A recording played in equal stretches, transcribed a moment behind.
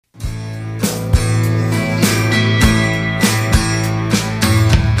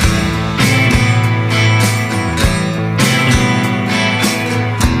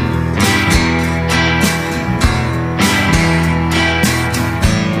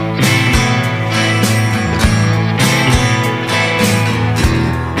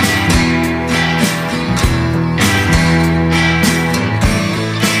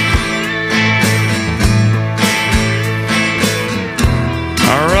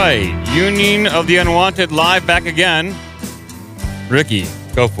right. Union of the Unwanted live back again. Ricky,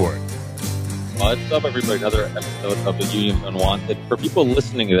 go for it. What's up, everybody? Another episode of the Union of the Unwanted. For people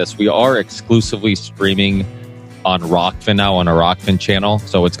listening to this, we are exclusively streaming on Rockfin now on a Rockfin channel.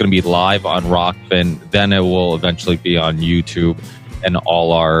 So it's going to be live on Rockfin. Then it will eventually be on YouTube and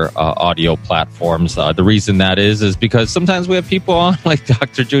all our audio platforms. The reason that is because sometimes we have people on like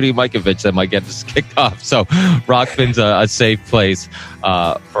Dr. Judy Mikovich that might get us kicked off. So Rockfin's a safe place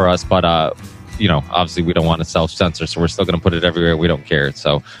for us. But, obviously we don't want to self-censor. So we're still going to put it everywhere. We don't care.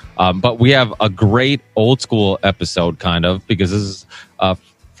 So, but we have a great old school episode kind of, because this is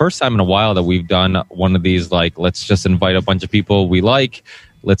first time in a while that we've done one of these, like, let's just invite a bunch of people we like.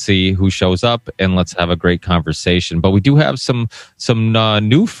 Let's see who shows up and let's have a great conversation. But we do have some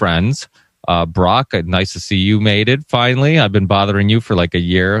new friends. Brock, nice to see you made it finally. I've been bothering you for like a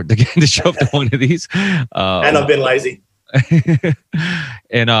year to get to show up to one of these. And I've been lazy.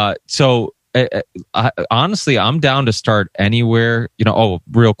 And honestly, I'm down to start anywhere.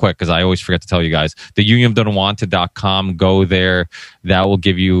 Real quick, because I always forget to tell you guys, the unionoftheunwanted.com, go there. That will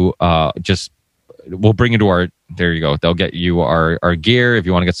give you we'll bring you to our, there you go. They'll get you our gear if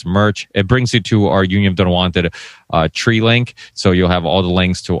you want to get some merch. It brings you to our Union of the Unwanted tree link. So you'll have all the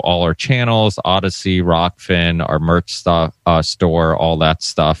links to all our channels, Odyssey, Rockfin, our merch stuff, store, all that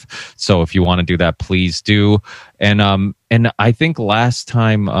stuff. So if you want to do that, please do. And I think last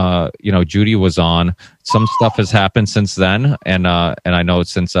time, Judy was on, some stuff has happened since then. And I know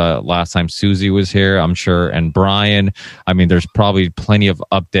since last time Susie was here, I'm sure, and Brian, I mean, there's probably plenty of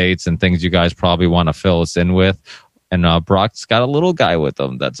updates and things you guys probably want to fill us in with. And Brock's got a little guy with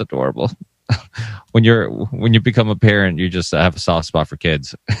him. That's adorable. When you become a parent, you just have a soft spot for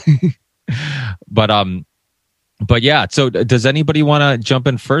kids. But yeah, so does anybody want to jump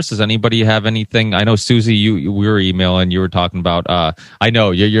in first? Does anybody have anything? I know, Susie, we were emailing, you were talking about, I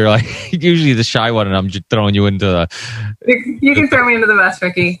know, you're like usually the shy one, and I'm just throwing you into You can throw me into the bus,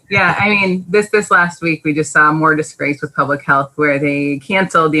 Ricky. Yeah, I mean, this last week, we just saw more disgrace with public health, where they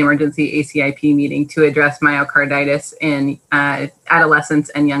canceled the emergency ACIP meeting to address myocarditis in adolescents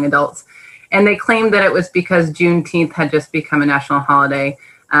and young adults. And they claimed that it was because Juneteenth had just become a national holiday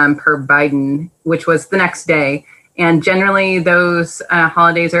per Biden, which was the next day. And generally, those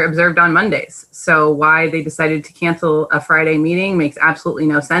holidays are observed on Mondays. So why they decided to cancel a Friday meeting makes absolutely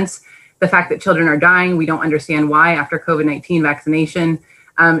no sense. The fact that children are dying, we don't understand why after COVID-19 vaccination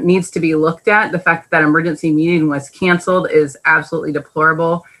needs to be looked at. The fact that emergency meeting was canceled is absolutely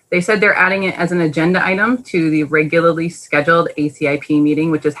deplorable. They said they're adding it as an agenda item to the regularly scheduled ACIP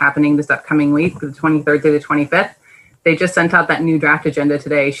meeting, which is happening this upcoming week, the 23rd through the 25th. They just sent out that new draft agenda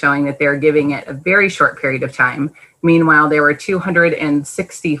today showing that they're giving it a very short period of time. Meanwhile, there were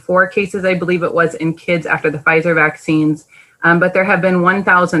 264 cases, I believe it was, in kids after the Pfizer vaccines. But there have been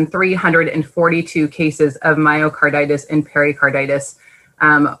 1,342 cases of myocarditis and pericarditis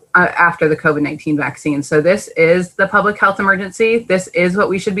after the COVID-19 vaccine. So this is the public health emergency. This is what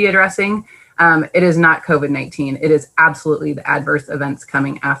we should be addressing. It is not COVID-19. It is absolutely the adverse events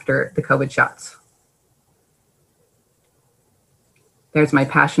coming after the COVID shots. There's my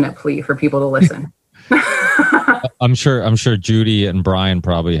passionate plea for people to listen. I'm sure Judy and Brian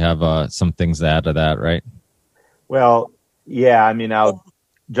probably have some things to add to that, right? Well, yeah, I mean, I'll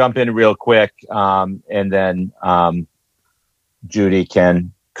jump in real quick, and then Judy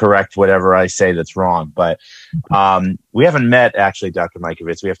can correct whatever I say that's wrong. But we haven't met, actually, Dr.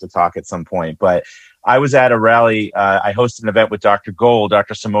 Mikovits. We have to talk at some point. But I was at a rally. I hosted an event with Dr.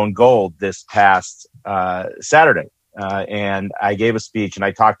 Simone Gold, this past Saturday. And I gave a speech, and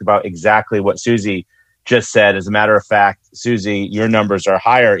I talked about exactly what Susie just said. As a matter of fact, Susie, your numbers are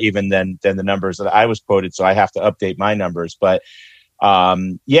higher even than the numbers that I was quoted, so I have to update my numbers. But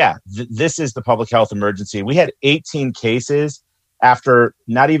this is the public health emergency. We had 18 cases after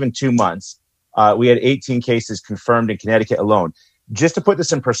not even 2 months. We had 18 cases confirmed in Connecticut alone. Just to put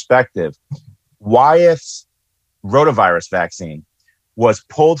this in perspective, Wyeth's rotavirus vaccine was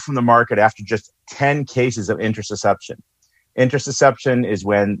pulled from the market after just 10 cases of intussusception. Intussusception is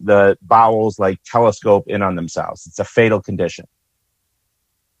when the bowels telescope in on themselves. It's a fatal condition.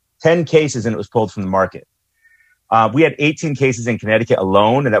 10 cases and it was pulled from the market. We had 18 cases in Connecticut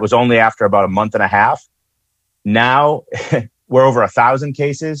alone, and that was only after about a month and a half. Now we're over 1,000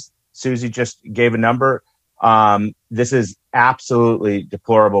 cases. Susie just gave a number. This is absolutely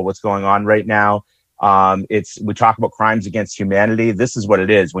deplorable what's going on right now. We talk about crimes against humanity. This is what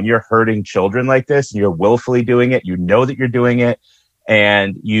it is. When you're hurting children like this and you're willfully doing it, you know that you're doing it,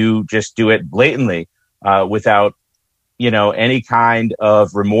 and you just do it blatantly, without, any kind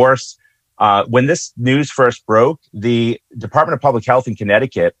of remorse. When this news first broke, the Department of Public Health in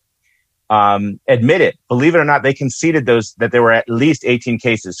Connecticut admitted, believe it or not, they conceded that there were at least 18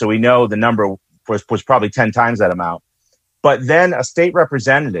 cases. So we know the number was probably 10 times that amount. But then a state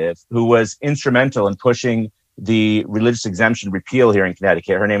representative who was instrumental in pushing the religious exemption repeal here in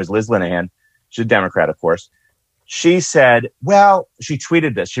Connecticut, her name is Liz Linehan. She's a Democrat, of course. She said, well, she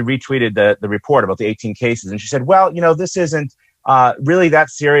tweeted this. She retweeted the report about the 18 cases. And she said, well, this isn't really that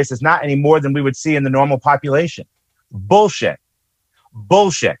serious. It's not any more than we would see in the normal population. Bullshit.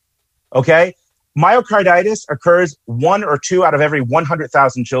 Okay? Myocarditis occurs 1 or 2 out of every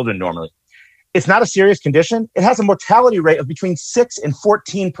 100,000 children normally. It's not a serious condition. It has a mortality rate of between 6 and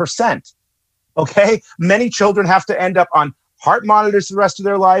 14%. Okay? Many children have to end up on heart monitors for the rest of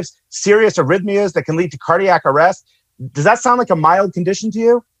their lives, serious arrhythmias that can lead to cardiac arrest. Does that sound like a mild condition to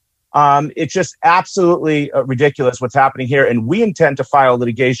you? It's just absolutely ridiculous what's happening here. And we intend to file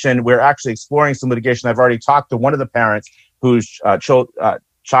litigation. We're actually exploring some litigation. I've already talked to one of the parents whose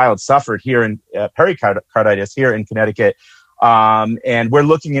child suffered here in pericarditis here in Connecticut. And we're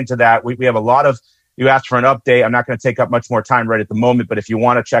looking into that. We have a lot of, you asked for an update. I'm not going to take up much more time right at the moment, but if you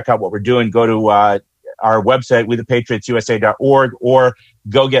want to check out what we're doing, go to our website, wethepatriotsusa.org, or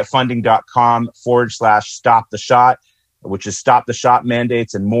gogetfunding.com/stop-the-shot, which is stop the shot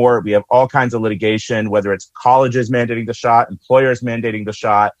mandates and more. We have all kinds of litigation, whether it's colleges mandating the shot, employers mandating the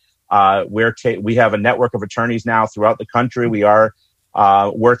shot. We have a network of attorneys now throughout the country. We are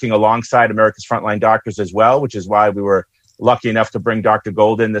working alongside America's Frontline Doctors as well, which is why we were lucky enough to bring Dr.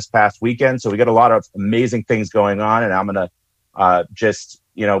 Golden this past weekend. So we got a lot of amazing things going on, and I'm going to just,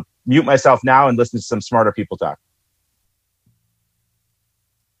 mute myself now and listen to some smarter people talk.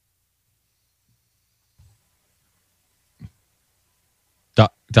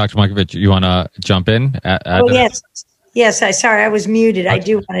 Dr. Markovich, you want to jump in? Yes. I was muted. I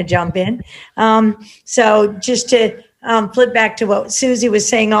do want to jump in. So just to flip back to what Susie was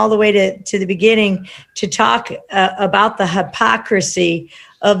saying all the way to the beginning, to talk about the hypocrisy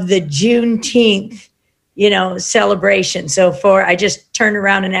of the Juneteenth, celebration. So I just turned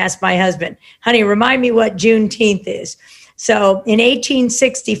around and asked my husband, honey, remind me what Juneteenth is. So in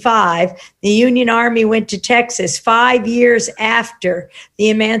 1865, the Union Army went to Texas 5 years after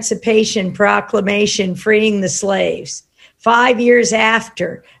the Emancipation Proclamation freeing the slaves. 5 years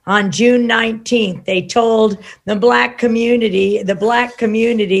after, on June 19th, they told the black community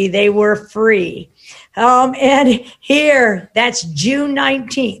they were free. And here, that's June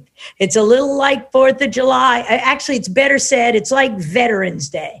 19th. It's a little like 4th of July. Actually, it's better said, it's like Veterans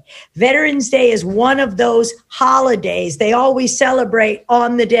Day. Veterans Day is one of those holidays they always celebrate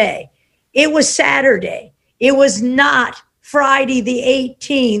on the day. It was Saturday. It was not Friday the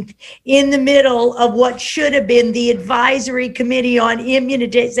 18th in the middle of what should have been the Advisory Committee on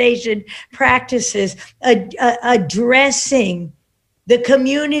Immunization Practices addressing the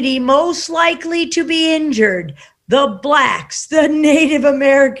community most likely to be injured. The blacks, the Native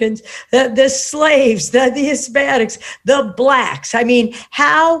Americans, the slaves, the Hispanics, the blacks. I mean,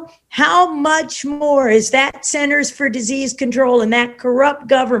 how much more is that Centers for Disease Control and that corrupt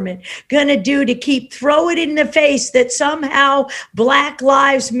government going to do to keep throw it in the face that somehow Black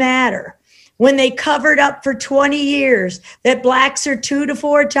Lives Matter, when they covered up for 20 years that blacks are 2 to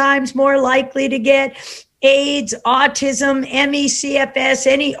 4 times more likely to get AIDS, autism, ME/CFS,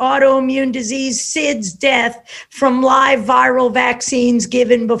 any autoimmune disease, SIDS, death from live viral vaccines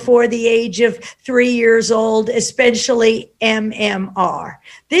given before the age of 3 years old, especially MMR.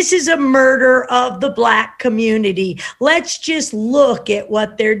 This is a murder of the Black community. Let's just look at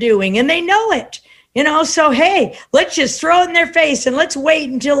what they're doing, and they know it. So, hey, let's just throw it in their face and let's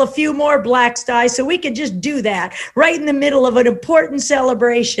wait until a few more blacks die so we can just do that right in the middle of an important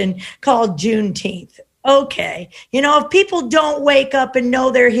celebration called Juneteenth. Okay. If people don't wake up and know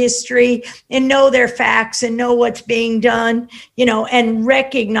their history and know their facts and know what's being done, and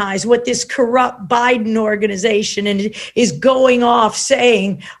recognize what this corrupt Biden organization is going off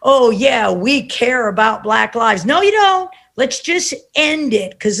saying, oh, yeah, we care about Black lives. No, you don't. Let's just end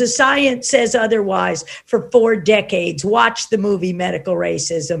it because the science says otherwise for 4 decades. Watch the movie Medical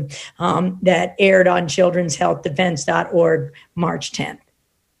Racism that aired on children'shealthdefense.org March 10th.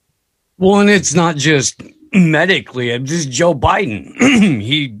 Well, and it's not just medically. It's just Joe Biden.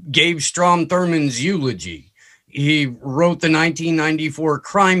 He gave Strom Thurmond's eulogy. He wrote the 1994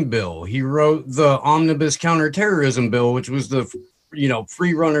 crime bill. He wrote the omnibus counterterrorism bill, which was the,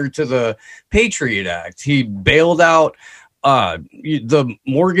 free runner to the Patriot Act. He bailed out the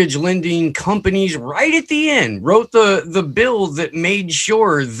mortgage lending companies right at the end, wrote the bill that made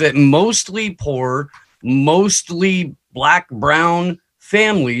sure that mostly poor, mostly Black, brown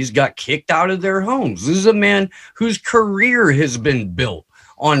families got kicked out of their homes. This is a man whose career has been built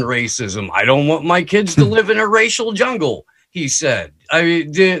on racism. I don't want my kids to live in a racial jungle, he said. I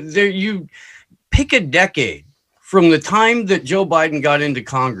mean, you pick a decade from the time that Joe Biden got into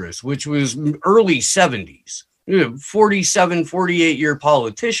Congress, which was early 70s, 47, 48-year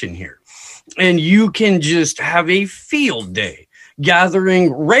politician here. And you can just have a field day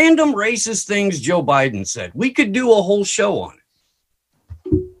gathering random racist things Joe Biden said. We could do a whole show on it.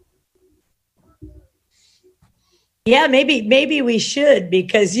 Yeah, maybe we should,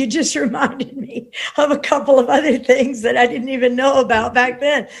 because you just reminded me of a couple of other things that I didn't even know about back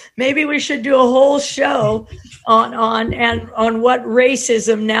then. Maybe we should do a whole show on what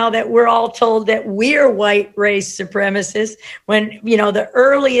racism, now that we're all told that we're white race supremacists, when, the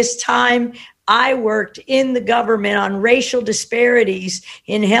earliest time I worked in the government on racial disparities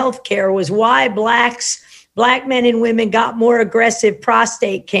in healthcare was why Black men and women got more aggressive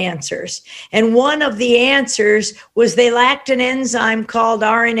prostate cancers. And one of the answers was they lacked an enzyme called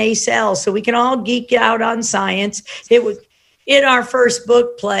RNA cells. So we can all geek out on science. It was in our first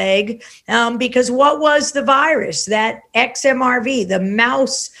book, Plague, because what was the virus? That XMRV, the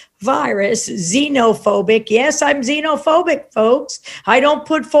mouse virus, xenophobic. Yes, I'm xenophobic, folks. I don't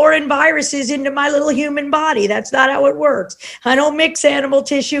put foreign viruses into my little human body. That's not how it works. I don't mix animal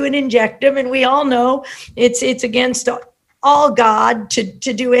tissue and inject them. And we all know it's against all God to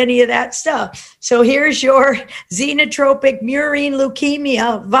do any of that stuff. So here's your xenotropic murine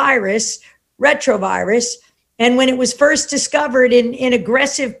leukemia virus, retrovirus. And when it was first discovered in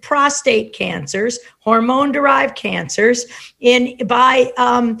aggressive prostate cancers, hormone-derived cancers, by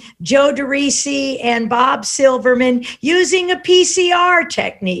Joe DeRisi and Bob Silverman, using a PCR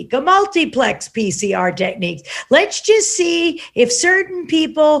technique, a multiplex PCR technique. Let's just see if certain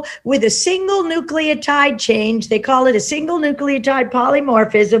people with a single nucleotide change, they call it a single nucleotide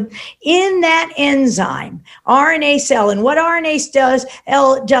polymorphism, in that enzyme, RNA cell. And what RNA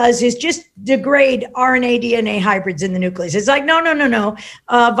does is just degrade RNA DNA hybrids in the nucleus. It's like, no.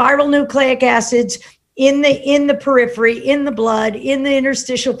 Viral nucleic acids in the periphery, in the blood, in the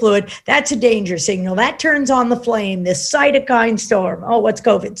interstitial fluid, that's a danger signal. That turns on the flame, this cytokine storm. Oh, what's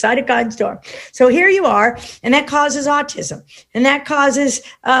COVID? Cytokine storm. So here you are, and that causes autism, and that causes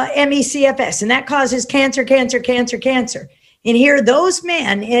MECFS, and that causes cancer. And here, those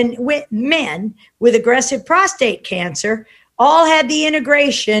men with aggressive prostate cancer all had the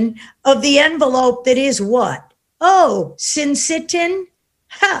integration of the envelope that is what? Oh, syncytin?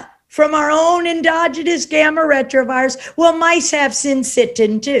 From our own endogenous gamma retrovirus. Well, mice have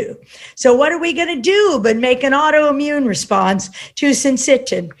syncytin too. So what are we going to do but make an autoimmune response to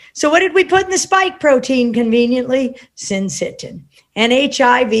syncytin? So what did we put in the spike protein conveniently? Syncytin. And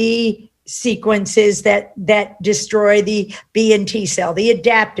HIV sequences that destroy the B and T cell, the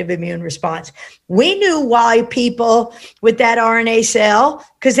adaptive immune response. We knew why people with that RNA cell,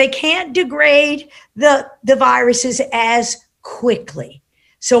 because they can't degrade the viruses as quickly.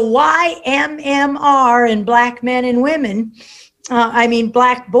 So why MMR in Black men and women,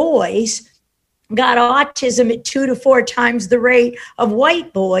 Black boys, got autism at 2 to 4 times the rate of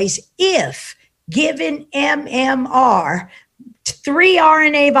white boys if given MMR, 3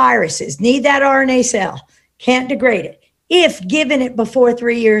 RNA viruses, need that RNA cell, can't degrade it, if given it before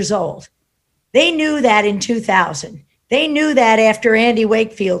 3 years old. They knew that in 2000. They knew that after Andy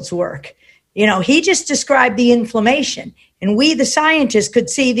Wakefield's work. He just described the inflammation, and we, the scientists, could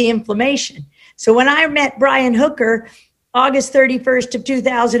see the inflammation. So when I met Brian Hooker, August 31st of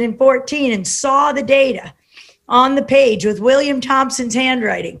 2014, and saw the data on the page with William Thompson's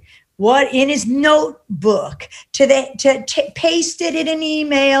handwriting, what in his notebook, to paste it in an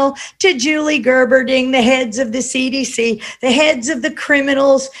email to Julie Gerberding, the heads of the CDC, the heads of the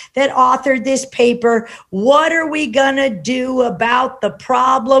criminals that authored this paper. What are we going to do about the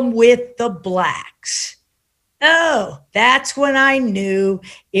problem with the Blacks? Oh, that's when I knew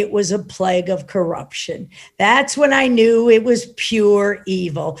it was a plague of corruption. That's when I knew it was pure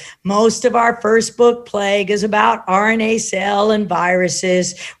evil. Most of our first book, Plague, is about RNA cell and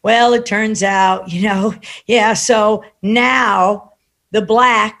viruses. Well, it turns out, so now the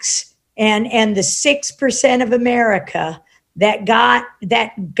Blacks and the 6% of America that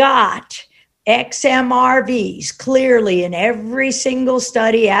got XMRVs clearly in every single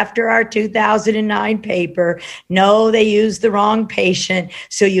study after our 2009 paper. No, they used the wrong patient.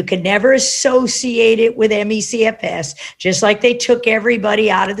 So you could never associate it with MECFS, just like they took everybody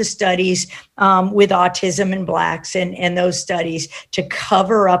out of the studies with autism in Blacks and those studies to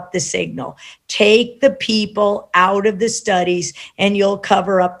cover up the signal. Take the people out of the studies and you'll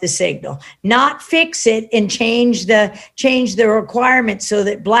cover up the signal. Not fix it and change the requirements so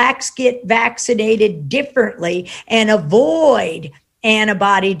that Blacks get vaccinated differently and avoid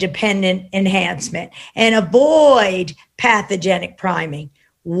antibody-dependent enhancement and avoid pathogenic priming.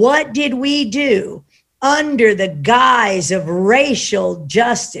 What did we do under the guise of racial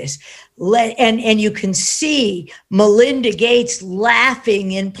justice? And you can see Melinda Gates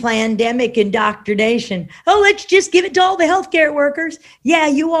laughing in pandemic indoctrination. Oh, let's just give it to all the healthcare workers. Yeah,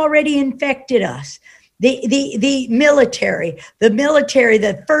 you already infected us. The military,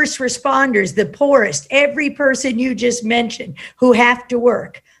 the first responders, the poorest, every person you just mentioned who have to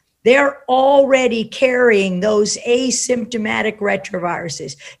work, they're already carrying those asymptomatic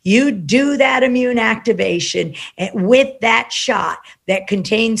retroviruses. You do that immune activation with that shot that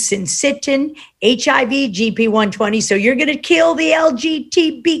contains syncytin, HIV, GP120. So you're going to kill the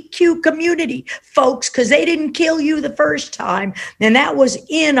LGBTQ community, folks, because they didn't kill you the first time. And that was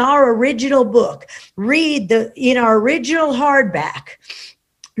in our original book. Read in our original hardback,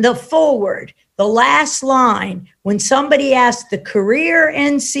 the foreword. The last line, when somebody asked the career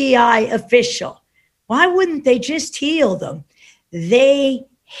NCI official, why wouldn't they just heal them? They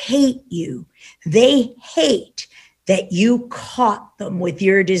hate you. They hate that you caught them with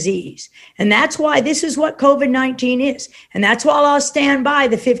your disease. And that's why this is what COVID-19 is. And that's why I'll stand by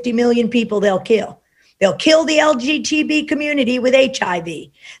the 50 million people they'll kill. They'll kill the LGBT community with HIV.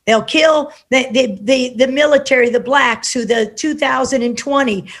 They'll kill the military, the blacks, who the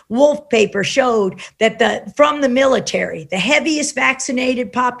 2020 Wolf paper showed that from the military, the heaviest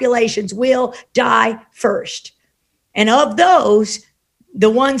vaccinated populations will die first. And of those, the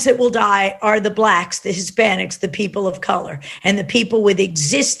ones that will die are the blacks, the Hispanics, the people of color, and the people with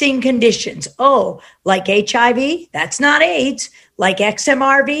existing conditions. Oh, like HIV, that's not AIDS. Like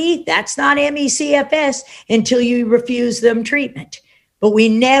XMRV, that's not ME/CFS until you refuse them treatment. But we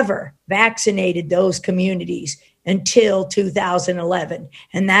never vaccinated those communities until 2011.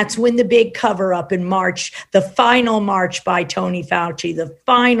 And that's when the big cover up in March, the final March by Tony Fauci, the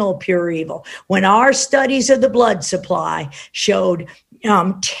final pure evil, when our studies of the blood supply showed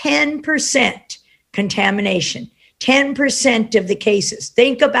 10% contamination, 10% of the cases.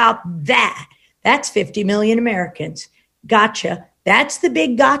 Think about that. That's 50 million Americans. Gotcha. That's the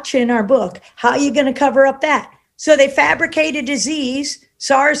big gotcha in our book. How are you going to cover up that? So they fabricate a disease.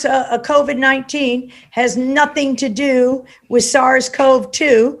 SARS, COVID-19 has nothing to do with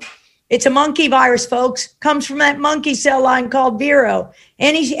SARS-CoV-2. It's a monkey virus, folks. Comes from that monkey cell line called Vero.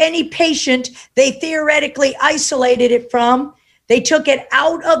 Any patient they theoretically isolated it from, they took it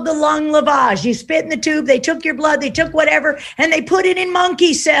out of the lung lavage. You spit in the tube, they took your blood, they took whatever, and they put it in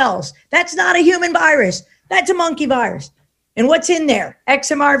monkey cells. That's not a human virus. That's a monkey virus. And what's in there?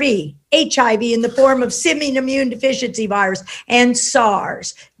 XMRV, HIV in the form of simian immune deficiency virus, and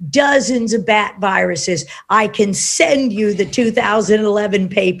SARS, dozens of bat viruses. I can send you the 2011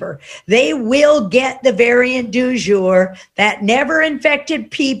 paper. They will get the variant du jour that never infected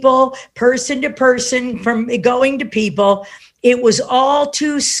people, person to person, from going to people. It was all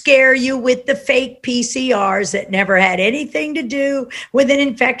to scare you with the fake PCRs that never had anything to do with an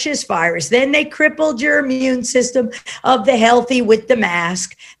infectious virus. Then they crippled your immune system of the healthy with the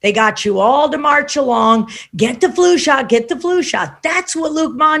mask. They got you all to march along. Get the flu shot, get the flu shot. That's what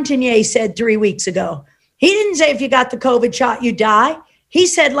Luc Montagnier said 3 weeks ago. He didn't say if you got the COVID shot, you die. He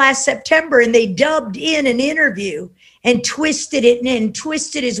said last September, and they dubbed in an interview and twisted it and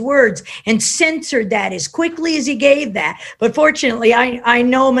twisted his words and censored that as quickly as he gave that. But fortunately, I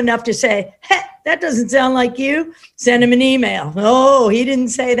know him enough to say, hey, that doesn't sound like you. Send him an email. Oh, he didn't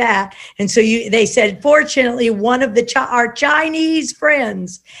say that. And so they said, fortunately, one of our Chinese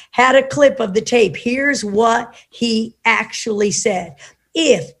friends had a clip of the tape. Here's what he actually said.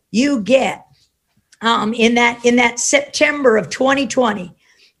 If you get in that September of 2020,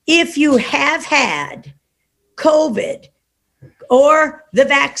 if you have had COVID or the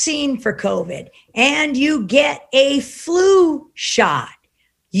vaccine for COVID and you get a flu shot,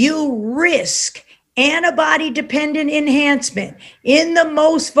 you risk antibody-dependent enhancement in the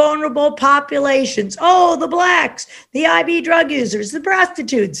most vulnerable populations. Oh, the blacks, the IV drug users, the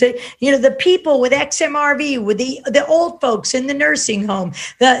prostitutes, the people with XMRV, with the old folks in the nursing home,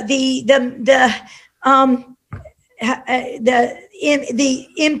 the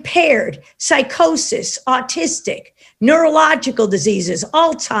impaired, psychosis, autistic, neurological diseases,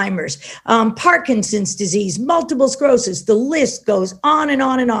 Alzheimer's, Parkinson's disease, multiple sclerosis. The list goes on and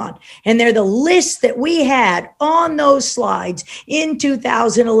on and on. And they're the list that we had on those slides in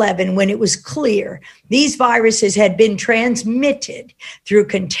 2011 when it was clear these viruses had been transmitted through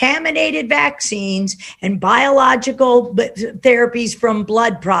contaminated vaccines and biological therapies from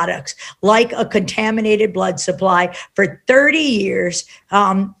blood products, like a contaminated blood supply for 30 years,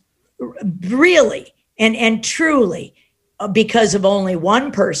 really and truly because of only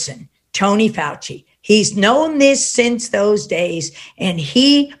one person, Tony Fauci. He's known this since those days, and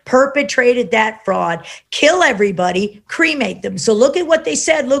he perpetrated that fraud. Kill everybody, cremate them. So look at what they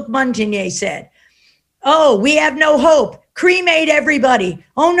said. Luc Montagnier said, oh, we have no hope. Cremate everybody.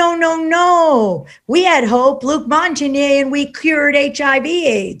 Oh, no, no, no. We had hope, Luc Montagnier, and we cured HIV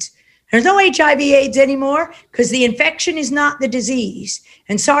AIDS. There's no HIV AIDS anymore because the infection is not the disease.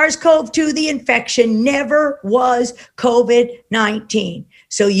 And SARS-CoV-2, the infection, never was COVID-19.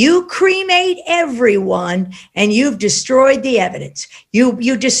 So you cremate everyone and you've destroyed the evidence.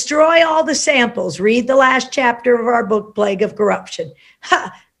 You destroy all the samples. Read the last chapter of our book, Plague of Corruption.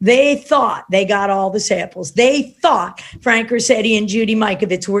 They thought they got all the samples. They thought Frank Rossetti and Judy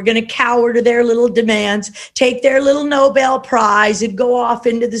Mikovits were going to cower to their little demands, take their little Nobel Prize and go off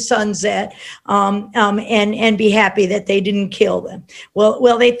into the sunset and be happy that they didn't kill them.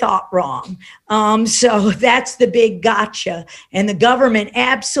 Well, they thought wrong. So that's the big gotcha. And the government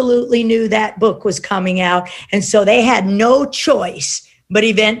absolutely knew that book was coming out. And so they had no choice but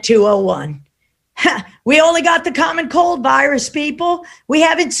Event 201. We only got the common cold virus, people. We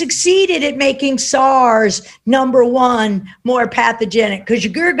haven't succeeded at making SARS #1 more pathogenic because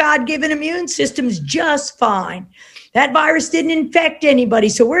your God-given immune system's just fine. That virus didn't infect anybody,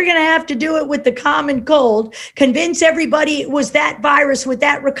 so we're going to have to do it with the common cold, convince everybody it was that virus with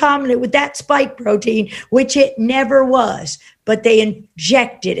that recombinant, with that spike protein, which it never was, but they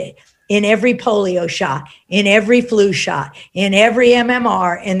injected it in every polio shot, in every flu shot, in every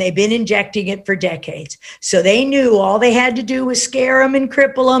MMR, and they've been injecting it for decades. So they knew all they had to do was scare them and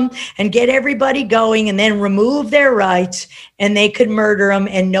cripple them and get everybody going and then remove their rights, and they could murder them,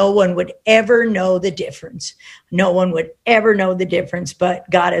 and no one would ever know the difference. No one would ever know the difference, but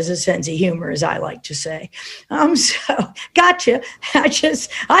God has a sense of humor, as I like to say. So gotcha.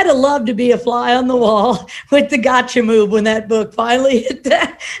 I'd have loved to be a fly on the wall with the gotcha move when that book finally hit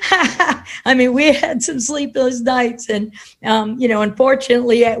that. I mean, we had some sleepless nights, and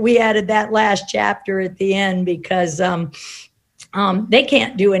unfortunately, we added that last chapter at the end because they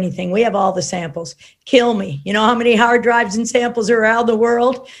can't do anything. We have all the samples. Kill me. You know how many hard drives and samples are around the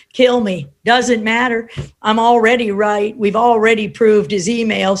world? Kill me. Doesn't matter. I'm already right. We've already proved his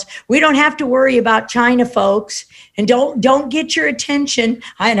emails. We don't have to worry about China, folks. And don't get your attention.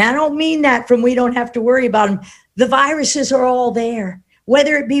 And I don't mean that from we don't have to worry about them. The viruses are all there.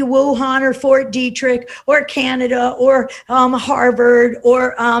 Whether it be Wuhan or Fort Detrick or Canada or Harvard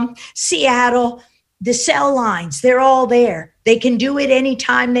or Seattle, the cell lines, they're all there. They can do it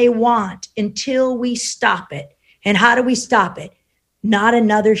anytime they want until we stop it. And how do we stop it? Not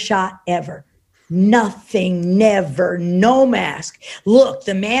another shot ever. Nothing, never, no mask. Look,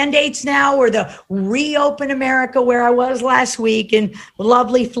 the mandates now are the reopen America, where I was last week in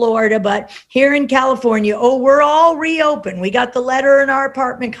lovely Florida, but here in California, we're all reopened. We got the letter in our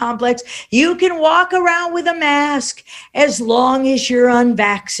apartment complex. You can walk around with a mask as long as you're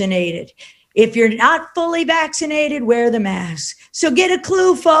unvaccinated. If you're not fully vaccinated, wear the mask. So get a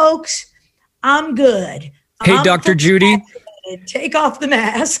clue, folks. I'm good. Hey, Dr. Judy. Vaccinated. Take off the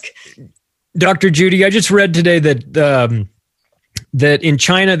mask. Dr. Judy, I just read today that that in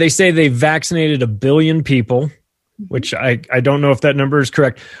China, they say they vaccinated 1 billion people, which I don't know if that number is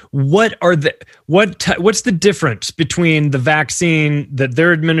correct. What's the difference between the vaccine that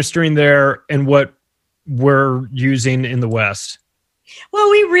they're administering there and what we're using in the West?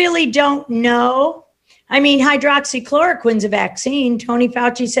 Well, we really don't know. I mean, hydroxychloroquine's a vaccine. Tony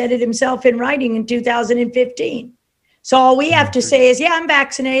Fauci said it himself in writing in 2015. So all we have to say is, yeah, I'm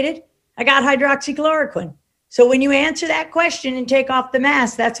vaccinated. I got hydroxychloroquine. So when you answer that question and take off the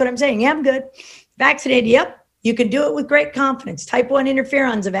mask, that's what I'm saying. Yeah, I'm good. Vaccinated. Yep. You can do it with great confidence. Type 1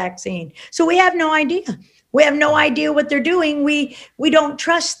 interferon's a vaccine. So we have no idea. We have no idea what they're doing. We don't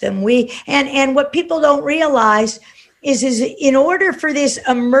trust them. And what people don't realize is in order for this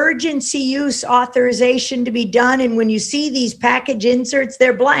emergency use authorization to be done, and when you see these package inserts,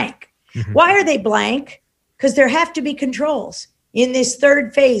 they're blank. Mm-hmm. Why are they blank? Because there have to be controls in this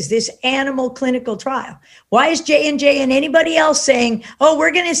third phase, this animal clinical trial. Why is J&J and anybody else saying,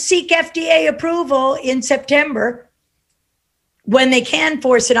 we're going to seek FDA approval in September when they can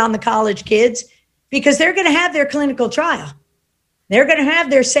force it on the college kids? Because they're going to have their clinical trial. They're going to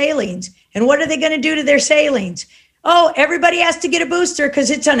have their salines. And what are they going to do to their salines? Everybody has to get a booster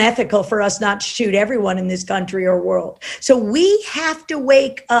because it's unethical for us not to shoot everyone in this country or world. So we have to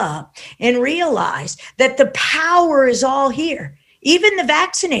wake up and realize that the power is all here. Even the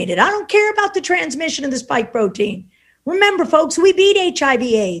vaccinated. I don't care about the transmission of the spike protein. Remember, folks, we beat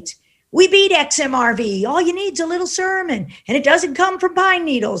HIV/AIDS. We beat XMRV. All you need is a little sermon, and it doesn't come from pine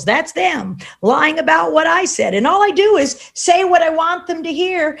needles. That's them lying about what I said. And all I do is say what I want them to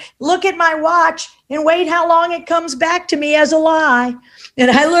hear, look at my watch, and wait how long it comes back to me as a lie.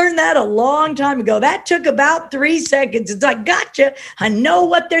 And I learned that a long time ago. That took about 3 seconds. It's like, gotcha. I know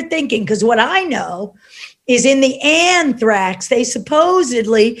what they're thinking, because what I know is in the anthrax, they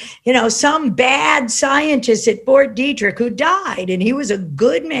supposedly, some bad scientist at Fort Detrick who died, and he was a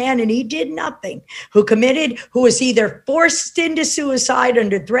good man and he did nothing, who was either forced into suicide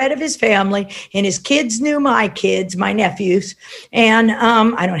under threat of his family, and his kids knew my nephews, and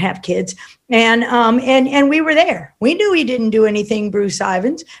I don't have kids. And we were there. We knew he didn't do anything, Bruce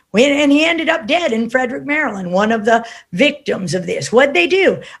Ivins. And he ended up dead in Frederick, Maryland, one of the victims of this. What'd they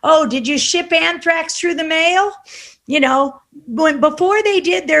do? Oh, did you ship anthrax through the mail? Before they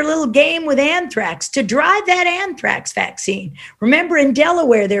did their little game with anthrax to drive that anthrax vaccine. Remember, in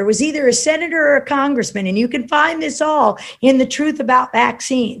Delaware, there was either a senator or a congressman, and you can find this all in The Truth About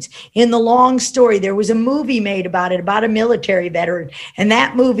Vaccines. In The Long Story, there was a movie made about it, about a military veteran. And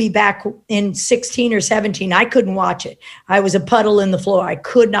that movie back in 16 or 17, I couldn't watch it. I was a puddle in the floor. I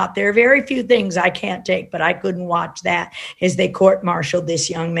could not. There are very few things I can't take, but I couldn't watch that as they court-martialed this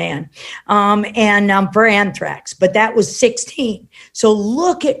young man for anthrax. But that was 16. So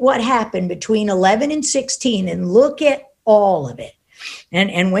look at what happened between 11 and 16 and look at all of it.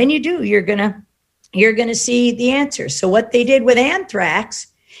 And when you do, you're going to see the answer. So what they did with anthrax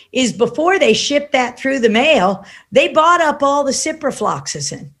is before they shipped that through the mail, they bought up all the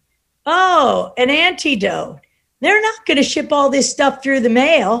ciprofloxacin. Oh, an antidote. They're not going to ship all this stuff through the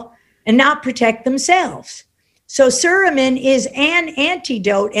mail and not protect themselves. So Suramin is an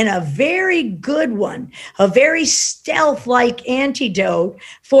antidote, and a very good one, a very stealth-like antidote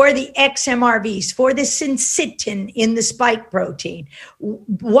for the XMRVs, for the syncytin in the spike protein.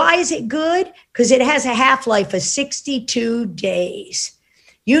 Why is it good? Because it has a half-life of 62 days.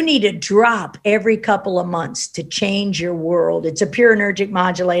 You need a drop every couple of months to change your world. It's a purinergic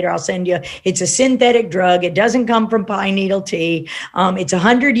modulator. I'll send you. It's a synthetic drug. It doesn't come from pine needle tea. It's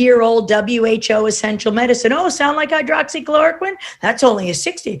 100-year-old WHO essential medicine. Oh, sound like hydroxychloroquine? That's only a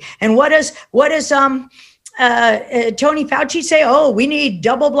 60. And what does Tony Fauci say? Oh, we need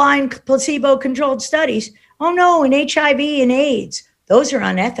double-blind, placebo-controlled studies. Oh no, in HIV and AIDS, those are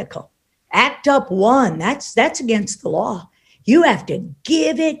unethical. Act Up 1, that's against the law. You have to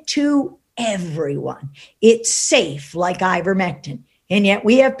give it to everyone. It's safe, like ivermectin. And yet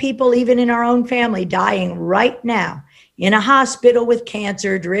we have people, even in our own family, dying right now in a hospital with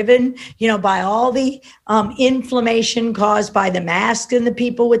cancer, driven, by all the inflammation caused by the mask and the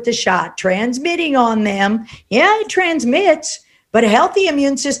people with the shot, transmitting on them. Yeah, it transmits, but a healthy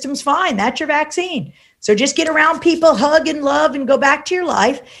immune system's fine. That's your vaccine. So just get around people, hug and love, and go back to your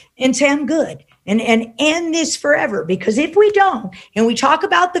life and say, I'm good. And end this forever. Because if we don't, and we talk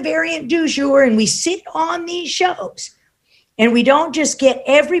about the variant du jour, and we sit on these shows, and we don't just get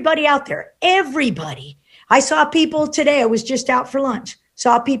everybody out there, everybody. I saw people today, I was just out for lunch,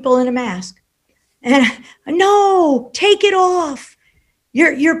 saw people in a mask. And no, take it off.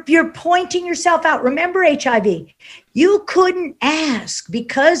 You're pointing yourself out. Remember HIV. You couldn't ask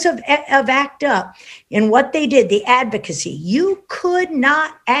because of ACT UP and what they did, the advocacy. You could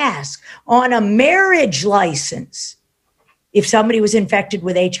not ask on a marriage license if somebody was infected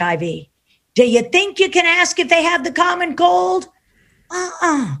with HIV. Do you think you can ask if they have the common cold?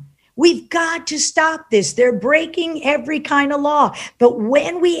 We've got to stop this. They're breaking every kind of law. But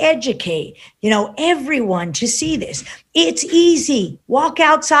when we educate, everyone to see this, it's easy. Walk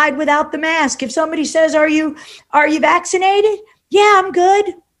outside without the mask. If somebody says, are you vaccinated? Yeah, I'm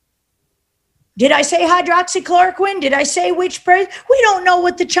good. Did I say hydroxychloroquine? Did I say which We don't know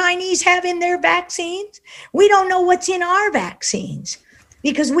what the Chinese have in their vaccines. We don't know what's in our vaccines,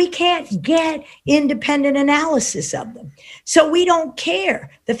 because we can't get independent analysis of them. So we don't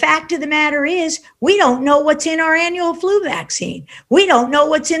care. The fact of the matter is, we don't know what's in our annual flu vaccine. We don't know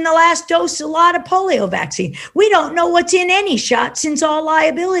what's in the last dose of a lot of polio vaccine. We don't know what's in any shot, since all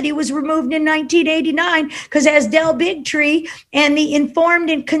liability was removed in 1989, because as Del Bigtree and the Informed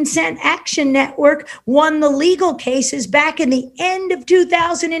and Consent Action Network won the legal cases back in the end of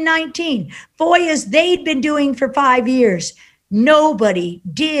 2019, FOIAs they'd been doing for 5 years. Nobody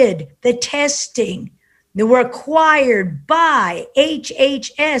did the testing required by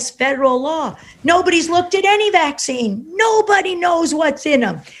HHS federal law. Nobody's looked at any vaccine. Nobody knows what's in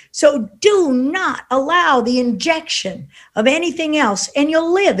them. So do not allow the injection of anything else, and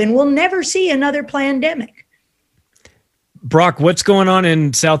you'll live, and we'll never see another pandemic. Brock, what's going on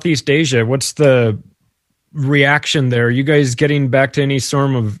in Southeast Asia? What's the reaction there? Are you guys getting back to any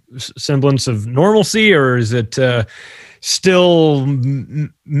sort of semblance of normalcy, or is it still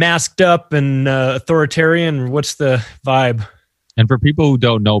masked up and authoritarian? What's the vibe? And for people who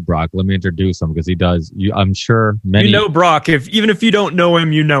don't know Brock, let me introduce him because he does. I'm sure many Brock. Even if you don't know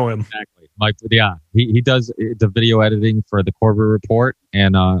him, you know him. Exactly. He does the video editing for the Corbett Report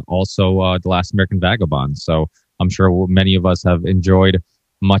and also The Last American Vagabond. So I'm sure many of us have enjoyed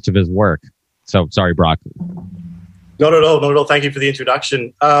much of his work. So sorry, Brock. Not at all. Thank you for the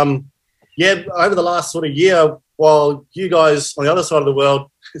introduction. Over the last sort of year, while you guys on the other side of the world,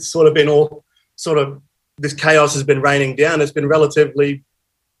 it's sort of been all sort of this chaos has been raining down. It's been relatively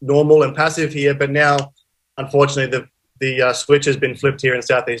normal and passive here, but now, unfortunately, the switch has been flipped here in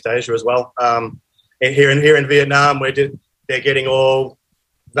Southeast Asia as well. Here in Vietnam, they're getting all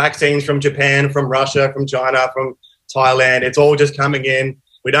vaccines from Japan, from Russia, from China, from Thailand. It's all just coming in.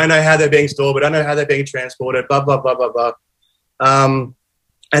 We don't know how they're being stored. We don't know how they're being transported. Blah blah blah blah blah. And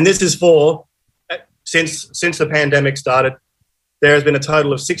this is since the pandemic started, there has been a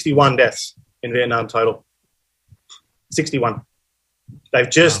total of 61 deaths in Vietnam total. 61. They've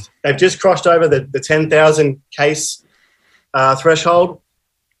just crossed over the 10,000 case threshold.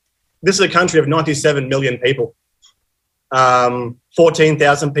 This is a country of 97 million people.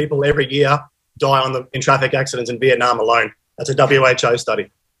 14,000 people every year die in traffic accidents in Vietnam alone. That's a WHO study.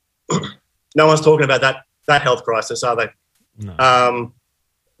 No one's talking about that health crisis, are they? No.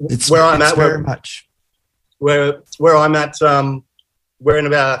 Where I'm at, we're in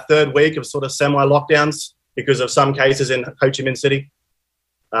about our third week of sort of semi-lockdowns because of some cases in Ho Chi Minh City.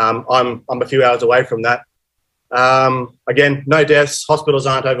 I'm a few hours away from that. Again, no deaths. Hospitals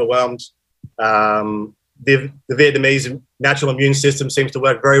aren't overwhelmed. The Vietnamese natural immune system seems to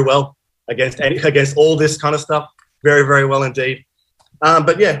work very well against all this kind of stuff. Very, very well indeed.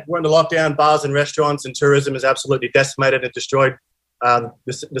 But yeah, we're in the lockdown. Bars and restaurants and tourism is absolutely decimated and destroyed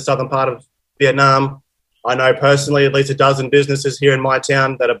the southern part of Vietnam. I know personally at least a dozen businesses here in my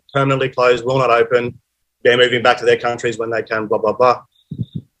town that are permanently closed, will not open. They're moving back to their countries when they can, blah, blah, blah.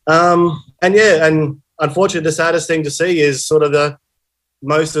 And unfortunately, the saddest thing to see is sort of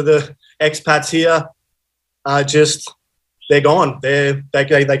most of the expats here are they're gone. They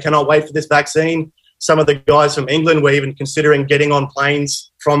cannot wait for this vaccine. Some of the guys from England were even considering getting on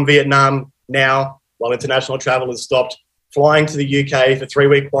planes from Vietnam now while international travel has stopped, flying to the UK for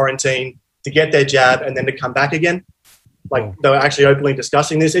 3-week quarantine to get their jab and then to come back again. They were actually openly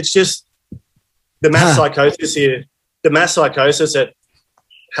discussing this. It's just the mass psychosis here. The mass psychosis that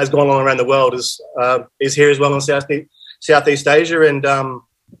has gone on around the world is here as well in Southeast Asia, and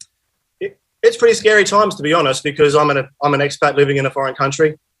it's pretty scary times, to be honest, because I'm an expat living in a foreign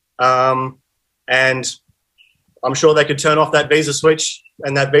country, and I'm sure they could turn off that visa switch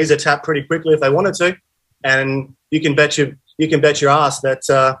and that visa tap pretty quickly if they wanted to, and you can bet your ass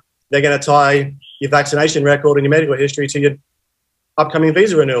that they're going to tie your vaccination record and your medical history to your upcoming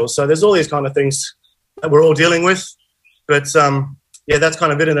visa renewals. So there's all these kind of things that we're all dealing with, but that's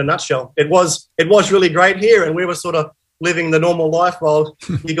kind of it in a nutshell. It was really great here, and we were sort of living the normal life while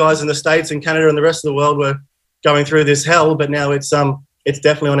you guys in the States and Canada and the rest of the world were going through this hell. But now it's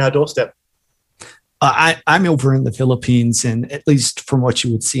definitely on our doorstep. I'm over in the Philippines, and at least from what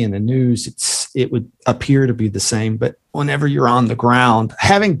you would see in the news, it would appear to be the same. But whenever you're on the ground,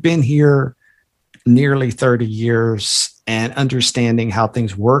 having been here nearly 30 years and understanding how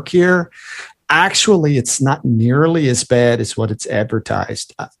things work here, actually, it's not nearly as bad as what it's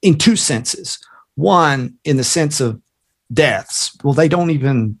advertised in two senses. One, in the sense of deaths. Well, they don't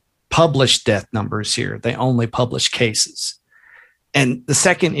even publish death numbers here. They only publish cases. And the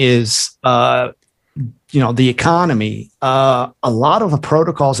second is, the economy. A lot of the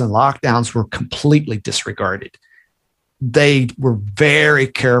protocols and lockdowns were completely disregarded. They were very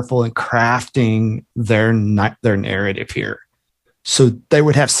careful in crafting their narrative here. So they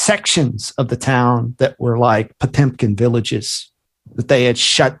would have sections of the town that were like Potemkin villages that they had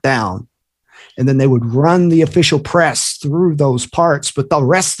shut down. And then they would run the official press through those parts, but the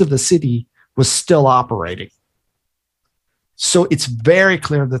rest of the city was still operating. So it's very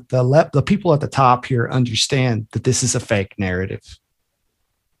clear that the people at the top here understand that this is a fake narrative.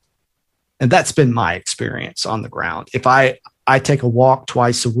 And that's been my experience on the ground. If I take a walk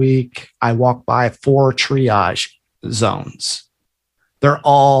twice a week, I walk by 4 triage zones. They're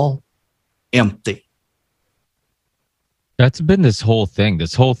all empty. That's been this whole thing.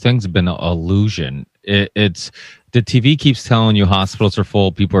 This whole thing's been an illusion. It's the TV keeps telling you hospitals are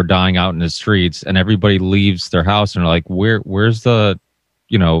full, people are dying out in the streets, and everybody leaves their house and are like, where's the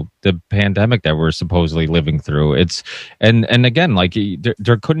pandemic that we're supposedly living through? And again, like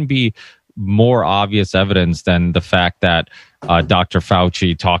there couldn't be more obvious evidence than the fact that Dr.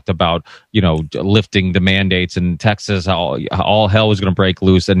 Fauci talked about, lifting the mandates in Texas, all hell was going to break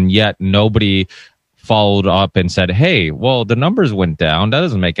loose, and yet nobody followed up and said, hey, well, the numbers went down. That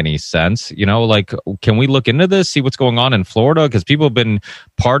doesn't make any sense. Can we look into this, see what's going on in Florida? Because people have been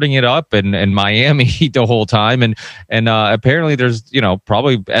partying it up in Miami the whole time. And apparently there's,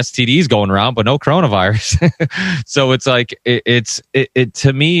 probably STDs going around, but no coronavirus. So it's like,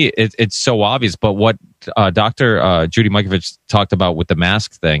 to me, it's so obvious. But what Dr. Judy Mikovits talked about with the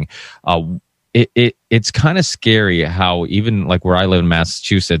mask thing, it's kind of scary how even like where I live in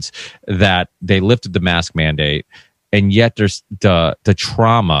Massachusetts, that they lifted the mask mandate, and yet there's the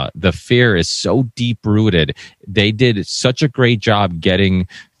trauma, the fear is so deep rooted. They did such a great job getting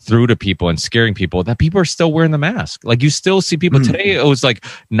through to people and scaring people that people are still wearing the mask. Like you still see people today. It was like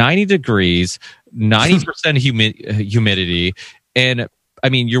 90 degrees, 90% humidity, and I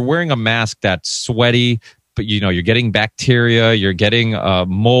mean you're wearing a mask that's sweaty. But you're getting bacteria, you're getting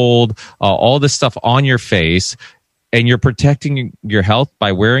mold, all this stuff on your face, and you're protecting your health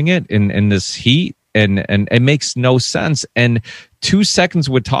by wearing it in this heat, and it makes no sense. And 2 seconds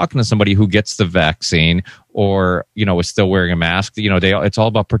with talking to somebody who gets the vaccine or is still wearing a mask, it's all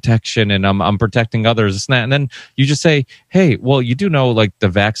about protection, and I'm protecting others, this and that. And then you just say, hey, well, you do know like the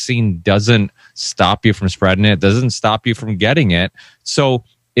vaccine doesn't stop you from spreading it, doesn't stop you from getting it. So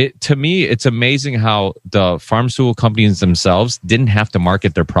to me, it's amazing how the pharmaceutical companies themselves didn't have to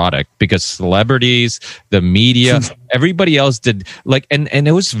market their product because celebrities, the media, everybody else did. And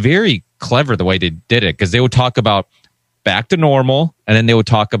it was very clever the way they did it, because they would talk about back to normal, and then they would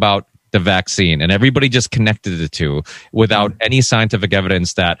talk about the vaccine, and everybody just connected the two without any scientific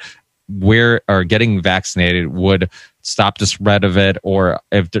evidence that getting vaccinated would stop the spread of it, or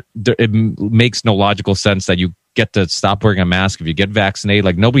if it makes no logical sense that you get to stop wearing a mask if you get vaccinated.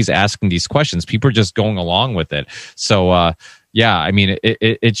 Like nobody's asking these questions. People are just going along with it. So, I mean,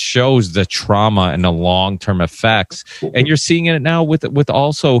 it shows the trauma and the long-term effects. And you're seeing it now with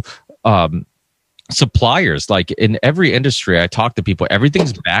also suppliers. Like in every industry I talk to people,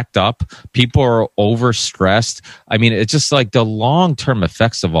 everything's backed up. People are overstressed. I mean, it's just like the long-term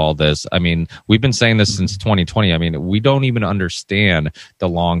effects of all this. I mean, we've been saying this since 2020. I mean, we don't even understand the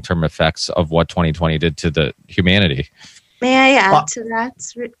long-term effects of what 2020 did to the humanity. May I add to that?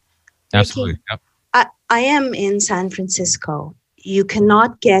 Absolutely. Yep. I am in San Francisco. You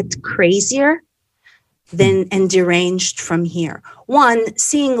cannot get crazier and deranged from here. One,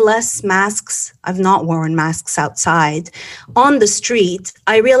 seeing less masks. I've not worn masks outside. On the street,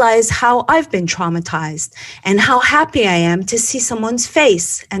 I realize how I've been traumatized and how happy I am to see someone's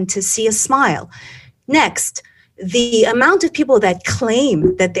face and to see a smile. Next, the amount of people that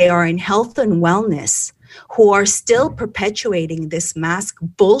claim that they are in health and wellness who are still perpetuating this mask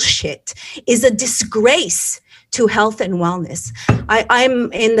bullshit is a disgrace to health and wellness.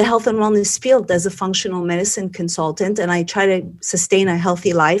 I'm in the health and wellness field as a functional medicine consultant, and I try to sustain a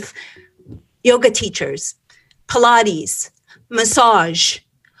healthy life. Yoga teachers, Pilates, massage,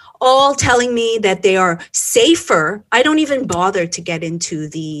 all telling me that they are safer. I don't even bother to get into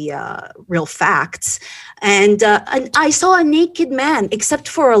the real facts. And I saw a naked man, except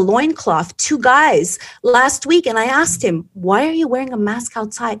for a loincloth, 2 guys last week. And I asked him, why are you wearing a mask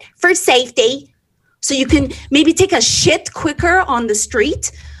outside? For safety. So you can maybe take a shit quicker on the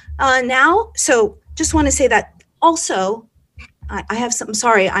street now. So just want to say that. Also, I have some,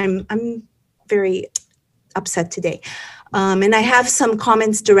 sorry, I'm very upset today. And I have some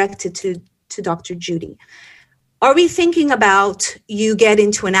comments directed to Dr. Judy. Are we thinking about you get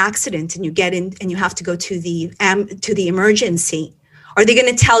into an accident and you get in and you have to go to the emergency? Are they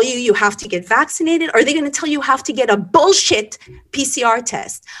going to tell you have to get vaccinated? Are they going to tell you have to get a bullshit PCR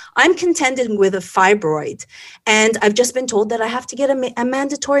test? I'm contending with a fibroid, and I've just been told that I have to get a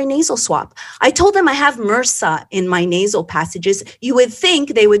mandatory nasal swab. I told them I have MRSA in my nasal passages. You would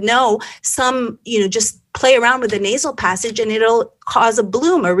think they would know just play around with the nasal passage and it'll cause a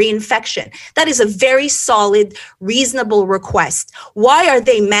bloom, a reinfection. That is a very solid, reasonable request. Why are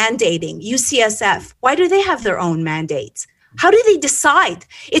they mandating UCSF? Why do they have their own mandates? How do they decide?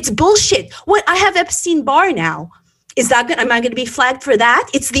 It's bullshit. What? I have Epstein-Barr now. Am I going to be flagged for that?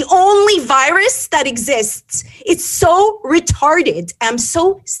 It's the only virus that exists. It's so retarded. I'm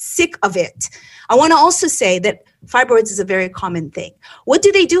so sick of it. I want to also say that fibroids is a very common thing. What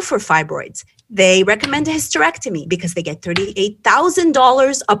do they do for fibroids? They recommend a hysterectomy because they get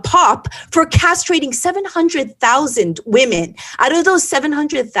 $38,000 a pop for castrating 700,000 women. Out of those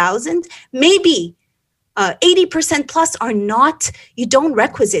 700,000, maybe 80% plus are not, you don't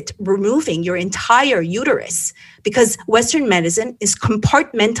requisite removing your entire uterus because Western medicine is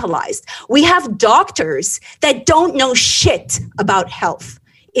compartmentalized. We have doctors that don't know shit about health.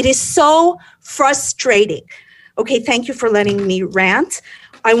 It is so frustrating. Okay, thank you for letting me rant.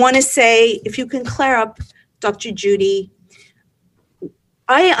 I want to say, if you can clear up, Dr. Judy,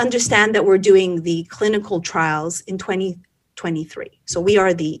 I understand that we're doing the clinical trials in 2023. So we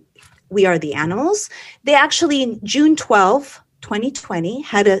are the animals. They actually, in June 12, 2020,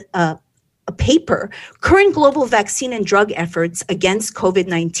 had a paper, Current Global Vaccine and Drug Efforts Against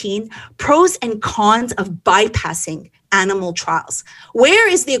COVID-19, Pros and Cons of Bypassing Animal Trials. Where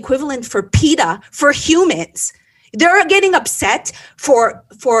is the equivalent for PETA for humans? They're getting upset for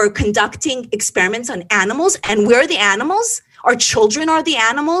conducting experiments on animals, and we're the animals? Our children are the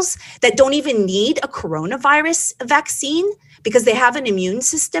animals that don't even need a coronavirus vaccine because they have an immune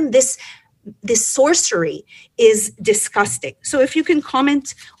system. This sorcery is disgusting. So if you can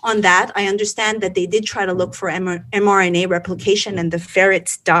comment on that, I understand that they did try to look for mRNA replication and the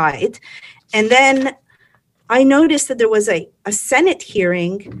ferrets died. And then I noticed that there was a Senate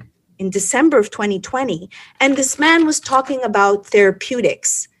hearing in December of 2020, and this man was talking about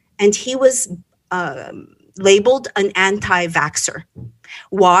therapeutics, and he was labeled an anti-vaxxer.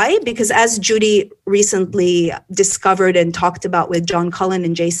 Why? Because as Judy recently discovered and talked about with John Cullen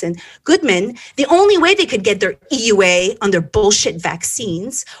and Jason Goodman, the only way they could get their EUA on their bullshit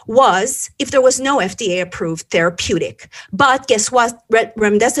vaccines was if there was no FDA-approved therapeutic. But guess what?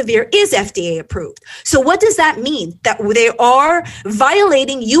 Remdesivir is FDA approved. So what does that mean? That they are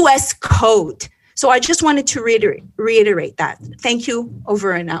violating U.S. code. So I just wanted to reiterate that. Thank you.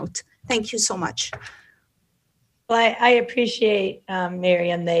 Over and out. Thank you so much. Well, I appreciate,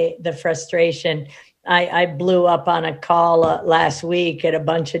 Miriam, the frustration. I blew up on a call last week at a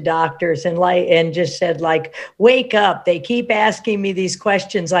bunch of doctors and just said, like, wake up. They keep asking me these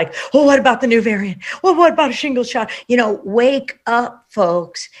questions like, oh, what about the new variant? Well, what about a shingles shot? Wake up,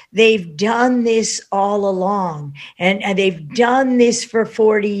 folks. They've done this all along, and they've done this for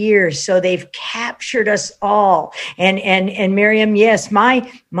 40 years. So they've captured us all. And Miriam, yes,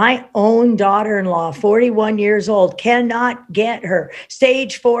 my own daughter-in-law, 41 years old, cannot get her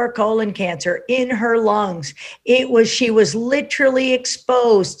stage 4 colon cancer in her lungs. She was literally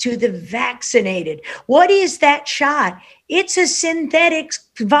exposed to the vaccinated. What is that shot? It's a synthetic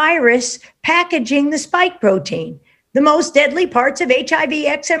virus packaging the spike protein, the most deadly parts of HIV,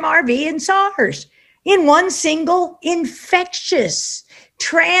 XMRV, and SARS in one single infectious,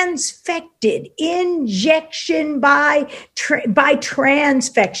 transfected injection by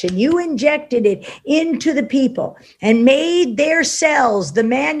transfection. You injected it into the people and made their cells the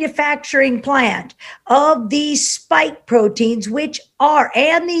manufacturing plant of these spike proteins,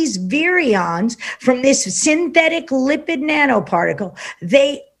 and these virions from this synthetic lipid nanoparticle.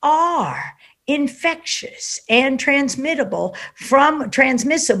 They are infectious and transmissible from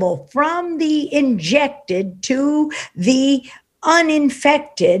the injected to the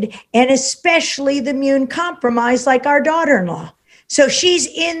uninfected, and especially the immune compromised, like our daughter-in-law. So she's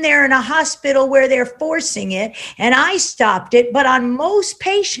in there in a hospital where they're forcing it, and I stopped it. But on most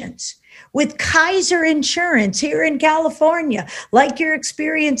patients with Kaiser Insurance here in California, like your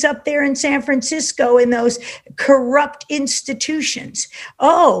experience up there in San Francisco in those corrupt institutions.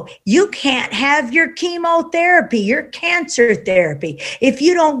 Oh, you can't have your chemotherapy, your cancer therapy, if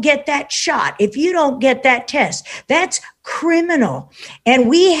you don't get that shot, if you don't get that test. That's criminal. And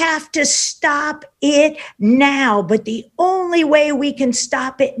we have to stop it now. But the only way we can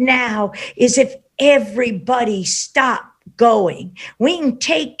stop it now is if everybody stops going. We can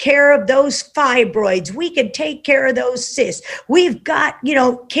take care of those fibroids. We can take care of those cysts. We've got,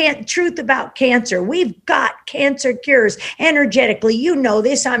 truth about cancer. We've got cancer cures energetically. You know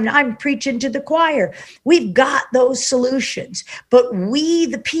this. I'm preaching to the choir. We've got those solutions, but we,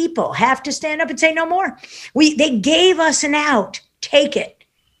 the people, have to stand up and say no more. They gave us an out. Take it.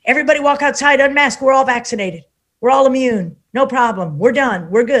 Everybody walk outside unmasked. We're all vaccinated. We're all immune. No problem. We're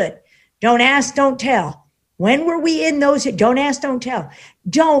done. We're good. Don't ask, don't tell. When were we in those? Don't ask, don't tell.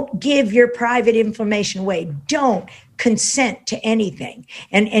 Don't give your private information away. Don't consent to anything.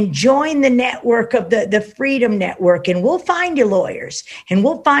 And join the network of the Freedom Network, and we'll find you lawyers, and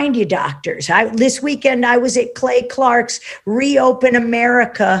we'll find you doctors. This weekend, I was at Clay Clark's Reopen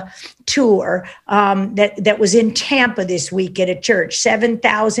America tour that was in Tampa this week at a church,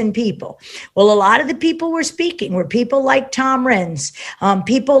 7,000 people. Well, a lot of the people were speaking were people like Tom Renz,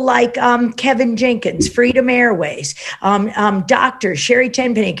 people like Kevin Jenkins, Freedom Airways, Dr. Sherry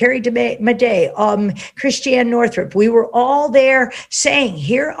Tenpenny, Carrie Madej, Christiane Northrup. We were all there saying,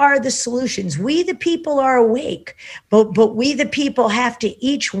 here are the solutions. We, the people, are awake, but we, the people, have to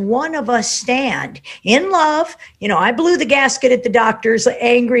each one of us stand in love. You know, I blew the gasket at the doctors,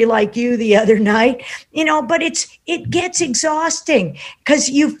 angry like you the other night, you know, but it gets exhausting because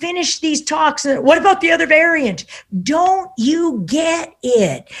you finish these talks. And what about the other variant? Don't you get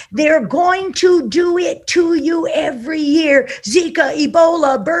it? They're going to do it to you every year. Zika,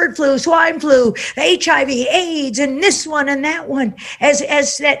 Ebola, bird flu, swine flu, HIV, AIDS, and this one and that one.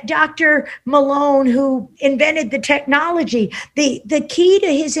 As that Dr. Malone, who invented the technology, the key to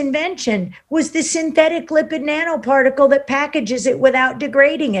his invention was the synthetic lipid nanoparticle that packages it without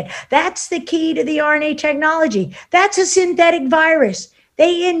degrading it. That's the key to the RNA technology. That's a synthetic virus.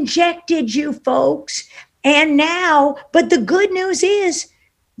 They injected you, folks. And now, but the good news is,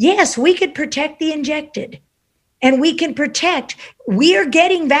 yes, we could protect the injected. And we can protect, we are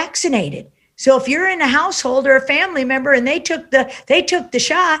getting vaccinated. So if you're in a household or a family member and they took the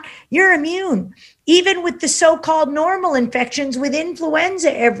shot, you're immune. Even with the so-called normal infections with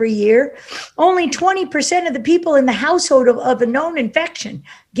influenza every year, only 20% of the people in the household of a known infection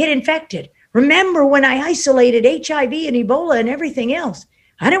get infected. Remember when I isolated HIV and Ebola and everything else,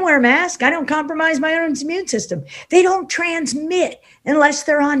 I don't wear a mask. I don't compromise my own immune system. They don't transmit unless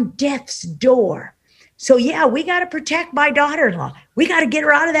they're on death's door. So yeah, we got to protect my daughter-in-law. We got to get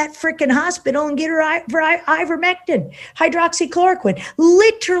her out of that freaking hospital and get her ivermectin, hydroxychloroquine.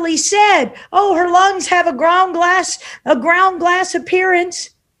 Literally said, oh, her lungs have a ground glass appearance.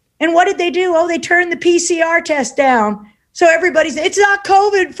 And what did they do? Oh, they turned the PCR test down. So everybody's, it's not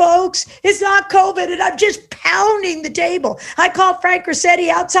COVID, folks. It's not COVID. And I'm just pounding the table. I called Frank Rossetti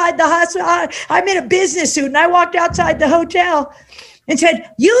outside the hospital. I'm in a business suit and I walked outside the hotel and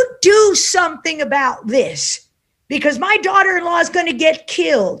said, you do something about this because my daughter-in-law is going to get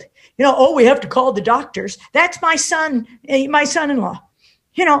killed. You know, oh, we have to call the doctors. That's my son-in-law.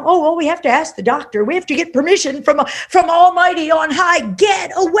 You know, oh, well, we have to ask the doctor. We have to get permission from Almighty on high.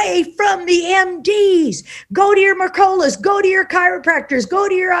 Get away from the MDs. Go to your Mercolas. Go to your chiropractors. Go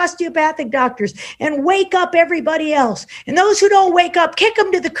to your osteopathic doctors and wake up everybody else. And those who don't wake up, kick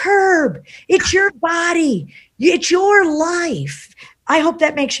them to the curb. It's your body. It's your life. I hope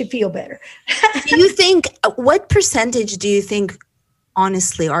that makes you feel better. Do you think, what percentage do you think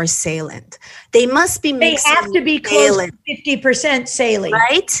honestly are salient? They must be mixing. They have to be close to 50% saline.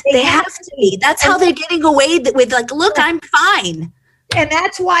 Right? They have to be. That's how they're getting away with like, look, I'm fine. And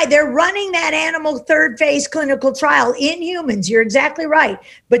that's why they're running that animal third phase clinical trial in humans. You're exactly right.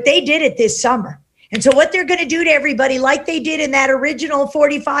 But they did it this summer. And so what they're going to do to everybody, like they did in that original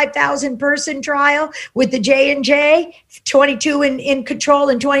 45,000 person trial with the J&J, 22 in control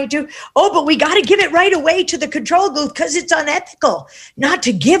and 22. Oh, but we got to give it right away to the control group because it's unethical not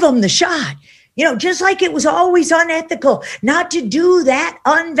to give them the shot. You know, just like it was always unethical not to do that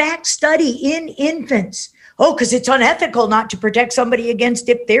unvaxxed study in infants. Oh, because it's unethical not to protect somebody against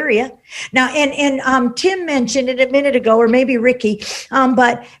diphtheria. Now, and Tim mentioned it a minute ago, or maybe Ricky,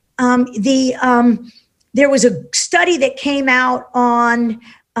 but there was a study that came out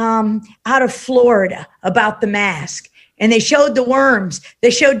out of Florida about the mask, and they showed the worms.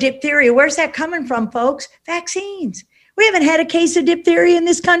 They showed diphtheria. Where's that coming from, folks? Vaccines. We haven't had a case of diphtheria in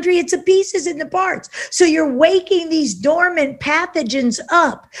this country. It's the pieces in the parts. So you're waking these dormant pathogens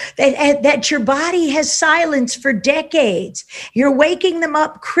up that your body has silenced for decades. You're waking them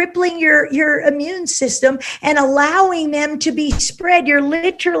up, crippling your immune system and allowing them to be spread. You're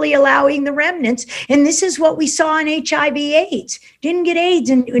literally allowing the remnants. And this is what we saw in HIV/AIDS. Didn't get AIDS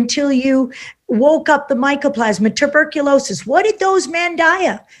until you woke up the mycoplasma, tuberculosis. What did those men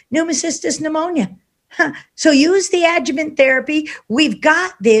die of? Pneumocystis pneumonia. So use the adjuvant therapy. We've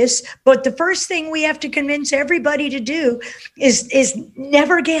got this, but the first thing we have to convince everybody to do is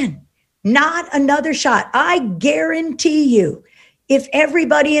never again, not another shot. I guarantee you, if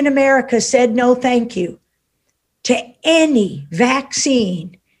everybody in America said no thank you to any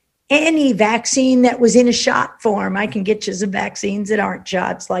vaccine that was in a shot form, I can get you some vaccines that aren't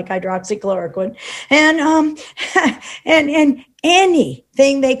shots like hydroxychloroquine and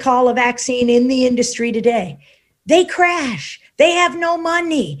anything they call a vaccine in the industry today, they crash. They have no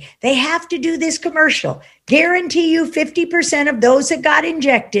money. They have to do this commercial. Guarantee you 50% of those that got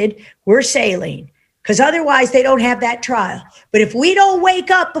injected were saline because otherwise they don't have that trial. But if we don't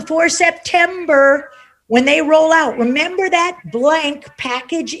wake up before September, when they roll out, remember that blank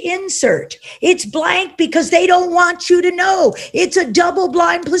package insert. It's blank because they don't want you to know. It's a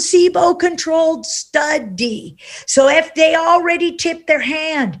double-blind, placebo-controlled study. So if they already tipped their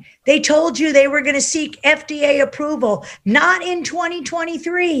hand, they told you they were going to seek FDA approval, not in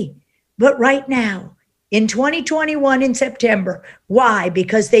 2023, but right now. in 2021 in September. Why?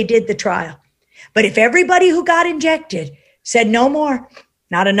 Because they did the trial. But if everybody who got injected said no more,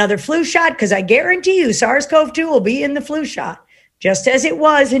 not another flu shot, because I guarantee you SARS-CoV-2 will be in the flu shot, just as it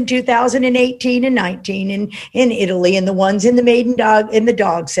was in 2018 and 19 in Italy, and the ones in the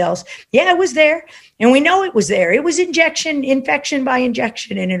dog cells. Yeah, it was there. And we know it was there. It was infection by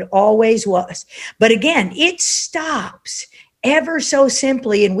injection, and it always was. But again, it stops ever so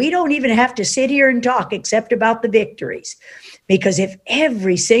simply, and we don't even have to sit here and talk except about the victories. Because if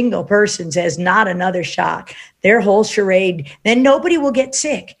every single person says not another shot, their whole charade, then nobody will get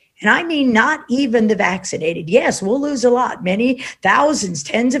sick. And I mean, not even the vaccinated. Yes, we'll lose a lot. Many thousands,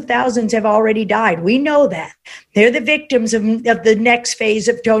 tens of thousands have already died. We know that. They're the victims of the next phase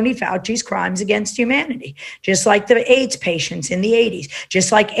of Tony Fauci's crimes against humanity, just like the AIDS patients in the 80s,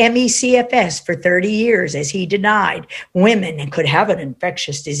 just like MECFS for 30 years, as he denied women could have an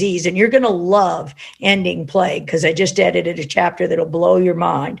infectious disease. And you're going to love Ending Plague, because I just edited a chapter that'll blow your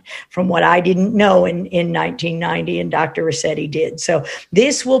mind from what I didn't know in 1990 and Dr. Rossetti did. So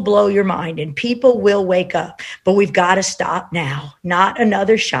this will blow your mind, and people will wake up. But we've got to stop now. Not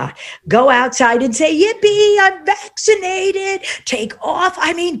another shot. Go outside and say, yippee, I'm vaccinated. Take off,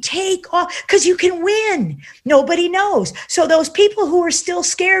 because you can win. Nobody knows. So those people who are still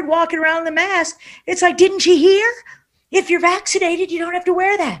scared walking around the mask, it's like, didn't you hear? If you're vaccinated, you don't have to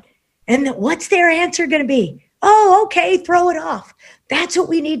wear that. And what's their answer going to be? Oh, okay, throw it off. That's what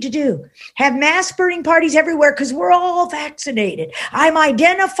we need to do. Have mass burning parties everywhere because we're all vaccinated. I'm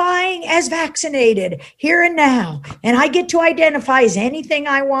identifying as vaccinated here and now, and I get to identify as anything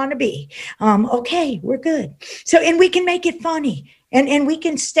I want to be. Okay, we're good. So, and we can make it funny. And we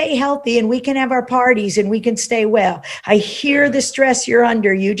can stay healthy, and we can have our parties, and we can stay well. I hear the stress you're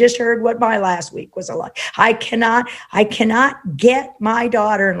under. You just heard what my last week was like. I cannot get my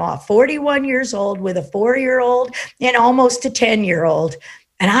daughter-in-law, 41 years old, with a 4-year-old and almost a 10-year-old.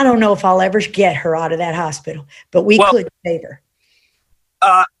 And I don't know if I'll ever get her out of that hospital, but we could save her.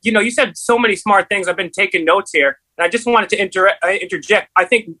 You said so many smart things. I've been taking notes here. And I just wanted to interject. I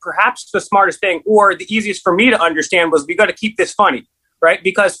think perhaps the smartest thing, or the easiest for me to understand, was we got to keep this funny, right?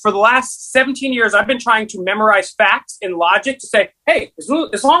 Because for the last 17 years, I've been trying to memorize facts and logic to say, hey, as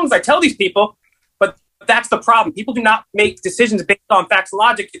long as I tell these people, but that's the problem. People do not make decisions based on facts and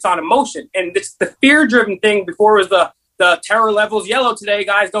logic. It's on emotion. And it's the fear-driven thing. Before it was the terror levels yellow today,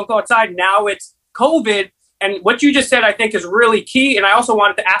 guys, don't go outside. Now it's COVID. And what you just said, I think, is really key. And I also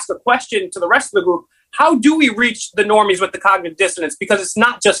wanted to ask a question to the rest of the group. How do we reach the normies with the cognitive dissonance? Because it's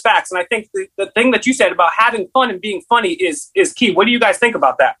not just facts. And I think the thing that you said about having fun and being funny is key. What do you guys think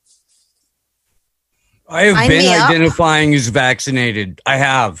about that? I have been identifying as vaccinated. I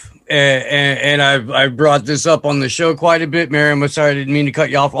have. And I've brought this up on the show quite a bit, Miriam. I'm sorry, I didn't mean to cut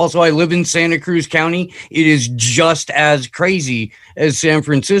you off. Also, I live in Santa Cruz County. It is just as crazy as San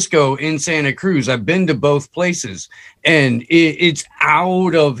Francisco in Santa Cruz. I've been to both places, and it's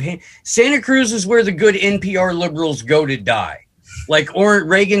out of hand. Santa Cruz is where the good NPR liberals go to die. Like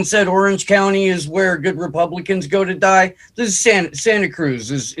Reagan said, Orange County is where good Republicans go to die. This is Santa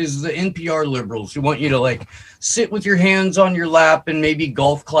Cruz is the NPR liberals who want you to sit with your hands on your lap and maybe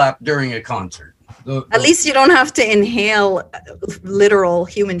golf clap during a concert. At least you don't have to inhale literal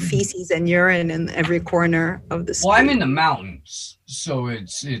human feces and urine in every corner of the street. Well, I'm in the mountains, so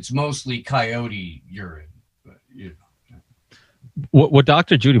it's mostly coyote urine. But, What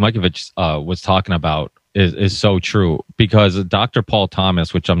Dr. Judy Mikovits was talking about is so true, because Dr. Paul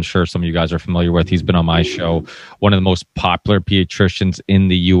Thomas, which I'm sure some of you guys are familiar with, he's been on my show, one of the most popular pediatricians in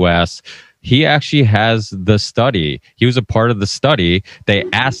the U.S., he actually has the study. He was a part of the study. They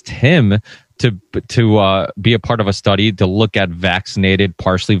asked him to be a part of a study to look at vaccinated,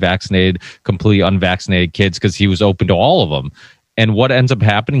 partially vaccinated, completely unvaccinated kids, because he was open to all of them. And what ends up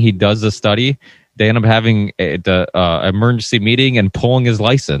happening, he does the study. They end up having the emergency meeting and pulling his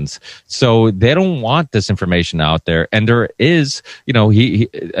license. So they don't want this information out there. And there is, he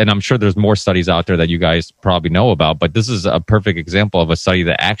and I'm sure there's more studies out there that you guys probably know about, but this is a perfect example of a study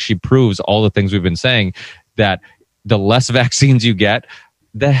that actually proves all the things we've been saying, that the less vaccines you get,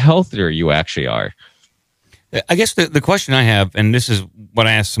 the healthier you actually are. I guess the question I have, and this is what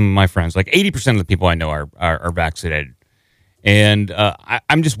I asked some of my friends, like 80% of the people I know are vaccinated. And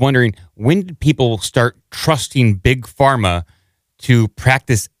I'm just wondering, when did people start trusting Big Pharma to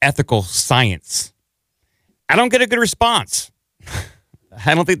practice ethical science? I don't get a good response.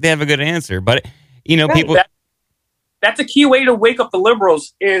 I don't think they have a good answer. But, people... That's a key way to wake up the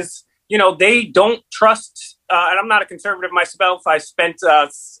liberals is, they don't trust... and I'm not a conservative myself. I spent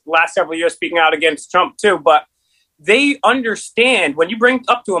last several years speaking out against Trump, too. But they understand when you bring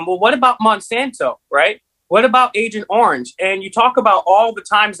up to them, well, what about Monsanto, right? What about Agent Orange? And you talk about all the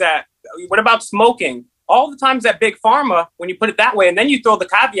times that, what about smoking? All the times that Big Pharma, when you put it that way, and then you throw the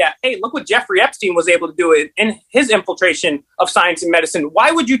caveat, hey, look what Jeffrey Epstein was able to do in his infiltration of science and medicine.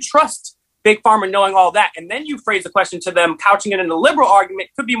 Why would you trust Big Pharma knowing all that? And then you phrase the question to them, couching it in a liberal argument,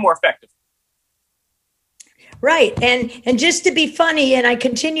 could be more effective. Right. And just to be funny, and I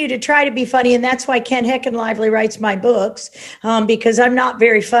continue to try to be funny, and that's why Ken Heckenlively writes my books, because I'm not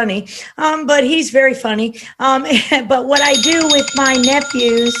very funny, but he's very funny. But what I do with my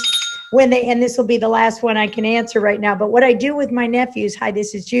nephews, and this will be the last one I can answer right now, but what I do with my nephews, hi,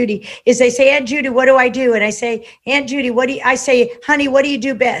 this is Judy, is they say, Aunt Judy, what do I do? And I say, Aunt Judy, I say, honey, what do you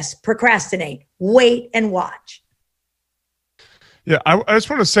do best? Procrastinate, wait and watch. Yeah, I just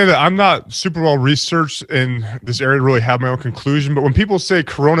want to say that I'm not super well researched in this area to really have my own conclusion. But when people say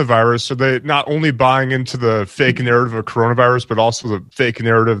coronavirus, are they not only buying into the fake narrative of coronavirus, but also the fake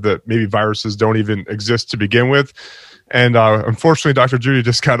narrative that maybe viruses don't even exist to begin with? And unfortunately, Dr. Judy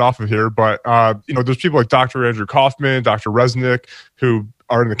just got off of here. But, there's people like Dr. Andrew Kaufman, Dr. Resnick, who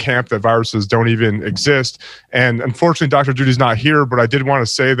are in the camp that viruses don't even exist. And unfortunately, Dr. Judy's not here, but I did want to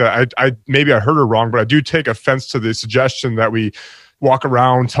say that I maybe I heard her wrong, but I do take offense to the suggestion that we walk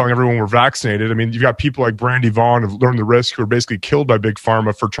around telling everyone we're vaccinated. I mean, you've got people like Brandy Vaughn of Learn the Risk who are basically killed by Big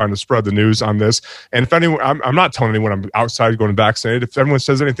Pharma for trying to spread the news on this. And if anyone, I'm not telling anyone I'm outside going vaccinated. If anyone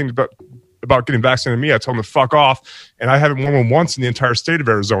says anything about getting vaccinated to me, I tell them to fuck off. And I haven't worn one once in the entire state of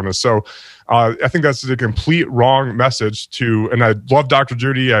Arizona. So I think that's a complete wrong message and I love Dr.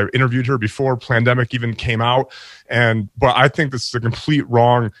 Judy. I interviewed her before pandemic even came out. But I think this is a complete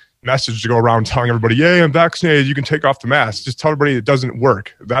wrong message to go around telling everybody, yay, I'm vaccinated, you can take off the mask. Just tell everybody it doesn't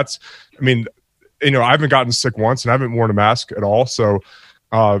work. I haven't gotten sick once and I haven't worn a mask at all. So,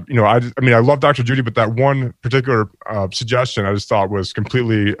 I love Dr. Judy, but that one particular suggestion I just thought was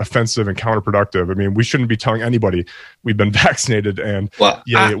completely offensive and counterproductive. I mean, we shouldn't be telling anybody we've been vaccinated and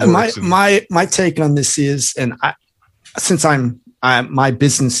it works. My take on this is, since my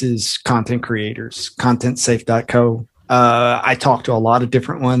business is content creators, contentsafe.co, I talk to a lot of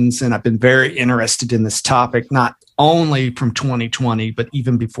different ones, and I've been very interested in this topic, not only from 2020, but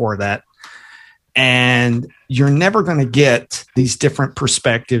even before that. And you're never going to get these different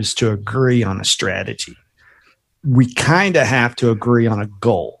perspectives to agree on a strategy. We kind of have to agree on a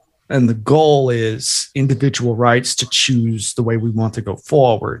goal. And the goal is individual rights to choose the way we want to go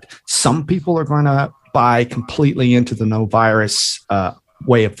forward. Some people are going to buy completely into the no virus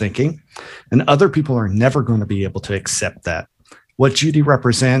way of thinking, and other people are never going to be able to accept that. What Judy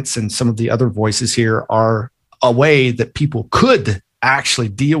represents and some of the other voices here are a way that people could actually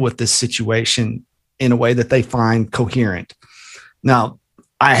deal with this situation in a way that they find coherent. Now,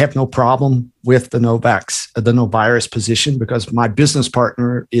 I have no problem with the no virus position, because my business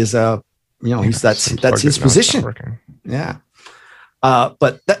partner is that's his position. Yeah.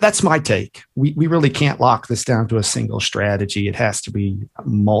 But that's my take. We really can't lock this down to a single strategy. It has to be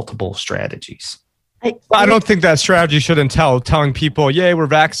multiple strategies. I don't think that strategy should entail telling people, yay, we're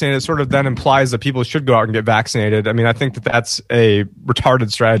vaccinated. It sort of then implies that people should go out and get vaccinated. I mean, I think that's a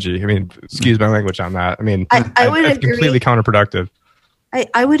retarded strategy. I mean, excuse my language on that. I mean, I would it's agree. Completely counterproductive.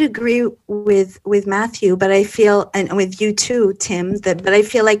 I would agree with Matthew, but I feel, and with you too, Tim, but I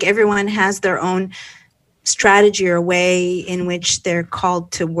feel like everyone has their own strategy or way in which they're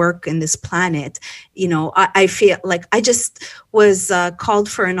called to work in this planet. I feel like I just was called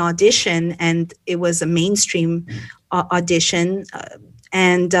for an audition, and it was a mainstream audition.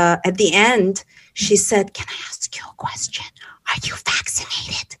 And at the end, she said, "Can I ask you a question? Are you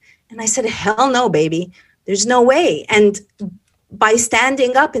vaccinated?" And I said, "Hell no, baby. There's no way." And by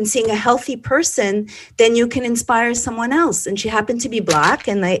standing up and seeing a healthy person, then you can inspire someone else. And she happened to be Black,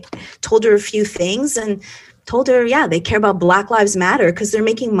 and I told her a few things and told her, yeah, they care about Black Lives Matter because they're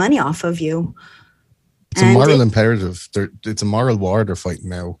making money off of you. It's a moral imperative. It's a moral war they're fighting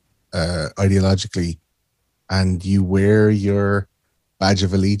now, ideologically. And you wear your badge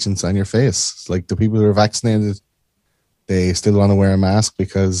of allegiance on your face. It's like the people who are vaccinated, they still want to wear a mask,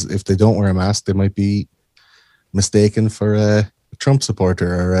 because if they don't wear a mask, they might be mistaken for a Trump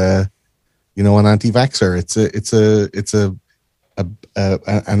supporter or an anti-vaxxer. It's an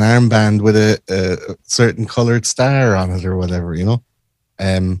armband with a certain colored star on it or whatever,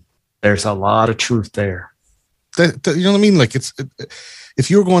 There's a lot of truth there. You know what I mean? Like, if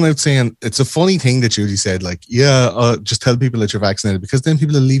you're going out saying, it's a funny thing that Judy said, like, just tell people that you're vaccinated, because then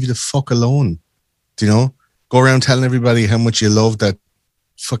people will leave you the fuck alone. Do you know? Go around telling everybody how much you love that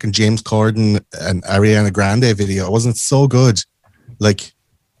fucking James Corden and Ariana Grande video. It wasn't so good. Like,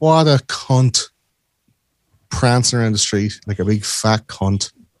 what a cunt. prancing around the street like a big fat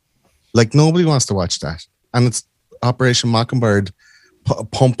cunt. Like nobody wants to watch that, and it's Operation Mockingbird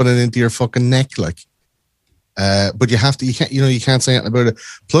pumping it into your fucking neck, like. But you can't say anything about it.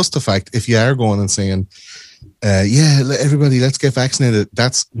 Plus the fact, if you are going and saying, everybody, let's get vaccinated.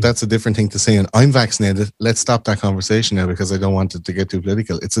 That's a different thing to saying, I'm vaccinated. Let's stop that conversation now because I don't want it to get too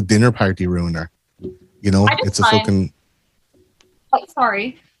political. It's a dinner party ruiner. You know, it's a fucking. Oh,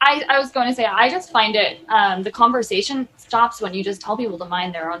 sorry. I was going to say, I just find it, the conversation stops when you just tell people to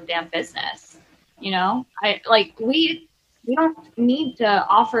mind their own damn business. You know, we don't need to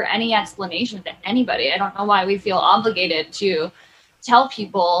offer any explanation to anybody. I don't know why we feel obligated to tell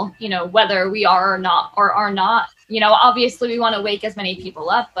people, you know, whether we are or not. You know, obviously we want to wake as many people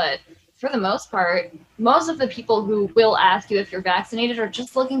up, but for the most part, most of the people who will ask you if you're vaccinated are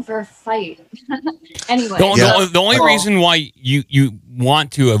just looking for a fight. Anyway. The only reason why you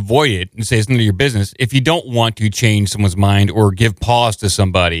want to avoid it and say it's none of your business, if you don't want to change someone's mind or give pause to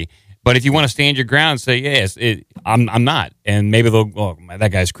somebody. But if you want to stand your ground and say, yes, I'm not. And maybe they'll go, oh,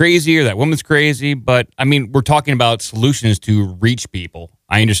 that guy's crazy or that woman's crazy. But, I mean, we're talking about solutions to reach people.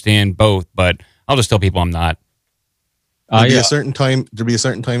 I understand both, but I'll just tell people I'm not. There'll be a certain time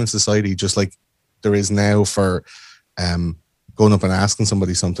in society, just like there is now for going up and asking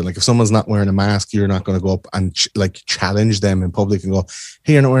somebody something. Like if someone's not wearing a mask, you're not going to go up and challenge them in public and go,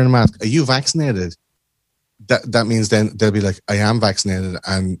 hey, you're not wearing a mask. Are you vaccinated? That means then they'll be like, I am vaccinated,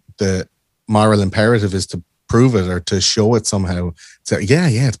 and the moral imperative is to prove it or to show it somehow. So yeah,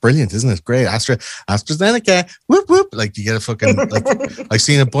 it's brilliant, isn't it? Great. AstraZeneca, whoop whoop. Like you get a fucking like I've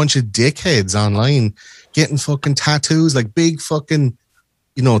seen a bunch of dickheads online getting fucking tattoos, like big fucking,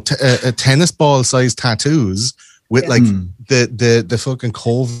 you know, tennis ball sized tattoos with like the fucking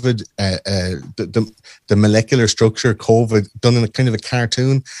COVID, the molecular structure COVID done in a kind of a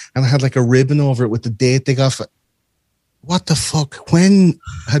cartoon, and it had like a ribbon over it with the date they got. What the fuck? When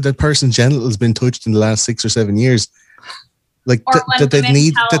had that person's genitals been touched in the last 6 or 7 years? Like that they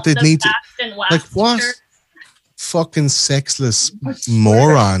need to, like what? Fucking sexless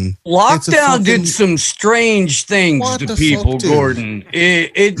moron. Lockdown did some strange things to people, Gordon.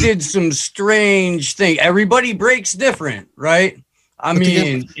 It did some strange things. Everybody breaks different, right? I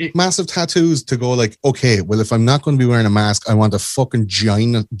mean, massive tattoos to go like, okay, well, if I'm not going to be wearing a mask, I want a fucking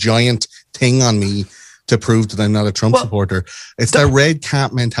giant thing on me to prove that I'm not a Trump supporter. It's that red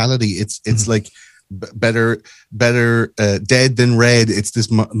cap mentality. It's like better dead than red. It's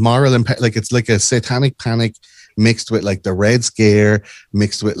this moral like it's like a satanic panic mixed with like the Red Scare,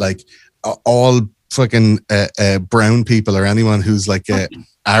 mixed with like all fucking brown people or anyone who's like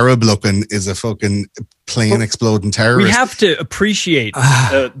Arab looking is a fucking plane exploding terrorist. We have to appreciate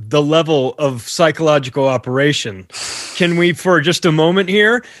the level of psychological operation. Can we, for just a moment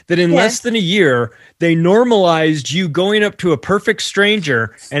here, that in less than a year, they normalized you going up to a perfect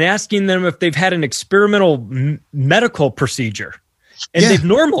stranger and asking them if they've had an experimental medical procedure. And they've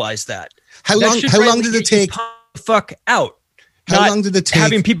normalized that. How long did it take? Fuck out. How long did it take?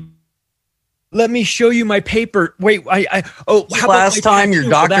 Having people, let me show you my paper. Wait, how last time your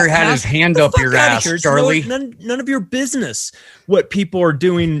doctor had his hand up your ass, Charlie? None of your business what people are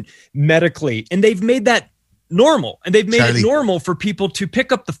doing medically. And they've made that normal. And they've made it normal for people to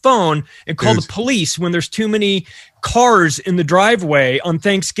pick up the phone and call the police when there's too many cars in the driveway on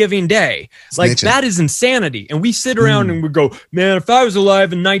Thanksgiving Day. Like that is insanity. And we sit around and we go, man, if I was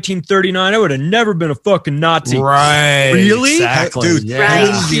alive in 1939, I would have never been a fucking Nazi. Right. Really? Exactly. Dude,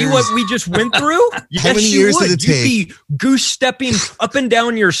 see what we just went through? How many years did it take? You'd be goose stepping up and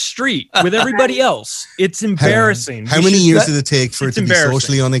down your street with everybody else. It's embarrassing. How many years did it take for it to be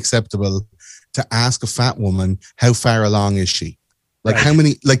socially unacceptable to ask a fat woman how far along is she? Like how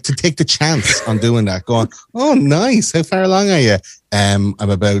many, like to take the chance on doing that, going, oh, nice. How far along are you? I'm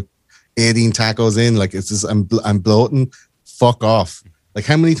about 18 tacos in. Like it's just, I'm bloating. Fuck off. Like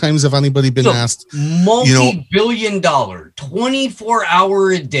how many times have anybody been asked? Multi-billion-dollar,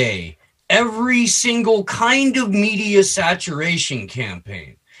 24-hour a day, every single kind of media saturation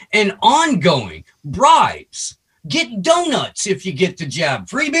campaign and ongoing bribes. Get donuts if you get the jab.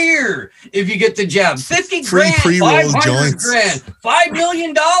 Free beer if you get the jab. 50 grand, 500 grand, $5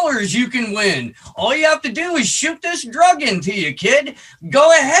 million you can win. All you have to do is shoot this drug into you, kid.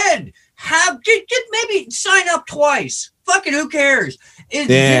 Go ahead. Get maybe sign up twice. Fuck it, who cares?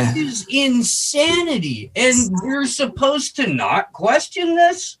 This is insanity. And we're supposed to not question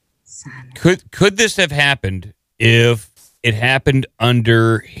this? Could this have happened if it happened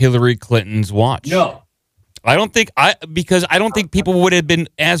under Hillary Clinton's watch? No. I don't think people would have been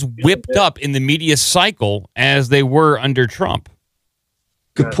as whipped up in the media cycle as they were under Trump.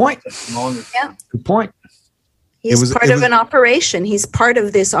 Good point. Good point. He's part of an operation. He's part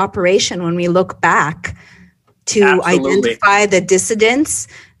of this operation when we look back to identify the dissidents,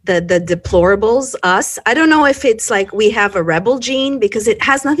 the deplorables, us. I don't know if it's like we have a rebel gene because it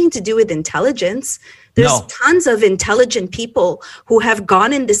has nothing to do with intelligence. There's tons of intelligent people who have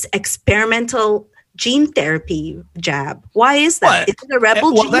gone in this experimental gene therapy jab. Why is that? Is it a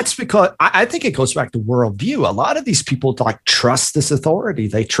rebel gene? Well, that's because I think it goes back to worldview. A lot of these people like trust this authority.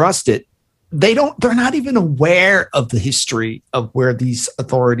 They trust it. They're not even aware of the history of where these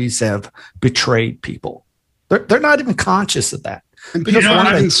authorities have betrayed people. They're not even conscious of that. And people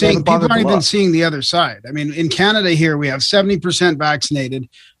aren't even seeing the other side. I mean, in Canada here, we have 70% vaccinated.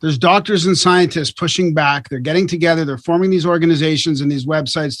 There's doctors and scientists pushing back. They're getting together. They're forming these organizations and these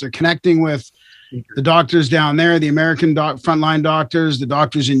websites. They're connecting with the doctors down there, the American frontline doctors, the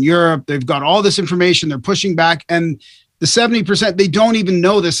doctors in Europe. They've got all this information. They're pushing back. And the 70%, they don't even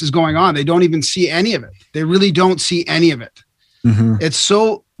know this is going on. They don't even see any of it. They really don't see any of it. Mm-hmm. It's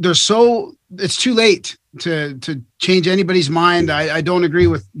too late to change anybody's mind. I don't agree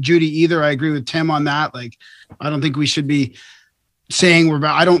with Judy either. I agree with Tim on that. Like, I don't think we should be saying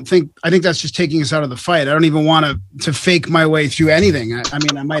I think that's just taking us out of the fight. I don't even want to fake my way through anything. I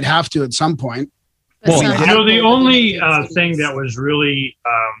mean, I might have to at some point. Well, the only thing that was really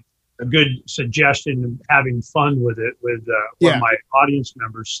a good suggestion of having fun with it with one of my audience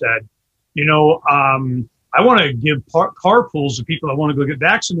members said, I want to give carpools to people that want to go get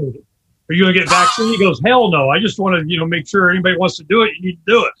vaccinated. Are you going to get vaccinated? He goes, hell no. I just want to, make sure anybody wants to do it. You need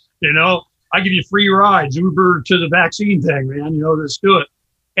to do it. I give you free rides, Uber to the vaccine thing, man. Let's do it.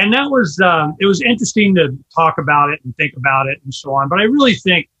 And that was, it was interesting to talk about it and think about it and so on. But I really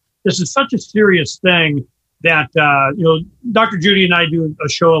think this is such a serious thing that, Dr. Judy and I do a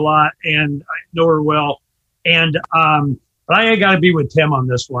show a lot and I know her well. And, but I got to be with Tim on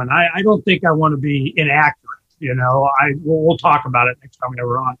this one. I don't think I want to be inaccurate. We'll talk about it next time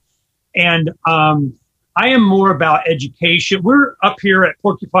we're on. And, I am more about education. We're up here at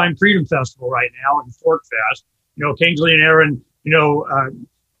Porcupine Freedom Festival right now in Fort Fest. Kingsley and Aaron,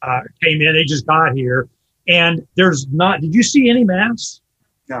 came in. They just got here. And did you see any masks?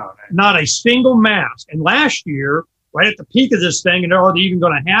 No. Not a single mask. And last year, right at the peak of this thing, and are they even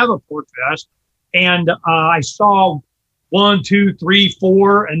going to have a Fort Fest? And I saw 1, 2, 3,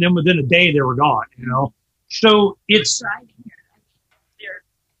 4, and then within a day they were gone, So it's...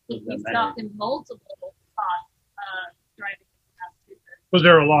 He stopped in multiple spots driving. Was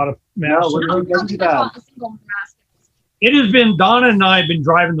there a lot of masks? It has been, Donna and I have been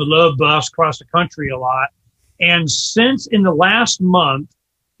driving the Love Bus across the country a lot. And since in the last month,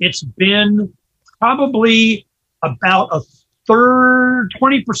 it's been probably about a third,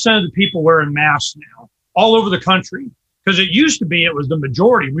 20% of the people wearing masks now, all over the country. Because it used to be, it was the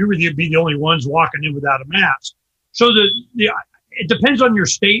majority. We would be the only ones walking in without a mask. So it depends on your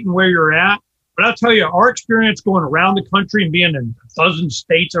state and where you're at. But I'll tell you, our experience going around the country and being in a dozen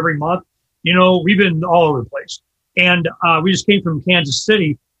states every month, we've been all over the place. And we just came from Kansas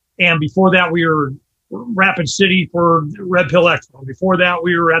City. And before that, we were Rapid City for Red Pill Expo. Before that,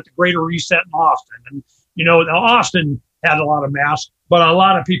 we were at the Greater Reset in Austin. And, now Austin had a lot of masks, but a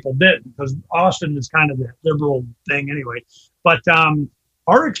lot of people didn't because Austin is kind of the liberal thing anyway. But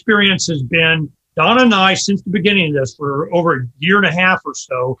our experience has been, Donna and I, since the beginning of this, for over a year and a half or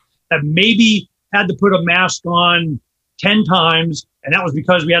so, have maybe had to put a mask on 10 times, and that was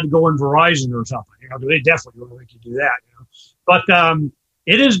because we had to go in Verizon or something. They definitely don't make you do that. But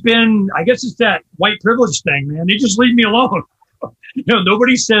it has been, I guess it's that white privilege thing, man. They just leave me alone.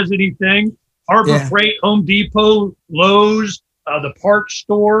 Nobody says anything. Harbor Freight, Home Depot, Lowe's, the parts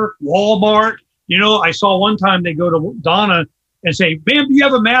store, Walmart. I saw one time they go to Donna and say, "Ma'am, do you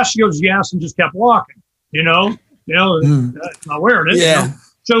have a mask?" She goes, "Yes," and just kept walking. Not wearing it.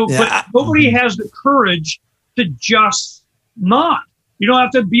 But nobody has the courage to just not. You don't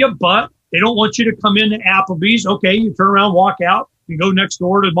have to be a butt. They don't want you to come into Applebee's. Okay, you turn around, walk out, you go next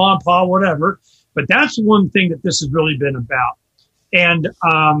door to mom, pa, whatever. But that's one thing that this has really been about. And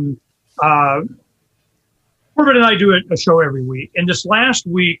Corbin and I do a show every week. And this last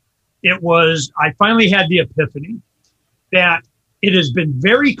week, I finally had the epiphany that it has been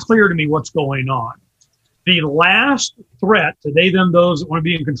very clear to me what's going on. The last threat to they, them, those that want to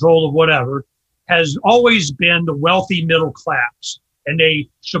be in control of whatever has always been the wealthy middle class. And they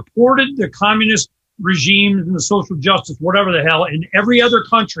supported the communist regimes and the social justice, whatever the hell, in every other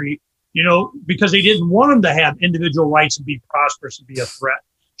country, because they didn't want them to have individual rights and be prosperous and be a threat.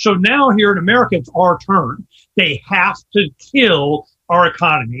 So now here in America, it's our turn. They have to kill our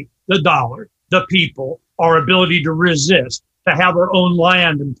economy, the dollar, the people, our ability to resist, to have our own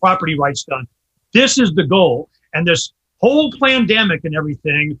land and property rights done. This is the goal. And this whole pandemic and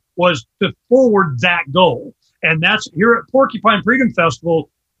everything was to forward that goal. And that's here at Porcupine Freedom Festival.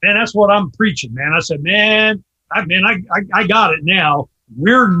 Man, that's what I'm preaching, man. I said, man, I got it now.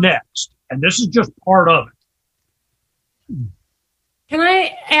 We're next. And this is just part of it. Can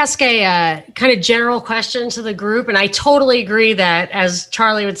I ask a kind of general question to the group? And I totally agree that, as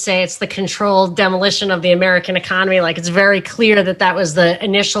Charlie would say, it's the controlled demolition of the American economy. Like, it's very clear that that was the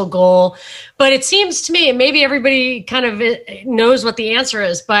initial goal. But it seems to me, and maybe everybody kind of knows what the answer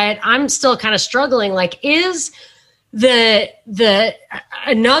is, but I'm still kind of struggling. Like, is the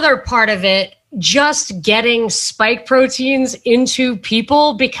another part of it just getting spike proteins into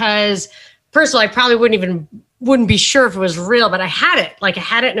people? Because first of all, I probably wouldn't be sure if it was real, but I had it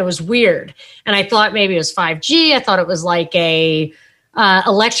and it was weird. And I thought maybe it was 5G. I thought it was like a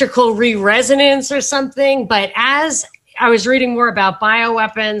electrical re-resonance or something. But as I was reading more about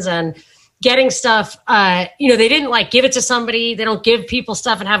bioweapons and getting stuff, they didn't like give it to somebody. They don't give people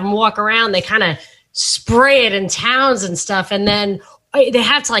stuff and have them walk around. They kind of spray it in towns and stuff. And then they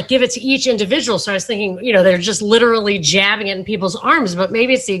have to like give it to each individual. So I was thinking, they're just literally jabbing it in people's arms, but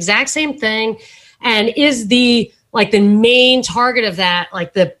maybe it's the exact same thing. And is the main target of that,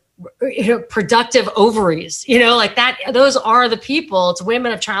 like the productive ovaries, like that, those are the people, it's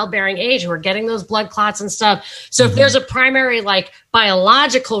women of childbearing age who are getting those blood clots and stuff. So if there's a primary, like,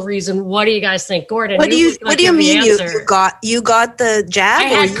 biological reason, what do you guys think, Gordon? What do you mean you got the jab? I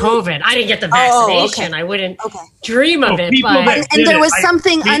had COVID. I didn't get the vaccination. Okay. I wouldn't dream of it. But and there was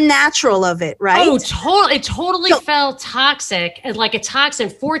something unnatural of it, right? Oh, totally. It totally felt toxic, and like a toxin.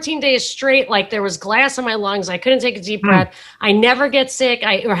 14 days straight, like there was glass in my lungs. I couldn't take a deep breath. I never get sick.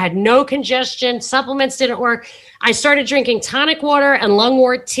 I had no congestion. Supplements didn't work. I started drinking tonic water and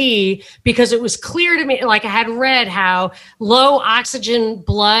lungwort tea because it was clear to me, like I had read how low oxygen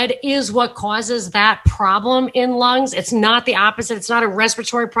blood is what causes that problem in lungs. It's not the opposite. It's not a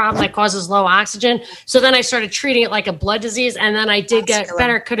respiratory problem that causes low oxygen. So then I started treating it like a blood disease, and then I did get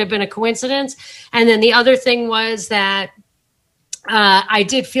better. It could have been a coincidence. And then the other thing was that I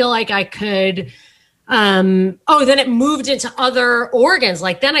did feel like I could... then it moved into other organs.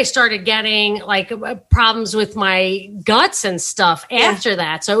 Like then I started getting like problems with my guts and stuff after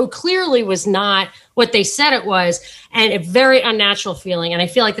that. So it clearly was not what they said it was, and a very unnatural feeling. And I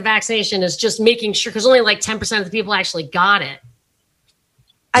feel like the vaccination is just making sure, because only like 10% of the people actually got it.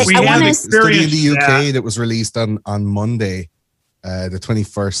 I want to study in the UK that was released on Monday, the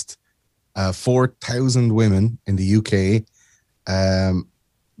 21st. 4,000 women in the UK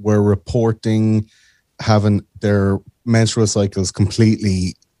were reporting having their menstrual cycles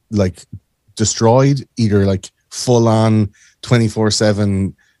completely like destroyed, either like full on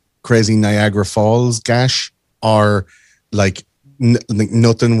 24/7 crazy Niagara Falls gash, or like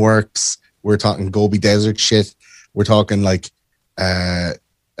nothing works. We're talking Gobi Desert shit. We're talking like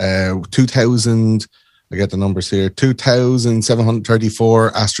 2,000. I get the numbers here: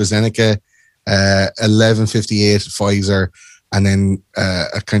 2,734 AstraZeneca, 1,158 Pfizer, and then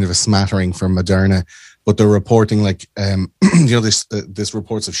a kind of a smattering from Moderna. But they're reporting like, this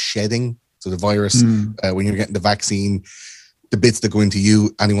reports of shedding. So the virus, when you're getting the vaccine, the bits that go into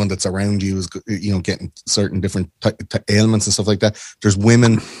you, anyone that's around you is, getting certain different ailments and stuff like that. There's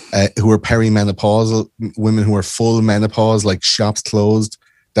women who are perimenopausal, women who are full menopause, like shops closed,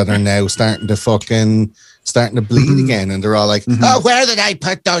 that are now starting to bleed again. And they're all like, oh, where did I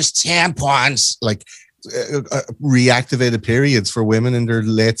put those tampons? Like, reactivated periods for women in their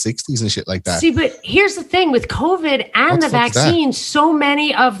late 60s and shit like that. See, but here's the thing with COVID and the vaccine, so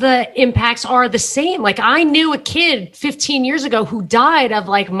many of the impacts are the same. Like I knew a kid 15 years ago who died of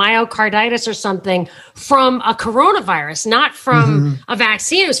like myocarditis or something from a coronavirus, not from a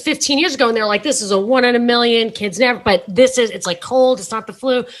vaccine. It was 15 years ago, and they're like, this is a 1 in a million, kids never, but it's like cold, it's not the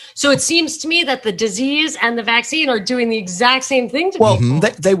flu. So it seems to me that the disease and the vaccine are doing the exact same thing to people.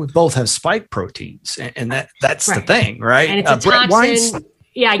 They would both have spike proteins. And that's the thing, right? And it's a toxin.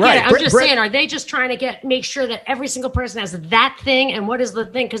 Yeah, I get it. I'm just saying, are they just trying to make sure that every single person has that thing? And what is the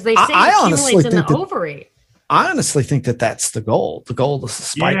thing? Because they say it accumulates in the ovary. I honestly think that that's the goal. The goal is the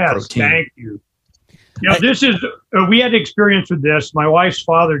spike protein. Thank you. This is, we had experience with this. My wife's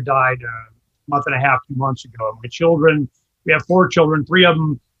father died a month and a half, 2 months ago. My children, we have 4 children. 3 of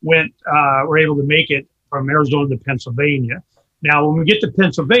them were able to make it from Arizona to Pennsylvania. Now, when we get to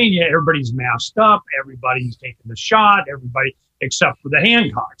Pennsylvania, everybody's masked up. Everybody's taking the shot. Everybody, except for the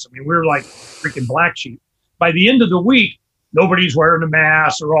Hancocks. I mean, we're like freaking black sheep. By the end of the week, nobody's wearing a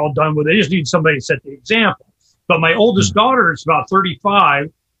mask. They're all done with it. They just need somebody to set the example. But my oldest daughter is about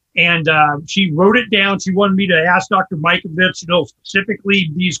 35, and she wrote it down. She wanted me to ask Dr. Mikovits, specifically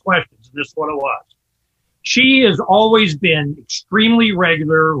these questions, and this is what it was. She has always been extremely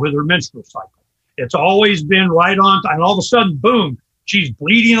regular with her menstrual cycle. It's always been right on time. And all of a sudden, boom, she's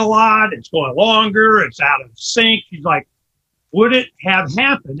bleeding a lot. It's going longer. It's out of sync. She's like, would it have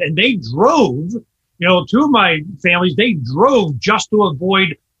happened? And they drove, two of my families, they drove just to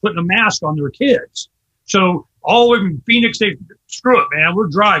avoid putting a mask on their kids. So all the way from Phoenix, they screw it, man. We're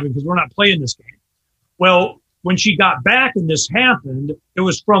driving because we're not playing this game. Well, when she got back and this happened,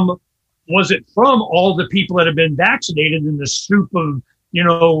 was it from all the people that have been vaccinated in the soup of,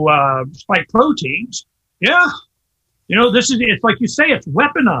 spike proteins? Yeah. It's like you say, it's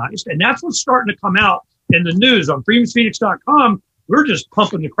weaponized. And that's what's starting to come out in the news on freedomsphoenix.com. We're just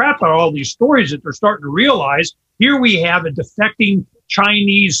pumping the crap out of all these stories that they're starting to realize. Here we have a defecting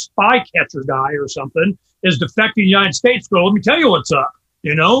Chinese spy catcher guy or something is defecting the United States. Go, let me tell you what's up.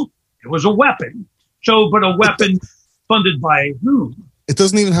 It was a weapon. So, but a weapon funded by whom? It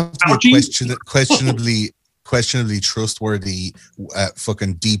doesn't even have to be a questionably trustworthy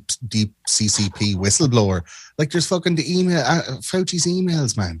fucking deep CCP whistleblower. Like there's fucking the email, Fauci's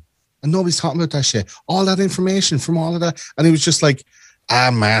emails, man. And nobody's talking about that shit. All that information from all of that. And it was just like,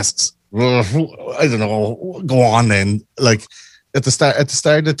 masks. I don't know. Go on then. Like at the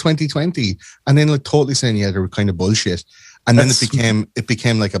start of 2020. And then like totally saying, yeah, they were kind of bullshit. And then it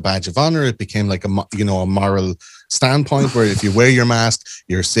became like a badge of honor. It became like a moral standpoint where if you wear your mask,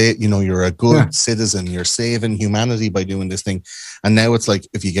 you're you're a good citizen. You're saving humanity by doing this thing. And now it's like,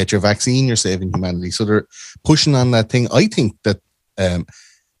 if you get your vaccine, you're saving humanity. So they're pushing on that thing. I think that,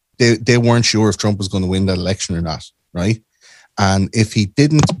 they weren't sure if Trump was going to win that election or not. Right. And if he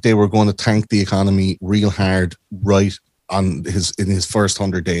didn't, they were going to tank the economy real hard right in his first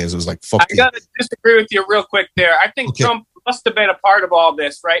 100 days. It was like, fuck. I got to disagree with you real quick there. I think Trump must have been a part of all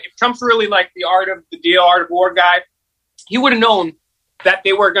this, right? If Trump's really like the art of the deal, art of war guy, he would have known that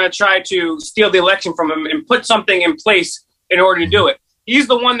they were going to try to steal the election from him and put something in place in order to do it. He's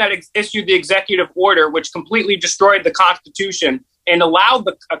the one that issued the executive order, which completely destroyed the Constitution and allowed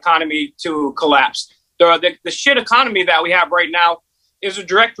the economy to collapse. The shit economy that we have right now is a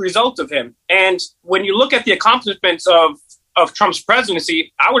direct result of him. And when you look at the accomplishments of Trump's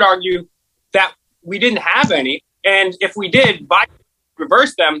presidency, I would argue that we didn't have any. And if we did, Biden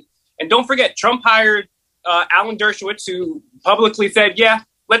reversed them. And don't forget, Trump hired Alan Dershowitz, who publicly said, yeah,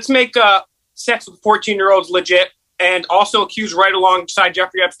 let's make sex with 14-year-olds legit, and also accused right alongside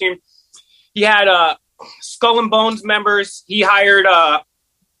Jeffrey Epstein. He had Skull and Bones members. He hired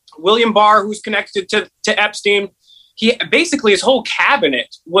William Barr, who's connected to Epstein. He basically, his whole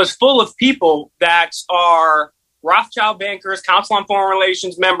cabinet was full of people that are Rothschild bankers, Council on Foreign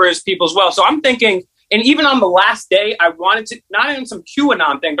Relations members, people as well. So I'm thinking, and even on the last day, I wanted to, not in some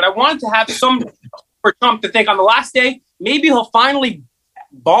QAnon thing, but I wanted to have some for Trump to think on the last day, maybe he'll finally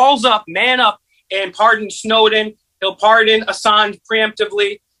balls up, man up, and pardon Snowden. He'll pardon Assange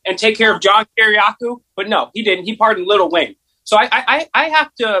preemptively and take care of John Kiriakou. But no, he didn't. He pardoned Little Wayne. So I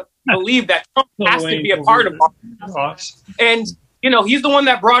have to believe that Trump has to be a part of it. And, he's the one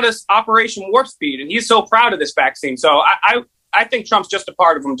that brought us Operation Warp Speed, and he's so proud of this vaccine. So I think Trump's just a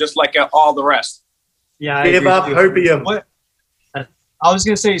part of him, just like all the rest. Yeah, give up opium. I was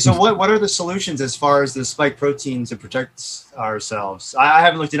going to say, so what are the solutions as far as the spike protein to protect ourselves? I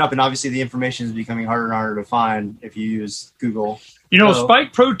haven't looked it up, and obviously the information is becoming harder and harder to find if you use Google.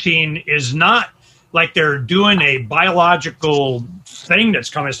 Spike protein is not like they're doing a biological thing that's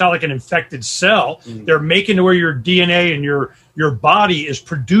coming. It's not like an infected cell. Mm-hmm. They're making it where your DNA and your body is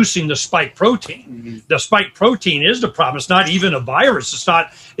producing the spike protein. Mm-hmm. The spike protein is the problem. It's not even a virus.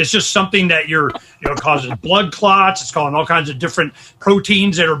 It's just something that causes blood clots. It's causing all kinds of different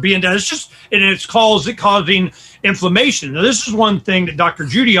proteins that are being done. It's causing inflammation. Now, this is one thing that Dr.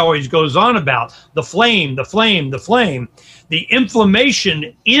 Judy always goes on about, the flame. The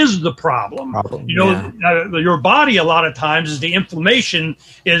inflammation is the problem. Your body a lot of times is the inflammation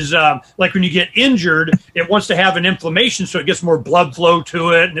is like when you get injured, it wants to have an inflammation so it gets more blood flow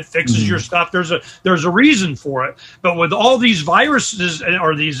to it and it fixes your stuff. There's a reason for it. But with all these viruses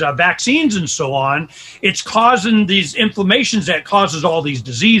or these vaccines and so on, it's causing these inflammations that causes all these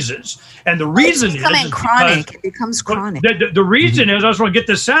diseases. And the reason is chronic. It becomes chronic. The reason is, I just want to get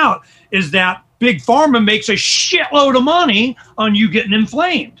this out, is that Big Pharma makes a shitload of money on you getting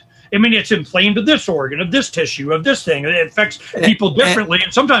inflamed. I mean, it's inflamed of this organ, of this tissue, of this thing. It affects people differently,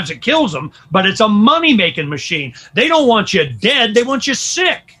 and sometimes it kills them, but it's a money-making machine. They don't want you dead. They want you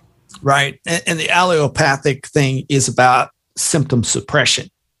sick. Right. And the allopathic thing is about symptom suppression,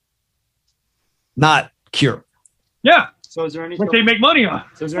 not cure. Yeah. So is there any? What they make money on.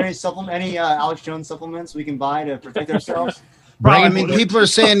 So is there any Alex Jones supplements we can buy to protect ourselves? Well, I mean, people are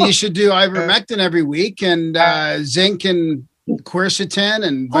saying you should do ivermectin every week and zinc and quercetin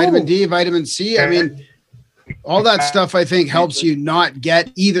and vitamin D, vitamin C. I mean, all that stuff I think helps you not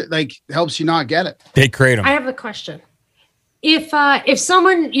get helps you not get it. They create them. I have a question. If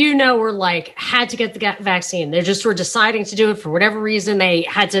someone were like had to get the vaccine, they just were deciding to do it for whatever reason, they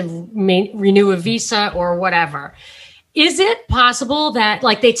had to renew a visa or whatever. Is it possible that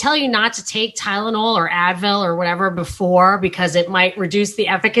like they tell you not to take Tylenol or Advil or whatever before because it might reduce the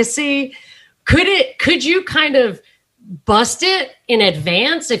efficacy? Could you kind of bust it in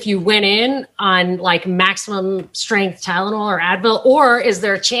advance if you went in on like maximum strength Tylenol or Advil, or is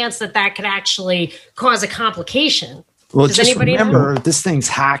there a chance that could actually cause a complication? Well, Does just anybody remember, know? this thing's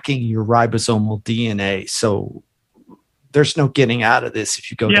hacking your ribosomal DNA, so there's no getting out of this if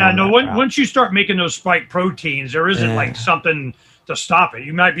you go. Yeah, down no. that route. Once you start making those spike proteins, there isn't like something to stop it.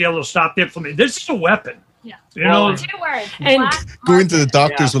 You might be able to stop the inflammation. This is a weapon. Yeah. You know, 2 words. And Go into the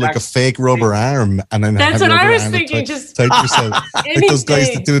doctors with like a fake rubber arm and then That's have what your I rubber was arm thinking, tied- just tied to yourself. Like those guys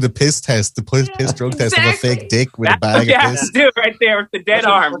anything. that do the piss test, the piss drug test of a fake dick with a bag you of have piss. to do right there with the dead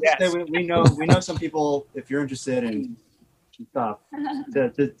arm. Let's Yes. say we know some people. If you're interested in stuff,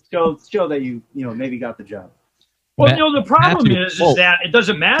 to show that you maybe got the job. well, the problem is Whoa. that it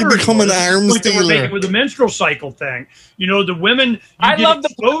doesn't matter. You become anymore. an This is arms the point that we're dealer. making with the menstrual cycle thing. The women I get love the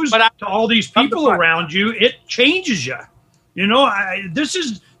exposed but to all these people around you. It changes you. This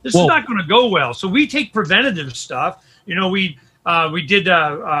is not going to go well. So we take preventative stuff. We did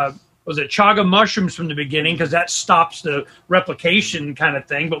was it chaga mushrooms from the beginning because that stops the replication kind of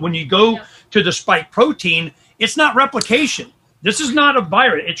thing. But when you go to the spike protein, it's not replication. This is not a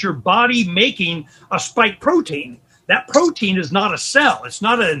virus. It's your body making a spike protein. That protein is not a cell. It's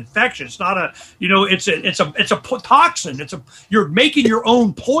not an infection. It's not a it's a toxin. You're making your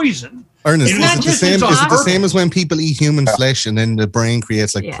own poison. Ernest, is It's not it the just same? Is it the exhausting. same as when people eat human flesh and then the brain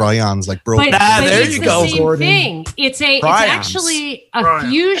creates like prions, like broken? But there it's you the go, same Gordon. thing. It's Prions. actually a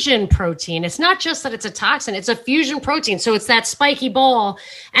fusion protein. It's not just that it's a toxin. It's a fusion protein. So it's that spiky ball,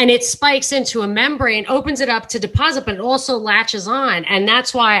 and it spikes into a membrane, opens it up to deposit, but it also latches on, and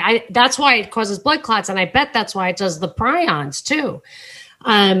that's why it causes blood clots, and I bet that's why it does the prions too.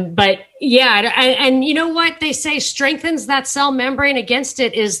 But yeah, and you know what they say strengthens that cell membrane against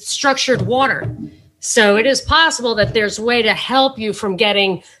it is structured water. So it is possible that there's a way to help you from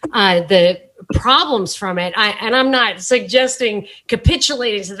getting the problems from it. And I'm not suggesting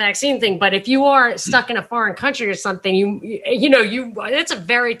capitulating to the vaccine thing, but if you are stuck in a foreign country or something, it's a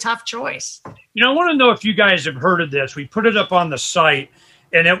very tough choice. I want to know if you guys have heard of this. We put it up on the site,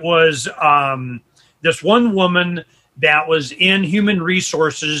 and it was this one woman that was in human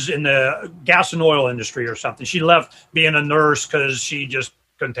resources in the gas and oil industry or something. She left being a nurse because she just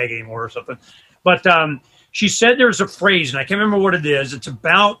couldn't take it anymore or something. But she said there's a phrase, and I can't remember what it is. It's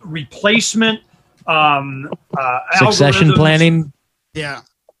about replacement Succession algorithms. planning. Yeah.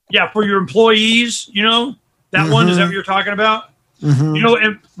 Yeah, for your employees, that one, is that what you're talking about?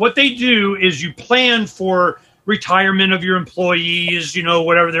 And what they do is you plan for retirement of your employees,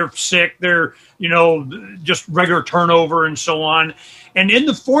 whatever, they're sick, they're, just regular turnover and so on. And in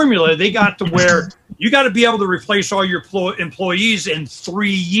the formula, they got to where you got to be able to replace all your employees in 3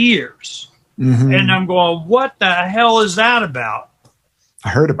 years. And I'm going, what the hell is that about? I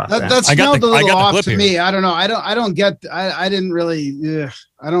heard about that. That smelled a little off to here. me. I don't know. I don't get. I didn't really.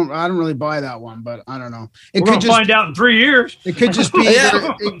 I don't really buy that one. But I don't know. We're going to find out in 3 years. It could just be.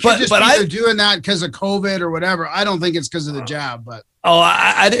 Yeah, but they're doing that because of COVID or whatever. I don't think it's because of the jab. But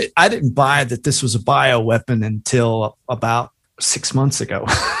I didn't buy that this was a bioweapon until about 6 months ago.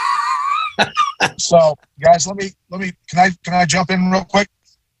 So, guys, let me. Can I jump in real quick?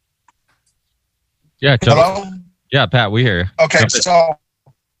 Yeah, Hello. Yeah, Pat, we hear. Okay, so.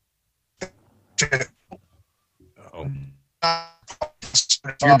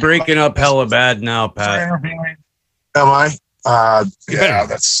 You're breaking up hella bad now, Pat. Am I? Yeah,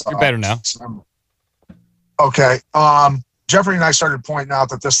 that's. You're better now. Okay. Jeffrey and I started pointing out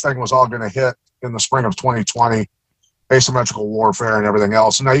that this thing was all going to hit in the spring of 2020, asymmetrical warfare and everything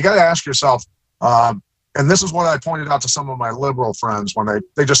else. And now you got to ask yourself, and this is what I pointed out to some of my liberal friends when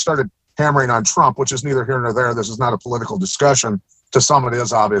they just started hammering on Trump, which is neither here nor there. This is not a political discussion. To some it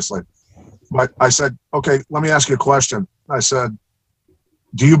is, obviously. But I said, okay, let me ask you a question. I said,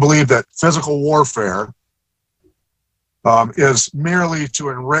 do you believe that physical warfare is merely to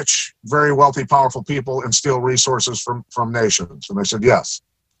enrich very wealthy, powerful people and steal resources from nations? And they said, yes.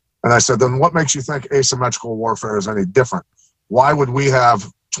 And I said, then what makes you think asymmetrical warfare is any different? Why would we have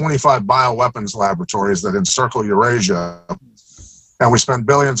 25 bioweapons laboratories that encircle Eurasia, and we spend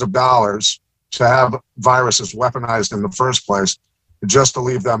billions of dollars to have viruses weaponized in the first place, just to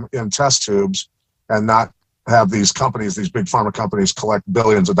leave them in test tubes and not have these companies, these big pharma companies, collect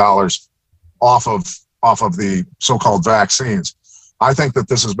billions of dollars off of the so-called vaccines. I think that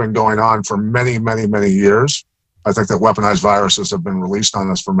this has been going on for many, many, many years. I think that weaponized viruses have been released on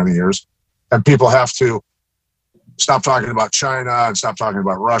us for many years. And people have to stop talking about China and stop talking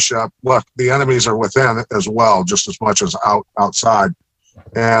about Russia. Look, the enemies are within as well, just as much as outside.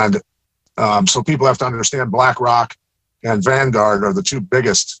 And so people have to understand BlackRock and Vanguard are the two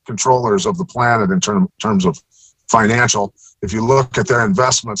biggest controllers of the planet in terms of financial. If you look at their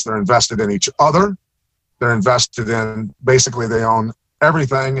investments, they're invested in each other. They're invested in, basically they own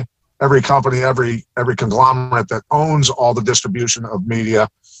everything, every company, every conglomerate that owns all the distribution of media.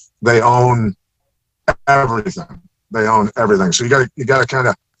 They own everything. They own everything. So you got to kind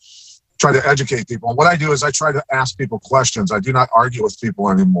of try to educate people. And what I do is I try to ask people questions. I do not argue with people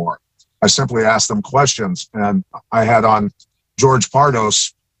anymore. I simply ask them questions. And I had on George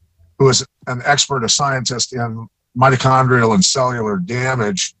Pardos, who is an expert, a scientist in mitochondrial and cellular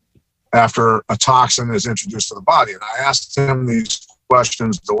damage after a toxin is introduced to the body. And I asked him these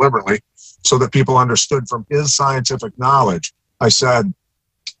questions deliberately so that people understood from his scientific knowledge. I said,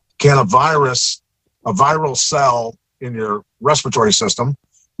 can a viral cell in your respiratory system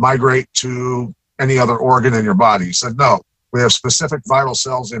migrate to any other organ in your body? He said, no. We have specific viral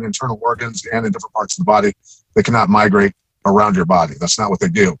cells in internal organs and in different parts of the body. They cannot migrate around your body. That's not what they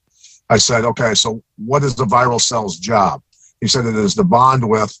do. I said, okay, so what is the viral cell's job? He said it is to bond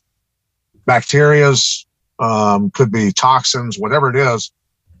with bacterias, could be toxins, whatever it is,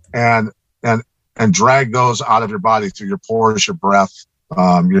 and drag those out of your body through your pores, your breath,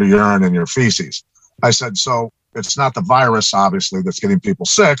 your urine, and your feces. I said, so it's not the virus, obviously, that's getting people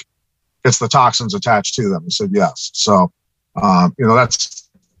sick. It's the toxins attached to them. He said, yes. So, that's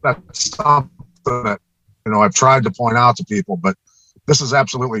something that, I've tried to point out to people, but this is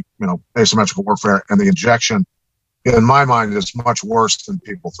absolutely, asymmetrical warfare, and the injection, in my mind, is much worse than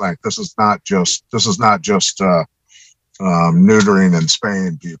people think. This is not just neutering and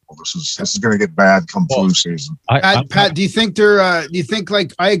spaying people. This is going to get bad come flu season. Pat, do you think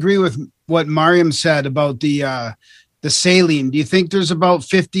like I agree with what Mariam said about the saline? Do you think there's about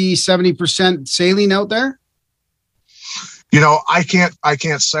 50-70% saline out there? I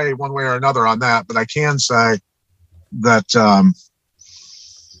can't say one way or another on that, but I can say that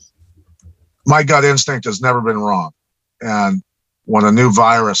my gut instinct has never been wrong. And when a new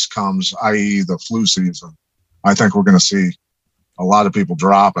virus comes, i.e. the flu season, I think we're going to see a lot of people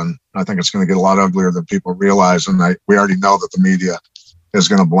dropping. I think it's going to get a lot uglier than people realize. And we already know that the media is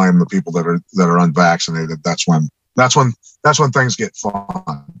going to blame the people that are unvaccinated. That's when things get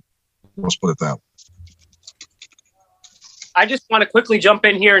fun. Let's put it that way. I just want to quickly jump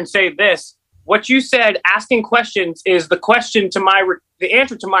in here and say this. What you said, asking questions, is the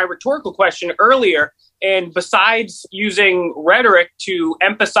answer to my rhetorical question earlier. And besides using rhetoric to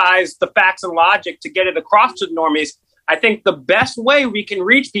emphasize the facts and logic to get it across to the normies, I think the best way we can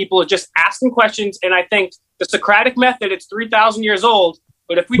reach people is just asking questions. And I think the Socratic method, it's 3,000 years old.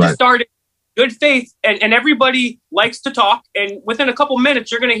 But if we just started good faith, and everybody likes to talk, and within a couple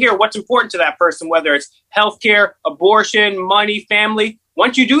minutes, you're going to hear what's important to that person, whether it's healthcare, abortion, money, family.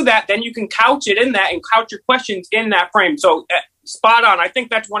 Once you do that, then you can couch it in that and couch your questions in that frame. So spot on. I think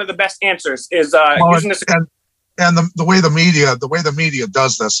that's one of the best answers is using this. And the way the media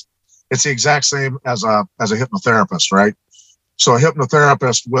does this, it's the exact same as a hypnotherapist, right? So a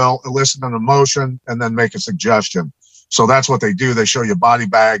hypnotherapist will elicit an emotion and then make a suggestion. So that's what they do. They show you body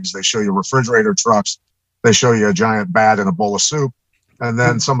bags. They show you refrigerator trucks. They show you a giant bat in a bowl of soup. And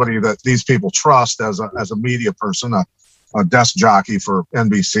then somebody that these people trust as a media person, a desk jockey for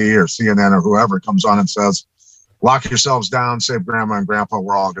NBC or CNN or whoever, comes on and says, lock yourselves down, save grandma and grandpa,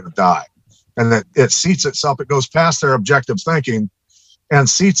 we're all going to die. And it seats itself. It goes past their objective thinking and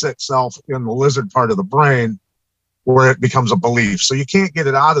seats itself in the lizard part of the brain where it becomes a belief. So you can't get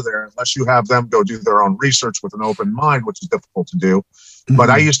it out of there unless you have them go do their own research with an open mind, which is difficult to do. Mm-hmm. But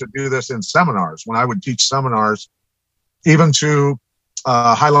I used to do this in seminars. When I would teach seminars, even to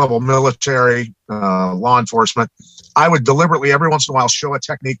high-level military, law enforcement, I would deliberately every once in a while show a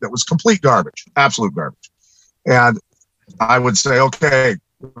technique that was complete garbage, absolute garbage. And I would say, okay,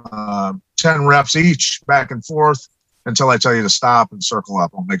 10 reps each, back and forth, until I tell you to stop and circle up.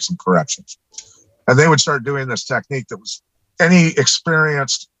 I'll make some corrections. And they would start doing this technique that was any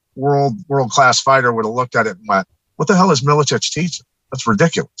experienced world-class fighter would have looked at it and went, what the hell is Milicic teaching? That's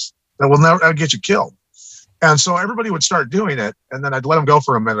ridiculous. That'll get you killed. And so everybody would start doing it, and then I'd let them go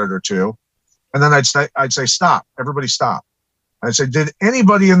for a minute or two. And then I'd say, stop. Everybody stop. I said, did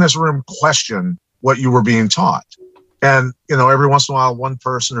anybody in this room question what you were being taught? And, every once in a while, one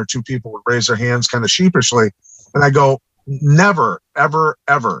person or two people would raise their hands kind of sheepishly. And I go, never, ever,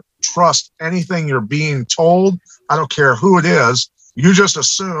 ever trust anything you're being told. I don't care who it is. You just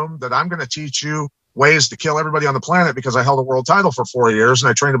assume that I'm going to teach you ways to kill everybody on the planet because I held a world title for 4 years and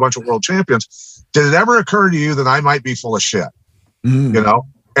I trained a bunch of world champions. Did it ever occur to you that I might be full of shit?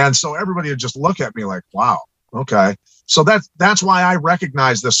 And so everybody would just look at me like, wow, okay. So that's why I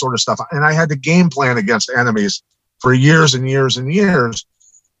recognize this sort of stuff. And I had to game plan against enemies for years and years and years.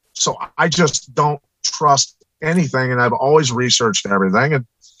 So I just don't trust anything. And I've always researched everything. And,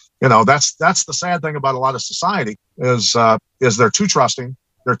 that's the sad thing about a lot of society is they're too trusting.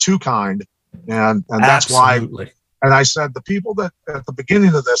 They're too kind. And that's Absolutely. why. And I said, the people that at the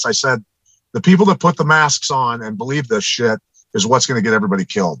beginning of this, I said, the people that put the masks on and believe this shit is what's going to get everybody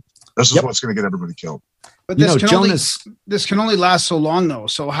killed. This is what's going to get everybody killed. But this can only last so long, though.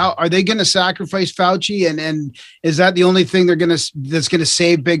 So how are they going to sacrifice Fauci? And is that the only thing that's going to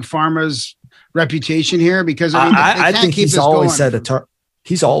save Big Pharma's reputation here? Because I think he's always had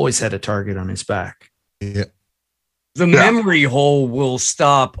a target on his back. Yeah. The memory hole will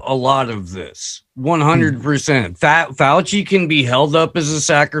stop a lot of this. 100%. Fauci can be held up as a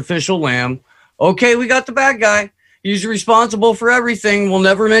sacrificial lamb. Okay, we got the bad guy. He's responsible for everything. We'll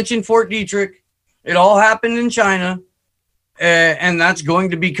never mention Fort Detrick. It all happened in China. And that's going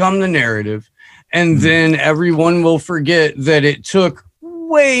to become the narrative. And then everyone will forget that it took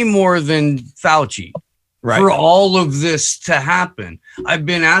way more than Fauci for all of this to happen. I've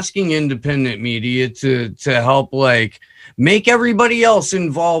been asking independent media to help make everybody else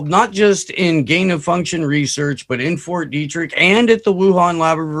involved, not just in gain of function research, but in Fort Detrick and at the Wuhan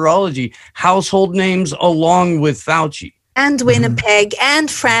Lab of Virology, household names along with Fauci. And Winnipeg and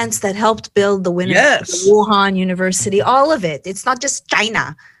France that helped build the Winnipeg the Wuhan University, all of it. It's not just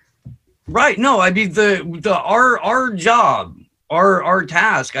China. Right. No, I mean our job, our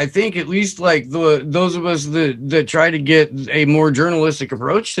task, I think at least those of us that try to get a more journalistic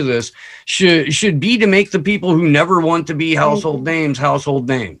approach to this should be to make the people who never want to be household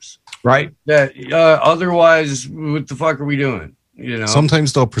names. Right. That otherwise, what the fuck are we doing?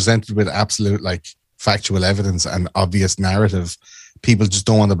 Sometimes though, presented with absolute factual evidence and obvious narrative, people just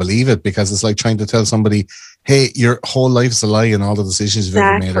don't want to believe it because it's like trying to tell somebody, hey, your whole life's a lie and all the decisions you've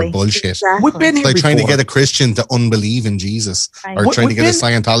ever made are bullshit. Exactly. We've been here it's like trying to before. get a Christian to unbelieve in Jesus or trying to get a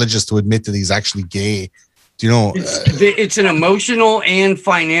Scientologist to admit that he's actually gay. Do you know? It's an emotional and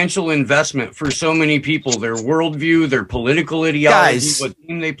financial investment for so many people. Their worldview, their political ideology, what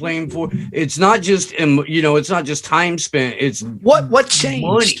team they playing for. It's not just it's not just time spent. It's what changed.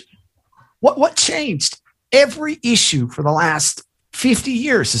 Money. What changed? Every issue for the last 50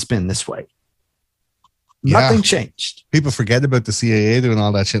 years has been this way. Nothing changed. People forget about the CAA doing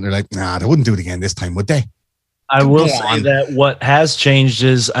all that shit. And they're like, nah, they wouldn't do it again this time, would they? I will say that what has changed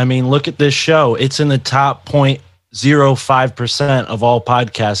is, look at this show. It's in the top 0.05% of all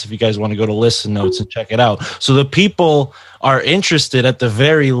podcasts. If you guys want to go to listen notes and check it out. So the people are interested at the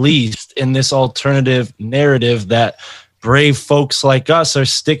very least in this alternative narrative that brave folks like us are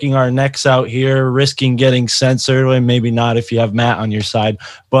sticking our necks out here, risking getting censored. Well, maybe not if you have Matt on your side.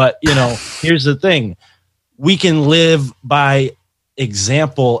 But, here's the thing. We can live by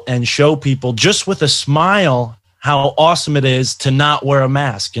example and show people just with a smile how awesome it is to not wear a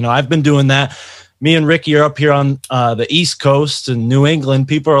mask. I've been doing that. Me and Ricky are up here on the East Coast in New England.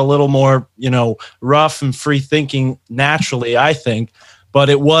 People are a little more, rough and free thinking naturally, I think. But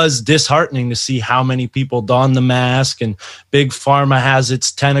it was disheartening to see how many people don the mask, and Big Pharma has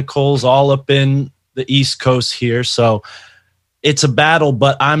its tentacles all up in the East Coast here. So it's a battle,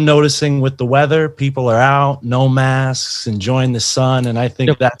 but I'm noticing with the weather, people are out, no masks, enjoying the sun. And I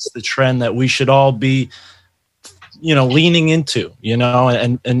think that's the trend that we should all be, leaning into,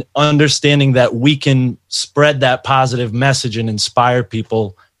 and understanding that we can spread that positive message and inspire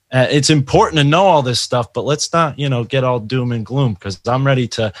people. It's important to know all this stuff, but let's not, get all doom and gloom because I'm ready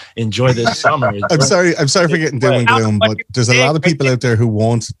to enjoy this summer. I'm sorry for getting doom and gloom, but there's a lot of people out there who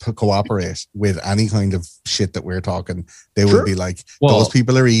won't cooperate with any kind of shit that we're talking. They will be like, those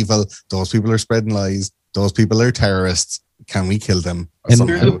people are evil. Those people are spreading lies. Those people are terrorists. Can we kill them? And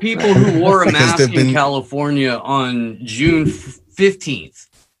they're the people who wore a mask in California on June 15th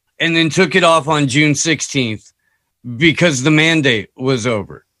and then took it off on June 16th because the mandate was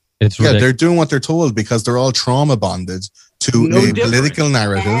over. They're doing what they're told because they're all trauma bonded to a political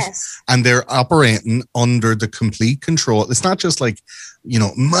narrative, and they're operating under the complete control. It's not just like,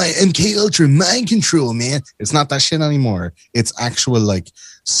 my MK Ultra mind control, man. It's not that shit anymore. It's actual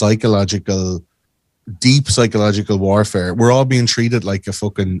psychological deep psychological warfare. We're all being treated like a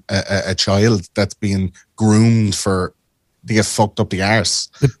fucking a child that's being groomed to get fucked up the arse.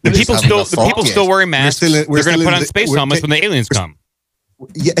 The people still wearing masks. They're going to put on space helmets when the aliens come.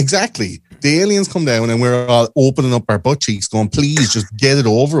 Yeah, exactly. The aliens come down and we're all opening up our butt cheeks going, please just get it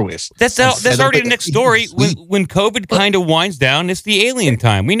over with. That's already the next story. When COVID kind of winds down, it's the alien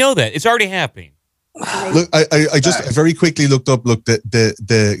time. We know that. It's already happening. Look, I just very quickly looked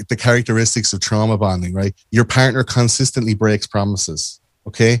the characteristics of trauma bonding, right? Your partner consistently breaks promises.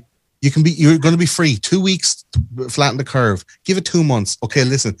 Okay. You're going to be free 2 weeks to flatten the curve. Give it 2 months. Okay.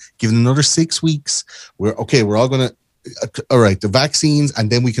 Listen, give it another 6 weeks. We're all going to, all right, the vaccines, and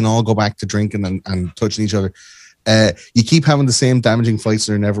then we can all go back to drinking and touching each other. You keep having the same damaging fights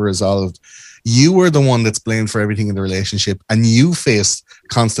that are never resolved. You were the one that's blamed for everything in the relationship, and you face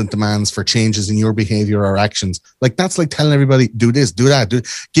constant demands for changes in your behavior or actions. Like, that's like telling everybody, do this, do that,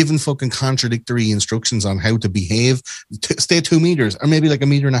 giving fucking contradictory instructions on how to behave. Stay 2 meters, or maybe like 1.5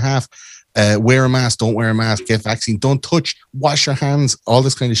 meters. Wear a mask, don't wear a mask, get vaccine, don't touch, wash your hands, all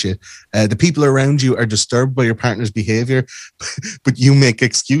this kind of shit. The people around you are disturbed by your partner's behavior, but you make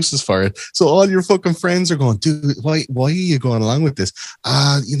excuses for it. So all your fucking friends are going, dude, why are you going along with this?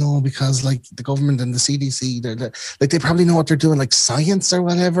 Because like the government and the CDC, they probably know what they're doing, like science or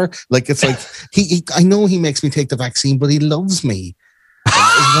whatever. Like, it's like, I know he makes me take the vaccine, but he loves me as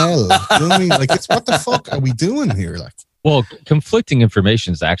well. You know what I mean? Like, it's what the fuck are we doing here? Like, well, conflicting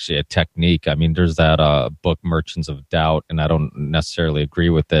information is actually a technique. I mean, there's that book, Merchants of Doubt, and I don't necessarily agree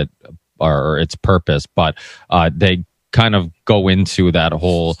with it or its purpose, but they kind of go into that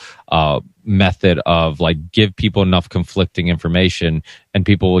whole method of like, give people enough conflicting information and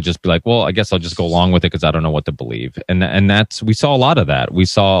people will just be like, well, I guess I'll just go along with it because I don't know what to believe. And that's, we saw a lot of that. We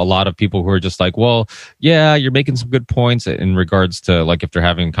saw a lot of people who are just like, well, yeah, you're making some good points in regards to, like, if they're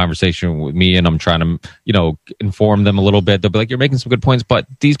having a conversation with me and I'm trying to, inform them a little bit, they'll be like, you're making some good points, but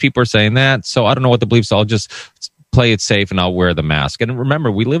these people are saying that, so I don't know what to believe, so I'll just play it safe and I'll wear the mask. And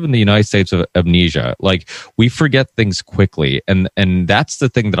remember, we live in the United States of amnesia. Like, we forget things quickly. And that's the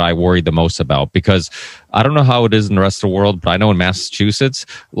thing that I worry the most about, because I don't know how it is in the rest of the world, but I know in Massachusetts,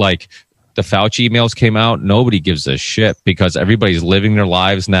 like, the Fauci emails came out, nobody gives a shit because everybody's living their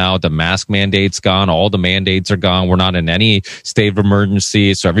lives now. The mask mandate's gone. All the mandates are gone. We're not in any state of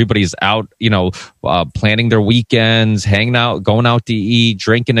emergency. So everybody's out, planning their weekends, hanging out, going out to eat,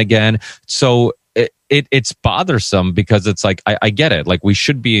 drinking again. So it's bothersome because it's like, I get it. Like, we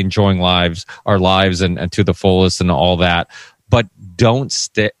should be enjoying our lives and to the fullest and all that. But don't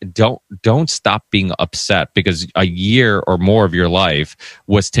stop being upset because a year or more of your life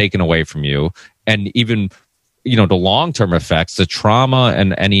was taken away from you. And even, the long-term effects, the trauma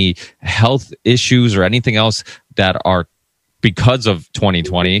and any health issues or anything else that are because of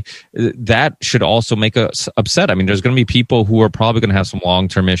 2020, that should also make us upset. I mean, there's going to be people who are probably going to have some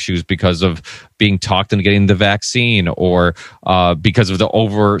long-term issues because of being talked into getting the vaccine or because of the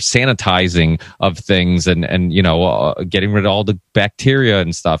over sanitizing of things and getting rid of all the bacteria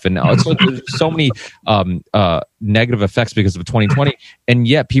and stuff. And so there's so many negative effects because of 2020. And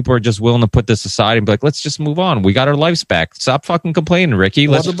yet people are just willing to put this aside and be like, let's just move on. We got our lives back. Stop fucking complaining, Ricky.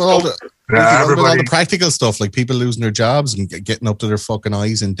 Let's all the practical stuff, like people losing their jobs and getting up to their fucking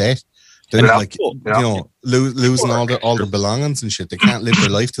eyes in debt. Then, losing all their belongings and shit. They can't live their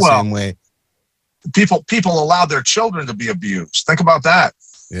life the same way. People allowed their children to be abused. Think about that.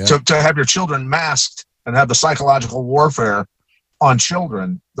 Yeah. To have your children masked and have the psychological warfare on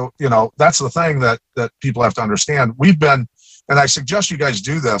children. That's the thing that people have to understand. We've been, and I suggest you guys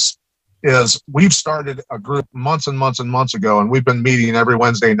do this, is we've started a group months and months and months ago, and we've been meeting every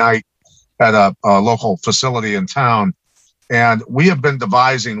Wednesday night at a local facility in town. And we have been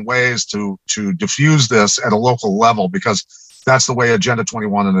devising ways to diffuse this at a local level, because that's the way Agenda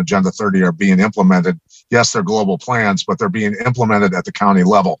 21 and Agenda 30 are being implemented. Yes, they're global plans, but they're being implemented at the county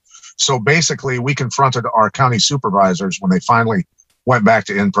level. So basically, we confronted our county supervisors when they finally went back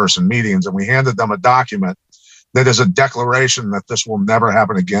to in-person meetings, and we handed them a document that is a declaration that this will never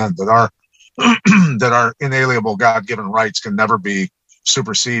happen again, that our inalienable God-given rights can never be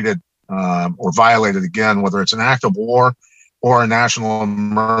superseded or violated again, whether it's an act of war or a national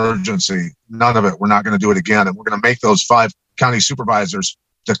emergency. None of it. We're not going to do it again. And we're going to make those 5 county supervisors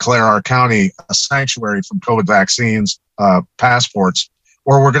declare our county a sanctuary from COVID vaccines, passports,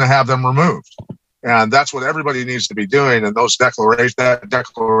 or we're going to have them removed. And that's what everybody needs to be doing. And that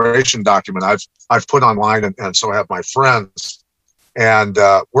declaration document I've put online, and so have my friends. And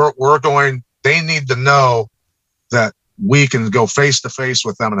they need to know that we can go face to face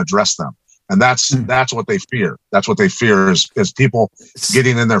with them and address them. And that's what they fear. That's what they fear is people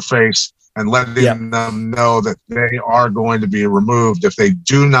getting in their face and letting them know that they are going to be removed if they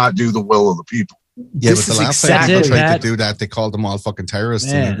do not do the will of the people. Yeah, but the last time they tried to do that, they called them all fucking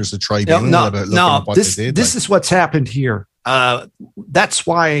terrorists, and there's a tribunal about looking at what they did. This is what's happened here. That's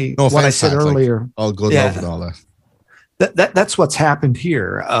why what I said earlier. All good love and all that. That's what's happened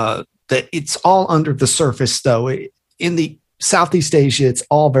here. That it's all under the surface, though. In the Southeast Asia, it's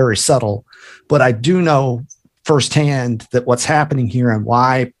all very subtle. But I do know firsthand that what's happening here and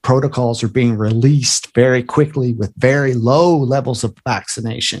why protocols are being released very quickly with very low levels of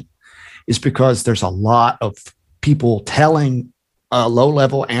vaccination is because there's a lot of people telling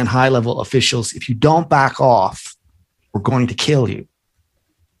low-level and high-level officials, if you don't back off, we're going to kill you.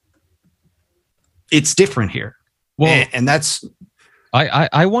 It's different here. Well, and that's...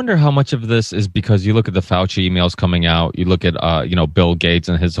 I wonder how much of this is because you look at the Fauci emails coming out, you look at Bill Gates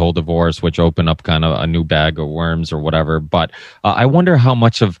and his whole divorce, which opened up kind of a new bag of worms or whatever. But I wonder how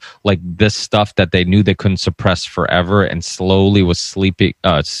much of like this stuff that they knew they couldn't suppress forever and slowly was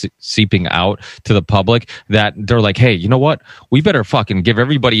seeping out to the public, that they're like, hey, you know what? We better fucking give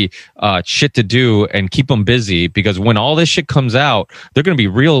everybody shit to do and keep them busy, because when all this shit comes out, they're going to be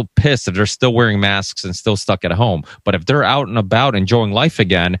real pissed if they're still wearing masks and still stuck at home. But if they're out and about enjoying life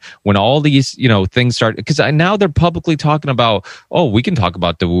again, when all these things start, because now they're publicly talking about, oh, we can talk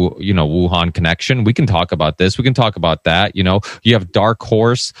about the Wuhan connection, we can talk about this, we can talk about that. You have Dark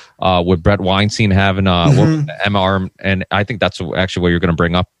Horse with Brett Weinstein having MR, and I think that's actually what you're going to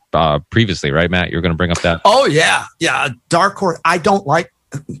bring up previously, right, Matt? You're going to bring up that. Oh yeah, Dark Horse. I don't like.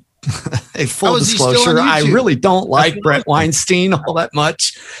 A full disclosure, I really don't like Brett Weinstein all that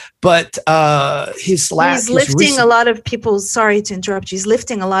much, but he's lifting a lot of people's. Sorry to interrupt you. He's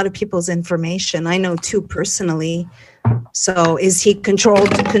lifting a lot of people's information. I know too personally. So is he controlled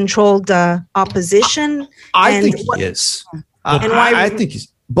opposition? I think he is. And why? I think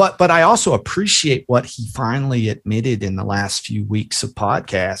he's. But I also appreciate what he finally admitted in the last few weeks of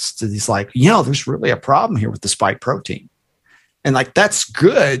podcasts. He's like, there's really a problem here with the spike protein. And that's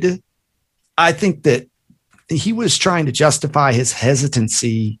good. I think that he was trying to justify his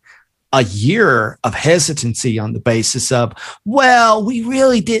hesitancy, a year of hesitancy on the basis of, well, we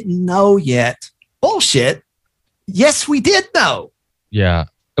really didn't know yet. Bullshit. Yes, we did know. Yeah.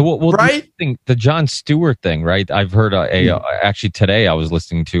 Well, right? The Jon Stewart thing, right? I've heard actually today I was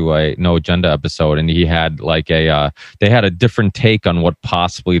listening to a No Agenda episode, and he had they had a different take on what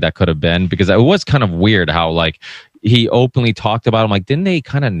possibly that could have been, because it was kind of weird how he openly talked about him. Didn't they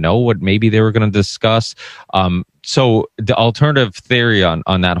kind of know what maybe they were going to discuss? So the alternative theory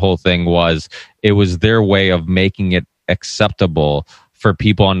on that whole thing was it was their way of making it acceptable for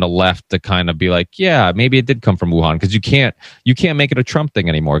people on the left to kind of be like, yeah, maybe it did come from Wuhan, because you can't make it a Trump thing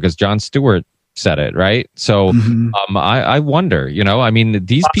anymore because Jon Stewart said it, right? So I wonder,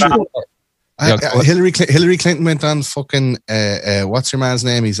 these people. Hillary Clinton went on fucking what's your man's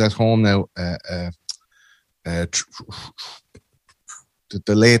name? He's at home now. The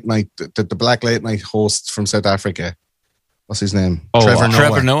late night, the black late night host from South Africa. What's his name?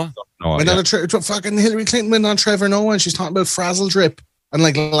 Trevor Noah. Fucking Hillary Clinton went on Trevor Noah, and she's talking about frazzle drip and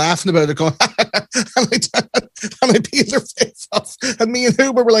laughing about it, going, and I peeled her face off, and me and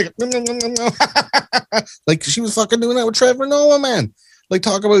Huber were like, she was fucking doing that with Trevor Noah, man.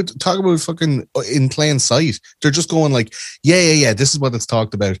 Talk about fucking in plain sight. They're just going yeah, this is what it's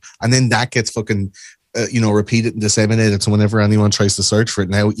talked about, and then that gets fucking repeated and disseminated. So whenever anyone tries to search for it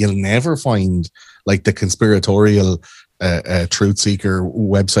now, you'll never find the conspiratorial truth seeker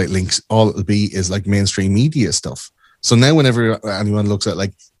website links. All it'll be is mainstream media stuff. So now whenever anyone looks at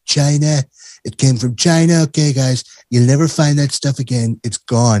China, it came from China. Okay, guys, you'll never find that stuff again. It's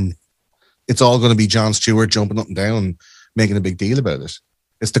gone. It's all going to be Jon Stewart jumping up and down, making a big deal about it.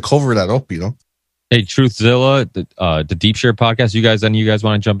 It's to cover that up, Hey, Truthzilla, the Deep Share podcast. You guys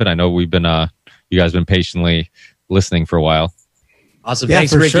want to jump in? I know we've been you guys been patiently listening for a while. Awesome. Yeah,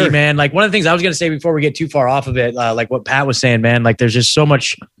 thanks, Ricky, sure. Man. One of the things I was going to say before we get too far off of it, what Pat was saying, man, there's just so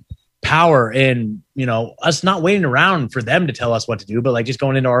much power in, us not waiting around for them to tell us what to do, but just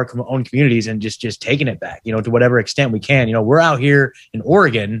going into our own communities and just taking it back, to whatever extent we can. We're out here in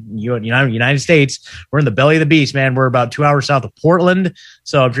Oregon, United States. We're in the belly of the beast, man. We're about 2 hours south of Portland.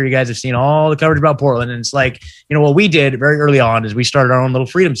 So I'm sure you guys have seen all the coverage about Portland. And it's what we did very early on is we started our own little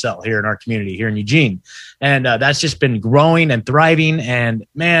freedom cell here in our community here in Eugene. And that's just been growing and thriving. And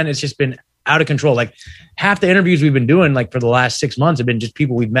man, it's just been out of control. Like half the interviews we've been doing, like for the last 6 months, have been just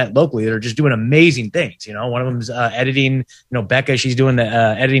people we've met locally that are just doing amazing things. You know, one of them's editing. You know, Becca, she's doing the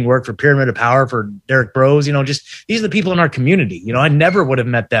editing work for Pyramid of Power for Derek Bros. You know, just these are the people in our community. You know, I never would have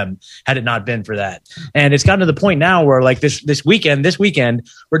met them had it not been for that. And it's gotten to the point now where like this weekend,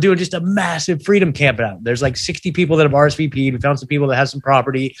 we're doing just a massive freedom camp out. There's like 60 people that have RSVP'd. We found some people that have some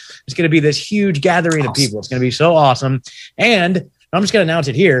property. It's going to be this huge gathering of people. It's going to be so awesome. And I'm just going to announce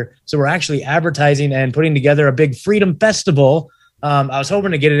it here. So we're actually advertising and putting together a big freedom festival. I was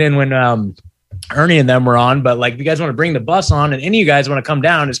hoping to get it in when Ernie and them were on, but like if you guys want to bring the bus on and any of you guys want to come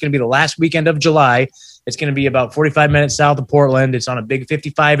down, it's going to be the last weekend of July. It's going to be about 45 minutes south of Portland. It's on a big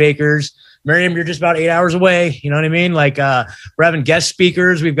 55 acres. Miriam, you're just about 8 hours away. You know what I mean? Like we're having guest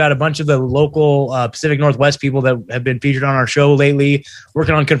speakers. We've got a bunch of the local Pacific Northwest people that have been featured on our show lately,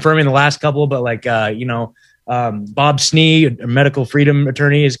 working on confirming the last couple, but like, Bob Snee, a medical freedom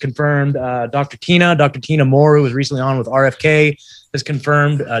attorney, is confirmed. Dr. Tina Moore, who was recently on with RFK, is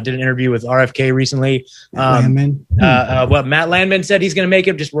confirmed. Did an interview with RFK recently. Landman. What Matt Landman said he's going to make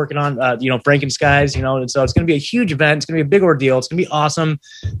it. Just working on, Frankenskies. You know, and so it's going to be a huge event. It's going to be a big ordeal. It's going to be awesome.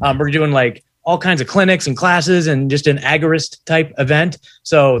 We're doing like all kinds of clinics and classes and just an agorist type event.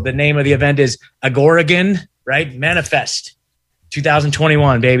 So the name of the event is Agorigan, right? Manifest.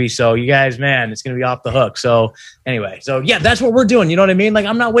 2021, baby. So you guys, man, it's going to be off the hook. So anyway, yeah, that's what we're doing. You know what I mean? Like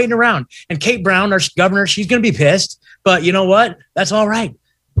I'm not waiting around. And Kate Brown, our governor, she's going to be pissed, but you know what? That's all right.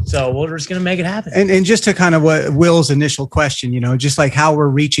 So we're just going to make it happen. And just to kind of what Will's initial question, you know, just like how we're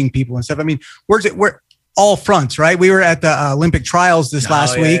reaching people and stuff. I mean, we're all fronts, right? We were at the Olympic trials this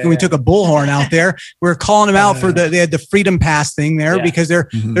last week and we took a bullhorn out there. We were calling them out for they had the freedom pass thing there because they're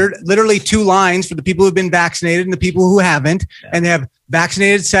literally two lines for the people who've been vaccinated and the people who haven't. And they have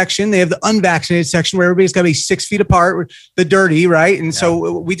vaccinated section. They have the unvaccinated section where everybody's got to be 6 feet apart, the dirty, right? And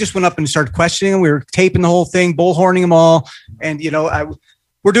so we just went up and started questioning them. We were taping the whole thing, bullhorning them all. And, you know,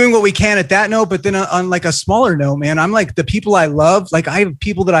 we're doing what we can at that note, but then on like a smaller note, man, I'm like the people I love, like I have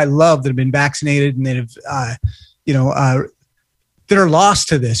people that I love that have been vaccinated and that have, that are lost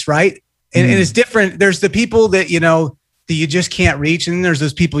to this. Right. And it's different. There's the people that, you know, that you just can't reach. And then there's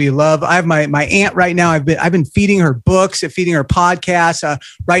those people you love. I have my aunt right now. I've been feeding her books, feeding her podcasts.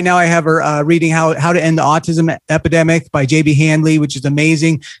 Right now I have her reading how to End the Autism Epidemic by JB Handley, which is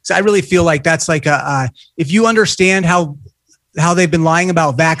amazing. So I really feel like that's like if you understand how they've been lying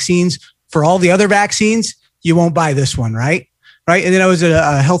about vaccines for all the other vaccines, you won't buy this one, right? Right. And then I was at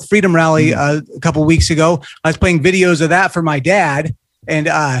a health freedom rally a couple of weeks ago. I was playing videos of that for my dad and,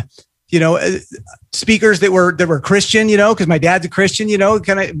 speakers that were Christian, you know, because my dad's a Christian, you know,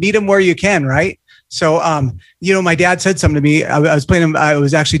 kind of meet them where you can. Right. So, my dad said something to me. I was playing him. I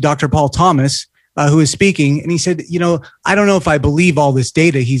was actually Dr. Paul Thomas, who was speaking, and he said, you know, I don't know if I believe all this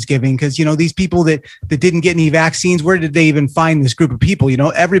data he's giving because, you know, these people that didn't get any vaccines, where did they even find this group of people? You know,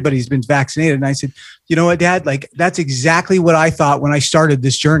 everybody's been vaccinated. And I said, you know what, Dad, like that's exactly what I thought when I started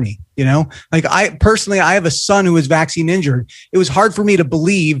this journey. You know, like I have a son who was vaccine injured. It was hard for me to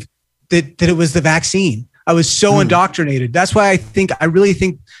believe that it was the vaccine. I was so indoctrinated. That's why I really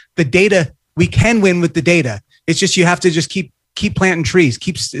think the data, we can win with the data. It's just, you have to just keep planting trees,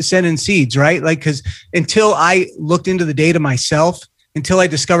 keep sending seeds, right? Like, cause until I looked into the data myself, until I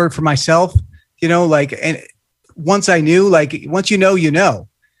discovered for myself, you know, like, and once I knew, like, once you know.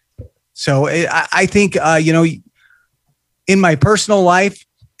 So I think, in my personal life,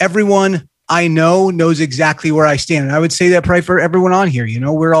 everyone I know knows exactly where I stand. And I would say that probably for everyone on here, you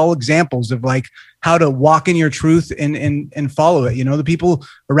know, we're all examples of like how to walk in your truth and follow it. You know, the people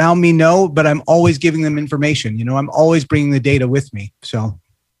around me know, but I'm always giving them information. You know, I'm always bringing the data with me. So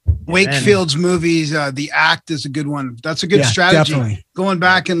Wakefield's movies, The Act is a good one. That's a good strategy. Definitely. Going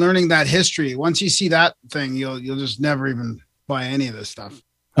back and learning that history. Once you see that thing, you'll just never even buy any of this stuff.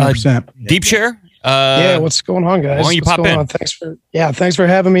 100%. Deep Share. What's going on, guys? Why don't you what's pop going in? On? Thanks for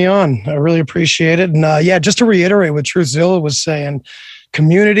having me on. I really appreciate it. And just to reiterate what Truthzilla was saying,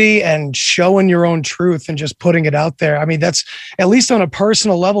 community and showing your own truth and just putting it out there. I mean, that's at least on a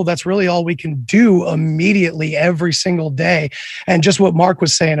personal level, that's really all we can do immediately every single day. And just what Mark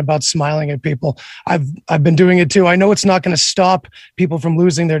was saying about smiling at people. I've been doing it too. I know it's not going to stop people from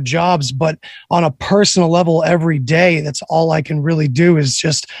losing their jobs, but on a personal level every day, that's all I can really do is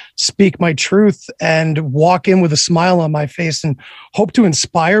just speak my truth and walk in with a smile on my face and hope to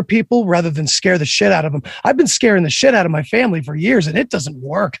inspire people rather than scare the shit out of them. I've been scaring the shit out of my family for years and it doesn't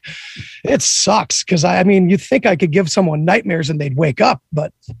work. It sucks because I mean, you think I could give someone nightmares and they'd wake up,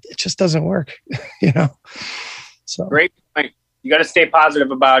 but it just doesn't work, you know? So great point. You got to stay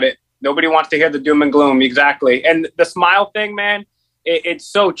positive about it. Nobody wants to hear the doom and gloom. Exactly. And the smile thing, man, It's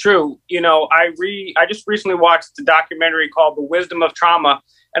so true. You know, I just recently watched a documentary called The Wisdom of Trauma.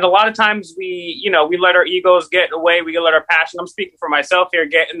 And a lot of times we let our egos get away. We let our passion, I'm speaking for myself here,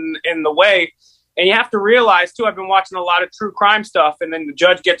 get in the way. And you have to realize, too, I've been watching a lot of true crime stuff. And then the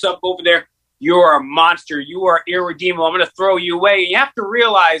judge gets up over there. You're a monster. You are irredeemable. I'm going to throw you away. And you have to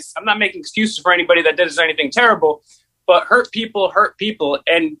realize, I'm not making excuses for anybody that does anything terrible, but hurt people.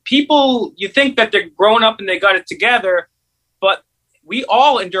 And people, you think that they're grown up and they got it together, but we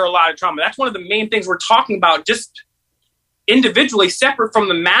all endure a lot of trauma. That's one of the main things we're talking about, just individually, separate from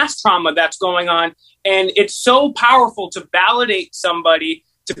the mass trauma that's going on. And it's so powerful to validate somebody,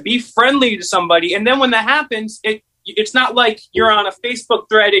 to be friendly to somebody. And then when that happens, it's not like you're on a Facebook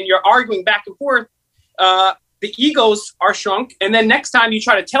thread and you're arguing back and forth. The egos are shrunk. And then next time you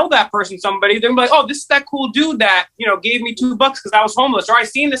try to tell that person somebody, they're like, oh, this is that cool dude that, gave me $2 because I was homeless. Or I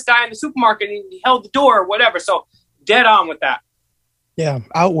seen this guy in the supermarket and he held the door or whatever. So dead on with that. Yeah,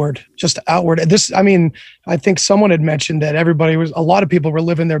 just outward. I think someone had mentioned that a lot of people were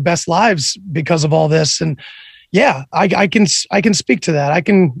living their best lives because of all this. And yeah, I can speak to that. I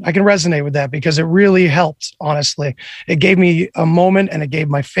can resonate with that because it really helped. Honestly, it gave me a moment and it gave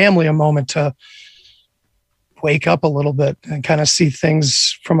my family a moment to wake up a little bit and kind of see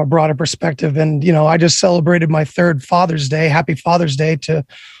things from a broader perspective. And, I just celebrated my 3rd Father's Day. Happy Father's Day to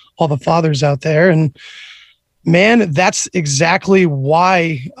all the fathers out there. And man, that's exactly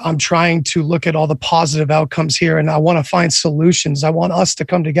why I'm trying to look at all the positive outcomes here. And I want to find solutions. I want us to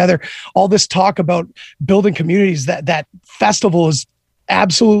come together. All this talk about building communities, that festival is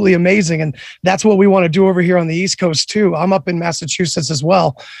absolutely amazing. And that's what we want to do over here on the East Coast too. I'm up in Massachusetts as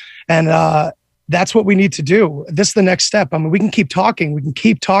well. And that's what we need to do. This is the next step. I mean, we can keep talking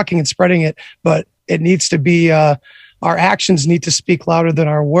and spreading it, but it needs to be, our actions need to speak louder than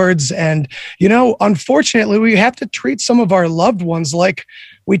our words. And, unfortunately, we have to treat some of our loved ones like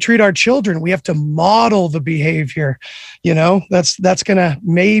we treat our children. We have to model the behavior. That's going to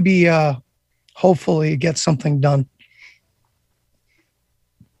maybe, hopefully get something done.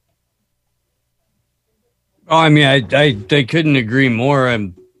 Oh, I mean, I couldn't agree more.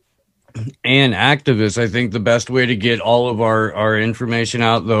 And activists, I think the best way to get all of our information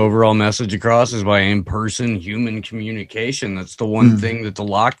out, the overall message across, is by in-person human communication. That's the one thing that the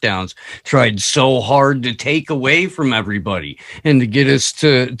lockdowns tried so hard to take away from everybody and to get us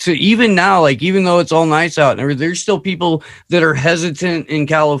to even now, like, even though it's all nice out and there's still people that are hesitant in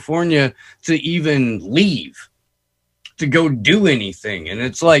California to even leave, to go do anything. And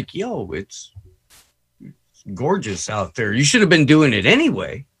it's like, it's gorgeous out there. You should have been doing it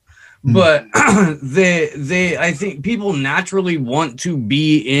anyway. But I think people naturally want to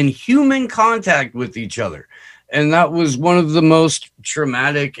be in human contact with each other. And that was one of the most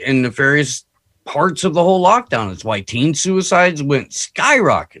traumatic and nefarious parts of the whole lockdown. It's why teen suicides went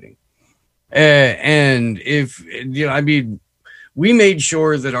skyrocketing. And we made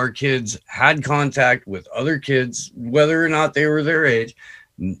sure that our kids had contact with other kids, whether or not they were their age.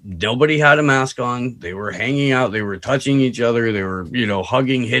 Nobody had a mask on. They were hanging out. They were touching each other. They were,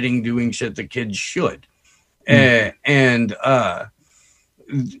 hugging, hitting, doing shit that kids should. And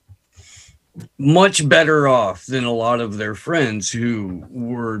much better off than a lot of their friends who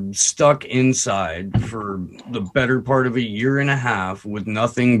were stuck inside for the better part of a year and a half with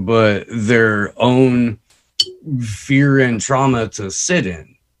nothing but their own fear and trauma to sit in.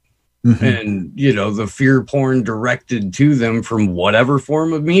 And, the fear porn directed to them from whatever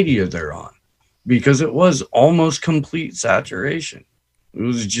form of media they're on, because it was almost complete saturation. It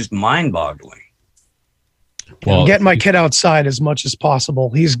was just mind boggling. Well, get my kid outside as much as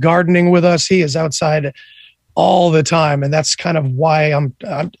possible. He's gardening with us. He is outside all the time. And that's kind of why I'm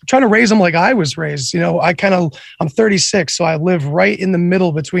trying to raise him like I was raised. I'm 36. So I live right in the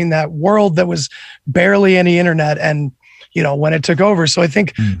middle between that world that was barely any internet and, when it took over. So I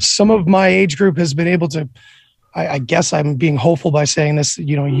think some of my age group has been able to, I guess I'm being hopeful by saying this,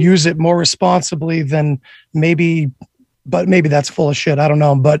 use it more responsibly than maybe, but maybe that's full of shit. I don't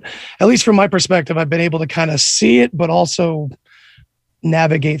know. But at least from my perspective, I've been able to kind of see it, but also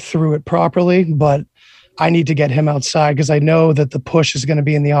navigate through it properly. But I need to get him outside because I know that the push is going to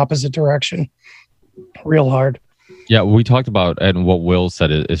be in the opposite direction real hard. Yeah, we talked about, and what Will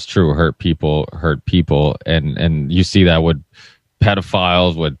said is true. Hurt people, and you see that with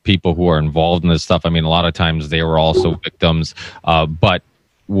pedophiles, with people who are involved in this stuff. I mean, a lot of times they were also victims. But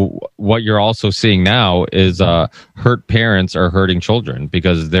what you're also seeing now is hurt parents are hurting children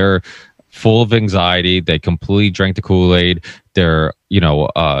because they're full of anxiety. They completely drank the Kool-Aid. They're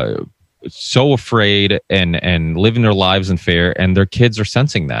so afraid and living their lives in fear, and their kids are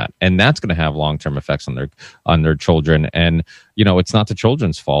sensing that, and that's going to have long-term effects on their children. And it's not the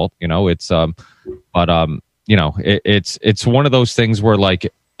children's fault. It's it's one of those things where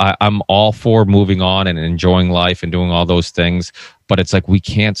like I'm all for moving on and enjoying life and doing all those things, but it's like we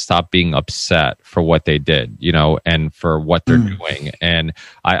can't stop being upset for what they did, and for what they're doing. And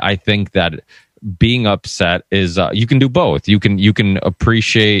I think that being upset is you can do both. You can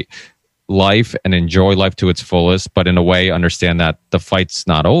appreciate life and enjoy life to its fullest, but in a way understand that the fight's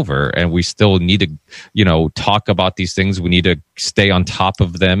not over, and we still need to talk about these things. We need to stay on top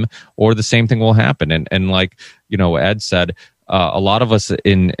of them, or the same thing will happen. And like Ed said, a lot of us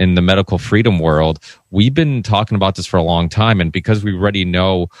in the medical freedom world, we've been talking about this for a long time, and because we already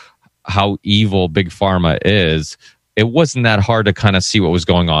know how evil big pharma is, it wasn't that hard to kind of see what was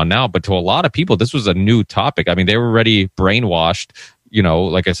going on now. But to a lot of people, this was a new topic. I mean, they were already brainwashed.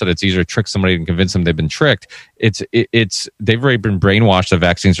 Like I said, it's easier to trick somebody and convince them they've been tricked. They've already been brainwashed that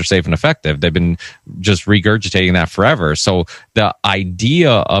vaccines are safe and effective. They've been just regurgitating that forever. So the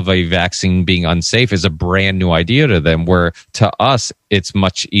idea of a vaccine being unsafe is a brand new idea to them, where to us, it's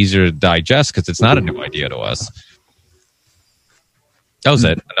much easier to digest because it's not a new idea to us. That was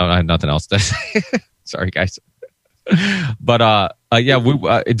it. I have nothing else to say. Sorry, guys. But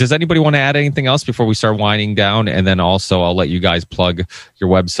does anybody want to add anything else before we start winding down? And then also I'll let you guys plug your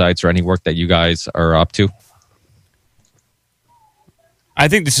websites or any work that you guys are up to. I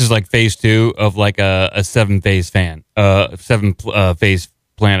think this is like phase 2 of like a 7-phase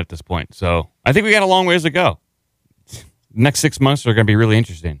plan at this point. So I think we got a long ways to go. Next 6 months are going to be really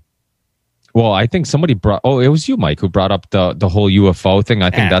interesting. Well, I think somebody it was you, Mike, who brought up the whole UFO thing. I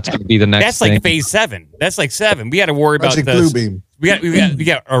think that's going to be the next That's thing. like phase 7. That's like 7. We got to worry about Project this. Bluebeam. We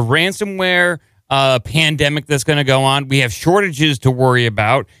got a ransomware pandemic that's going to go on. We have shortages to worry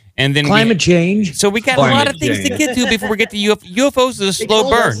about. And then climate change. So we got a lot of things to get to before we get to UFOs. Is a slow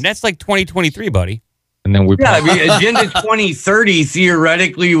burn. That's like 2023, buddy. And then Agenda 2030,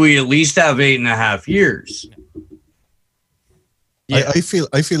 theoretically, we at least have 8.5 years. Yeah. I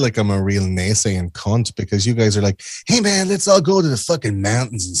feel like I'm a real naysaying cunt because you guys are like, hey man, let's all go to the fucking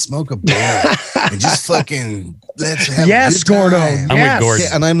mountains and smoke a beer and just fucking let's have a good Gordo. time. I'm with Gordon.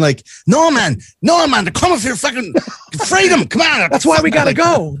 Yeah, and I'm like, no man, to come with your fucking freedom. Come on. That's why we gotta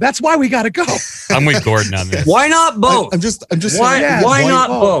go. I'm with Gordon on this. Why not both? I'm just why not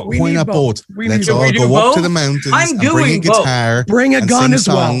both? Why not both? Let's both. all We go do up both? to the mountains I'm and doing bring a both. guitar. Bring a and gun sing as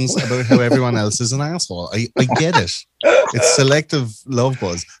well. songs about how everyone else is an asshole. I get it. It's selective love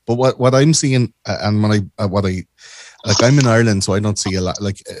buzz. But what I'm seeing, and when I'm in Ireland, so I don't see a lot.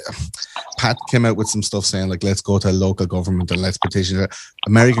 Like Pat came out with some stuff saying like, let's go to local government and let's petition.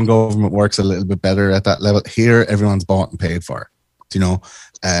 American government works a little bit better at that level. Here, everyone's bought and paid for.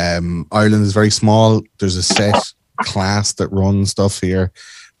 Ireland is very small. There's a set class that runs stuff here,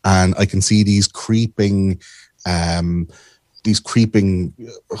 and I can see these creeping,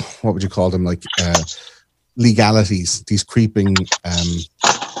 what would you call them? Like legalities, these creeping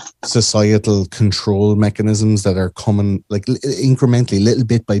societal control mechanisms that are coming like incrementally, little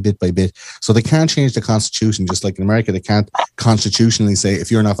bit by bit by bit. So they can't change the constitution, just like in America, they can't constitutionally say if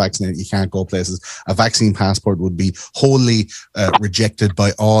you're not vaccinated, you can't go places. A vaccine passport would be wholly rejected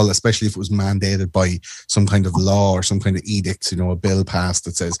by all, especially if it was mandated by some kind of law or some kind of edict, a bill passed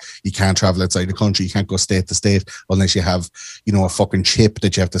that says you can't travel outside the country, you can't go state to state unless you have, a fucking chip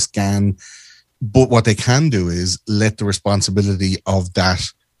that you have to scan. But what they can do is let the responsibility of that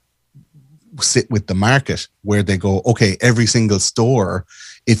sit with the market, where they go, okay, every single store,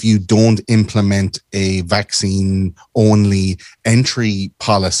 if you don't implement a vaccine only entry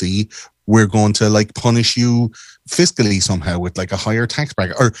policy, we're going to like punish you fiscally somehow with like a higher tax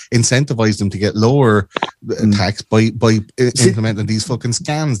bracket, or incentivize them to get lower tax by implementing these fucking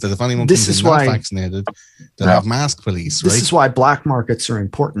scams that if anyone comes in not vaccinated, they'll have mask police, right? This is why black markets are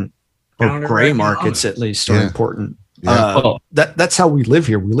important, or gray markets at least are important. Yeah. That's how we live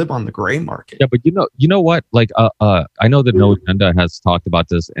here. We live on the gray market. Yeah, but you know what? Like, I know that No Agenda has talked about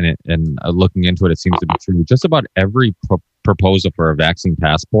this, and looking into it, it seems to be true. Just about every proposal for a vaccine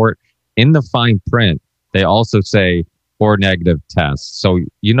passport, in the fine print, they also say or negative tests. So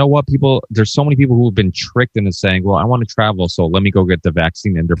you know what, people? There's so many people who have been tricked into saying, "Well, I want to travel, so let me go get the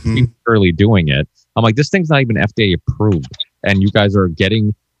vaccine," and they're prematurely doing it. I'm like, this thing's not even FDA approved, and you guys are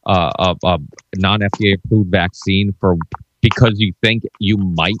getting a non-FDA approved vaccine because you think you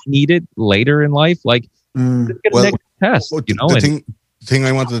might need it later in life. Like, get a negative test. The thing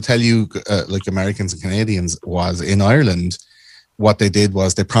I wanted to tell you, like Americans and Canadians, was in Ireland, what they did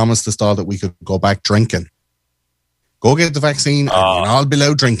was they promised us all that we could go back drinking. Go get the vaccine, and you'll all be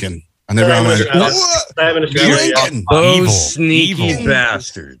allowed drinking. And everyone went, Drinking. Those sneaky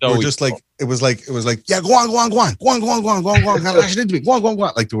bastards. They were just like, it was like, yeah, go on. Lash it into me. Go on.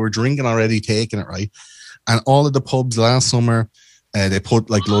 Like they were drinking already, taking it, right? And all of the pubs last summer, they put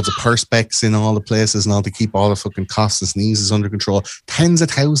like loads of perspex in all the places and all to keep all the fucking costs and sneezes under control. Tens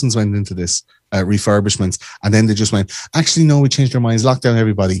of thousands went into this refurbishments. And then they just went, actually, no, we changed our minds. Lock down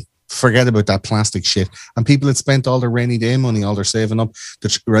everybody. Forget about that plastic shit. And people had spent all their rainy day money, all their saving up,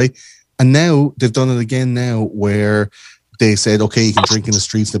 right? And now they've done it again now where they said, okay, you can drink in the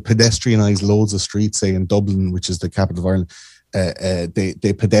streets. They pedestrianised loads of streets, say in Dublin, which is the capital of Ireland.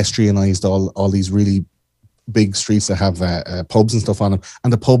 They pedestrianised all these really big streets that have pubs and stuff on them.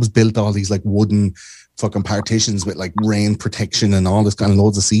 And the pubs built all these like wooden fucking partitions with like rain protection and all this kind of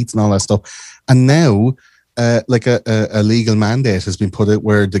loads of seats and all that stuff. And now like a legal mandate has been put out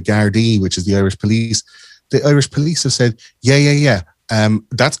where the Gardaí, which is the Irish police have said, yeah.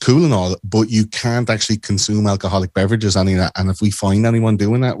 That's cool and all, but you can't actually consume alcoholic beverages and if we find anyone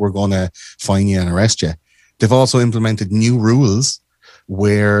doing that, we're going to fine you and arrest you. They've also implemented new rules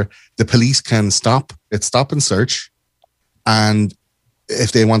where the police can stop and search, and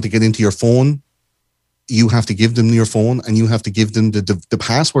if they want to get into your phone, you have to give them your phone and you have to give them the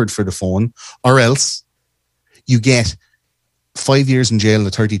password for the phone, or else you get 5 years in jail and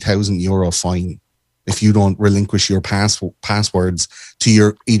a €30,000 fine if you don't relinquish your passwords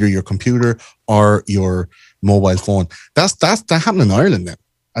to either your computer or your mobile phone. That happened in Ireland now,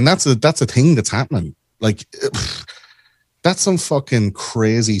 and that's a thing that's happening. Like that's some fucking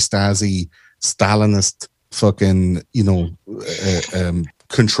crazy Stasi Stalinist fucking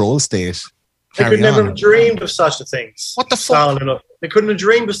control state. They could never have dreamed of such a things. What the fuck? They couldn't have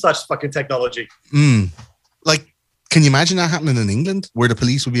dreamed of such fucking technology. Like, can you imagine that happening in England, where the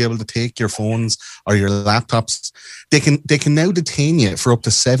police would be able to take your phones or your laptops? They can now detain you for up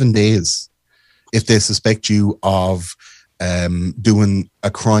to 7 days if they suspect you of doing a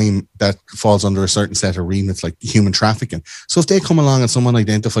crime that falls under a certain set of remits, like human trafficking. So if they come along and someone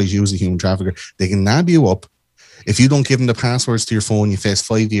identifies you as a human trafficker, they can nab you up. If you don't give them the passwords to your phone, you face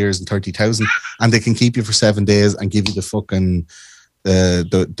 5 years and 30,000, and they can keep you for 7 days and give you the fucking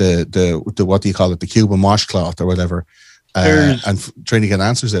the what do you call it, the Cuban washcloth or whatever, and trying to get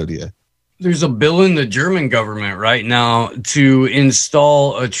answers out of you. There's a bill in the German government right now to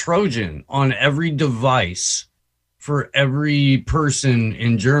install a Trojan on every device for every person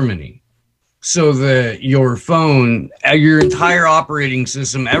in Germany, so that your phone, your entire operating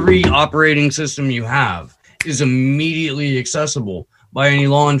system, every operating system you have is immediately accessible by any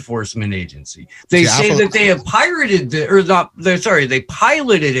law enforcement agency. They say that they have piloted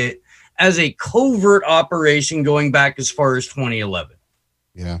it as a covert operation going back as far as 2011.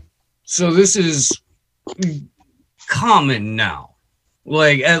 Yeah. So this is common now,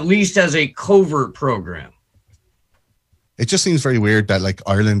 like at least as a covert program. It just seems very weird that like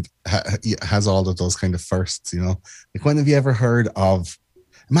Ireland has all of those kind of firsts, Like, when have you ever heard of?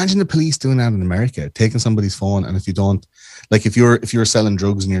 Imagine the police doing that in America, taking somebody's phone, and if you don't, like if you're selling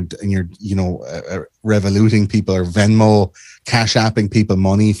drugs and you're revoluting people or Venmo, cash apping people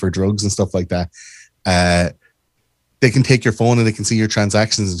money for drugs and stuff like that, they can take your phone and they can see your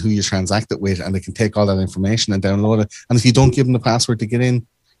transactions and who you transacted with, and they can take all that information and download it. And if you don't give them the password to get in,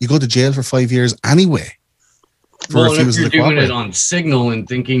 you go to jail for 5 years anyway. Well, if you're doing it on Signal and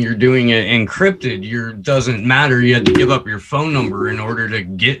thinking you're doing it encrypted, doesn't matter. You have to give up your phone number in order to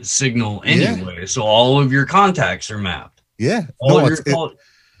get Signal anyway. Yeah. So all of your contacts are mapped. Yeah.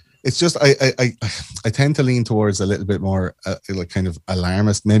 It's just I tend to lean towards a little bit more like kind of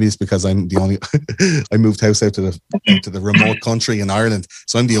alarmist. Maybe it's because I'm the only I moved house out to the remote country in Ireland,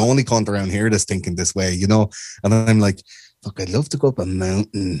 so I'm the only cunt around here that's thinking this way, And I'm like, look, I'd love to go up a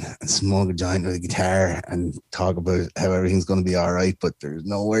mountain and smoke a joint with a guitar and talk about how everything's going to be all right, but there's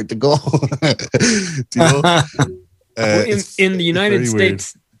nowhere to go. In the United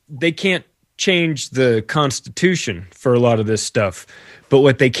States, they can't change the Constitution for a lot of this stuff. But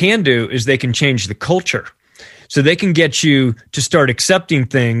what they can do is they can change the culture. So they can get you to start accepting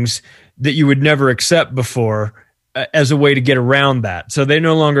things that you would never accept before as a way to get around that. So they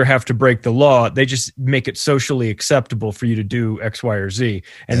no longer have to break the law. They just make it socially acceptable for you to do X, Y, or Z.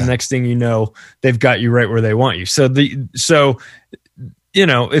 And the next thing you know, they've got you right where they want you. So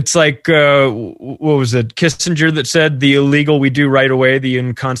it's like, what was it? Kissinger that said the illegal we do right away, the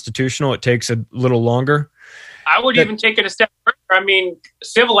unconstitutional, it takes a little longer. I would even take it a step further. I mean,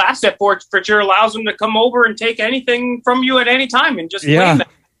 civil asset forfeiture allows them to come over and take anything from you at any time and just claim that.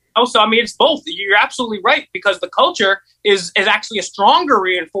 Also, I mean, it's both. You're absolutely right, because the culture is actually a stronger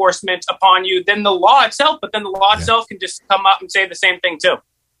reinforcement upon you than the law itself. But then the law itself can just come up and say the same thing too.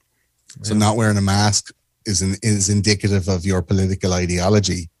 So not wearing a mask is indicative of your political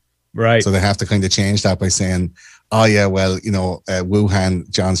ideology. Right. So they have to kind of change that by saying, oh yeah, well, Wuhan,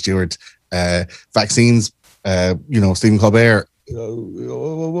 Jon Stewart, vaccines, Stephen Colbert,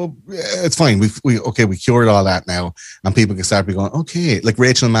 it's fine. We cured all that now, and people can start be going, okay, like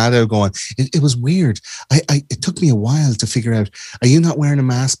Rachel Maddow going, it was weird. It took me a while to figure out, are you not wearing a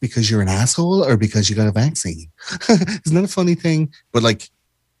mask because you're an asshole or because you got a vaccine? Isn't that a funny thing? But like,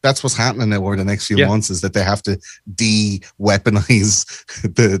 that's what's happening now over the next few months, is that they have to de-weaponize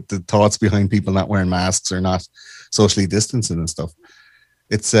the thoughts behind people not wearing masks or not socially distancing and stuff.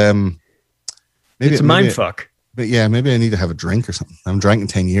 It's maybe it's a mind fuck. But yeah, maybe I need to have a drink or something. I haven't drank in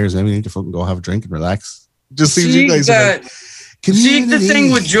 10 years. Maybe I need to fucking go have a drink and relax. Just seems you guys are like, see, the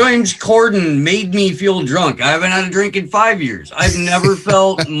thing with James Corden made me feel drunk. I haven't had a drink in 5 years. I've never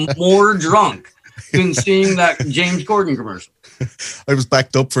felt more drunk than seeing that James Corden commercial. I was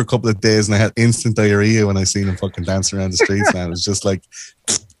backed up for a couple of days and I had instant diarrhea when I seen him fucking dance around the streets, man. It was just like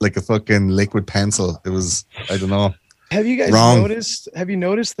a fucking liquid pencil. It was, I don't know. Have you guys Wrong. noticed? Have you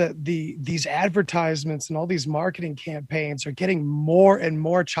noticed that these advertisements and all these marketing campaigns are getting more and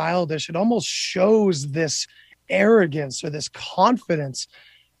more childish? It almost shows this arrogance or this confidence.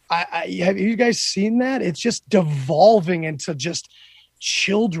 Have you guys seen that? It's just devolving into just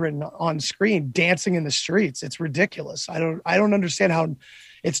children on screen dancing in the streets. It's ridiculous. I don't understand how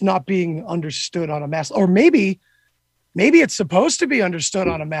it's not being understood on a mass, or maybe it's supposed to be understood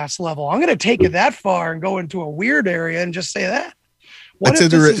on a mass level. I'm going to take it that far and go into a weird area and just say that. I'd say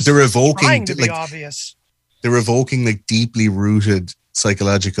they're evoking, to be obvious. They're evoking like deeply rooted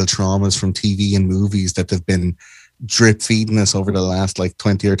psychological traumas from TV and movies that have been drip feeding us over the last like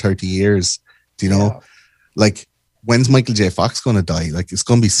 20 or 30 years. Do you know? Like, when's Michael J. Fox going to die? Like, it's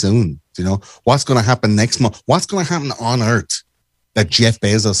going to be soon. Do you know? What's going to happen next month? What's going to happen on Earth that Jeff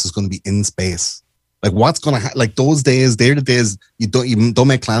Bezos is going to be in space? Like, what's going to happen? Like, those days, they're the days you don't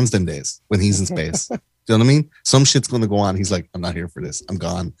make plans them days when he's in space. Do you know what I mean? Some shit's going to go on. He's like, I'm not here for this. I'm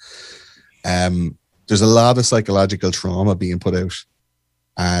gone. There's a lot of psychological trauma being put out,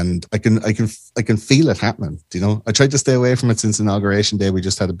 and I can feel it happening. Do you know? I tried to stay away from it since inauguration day. We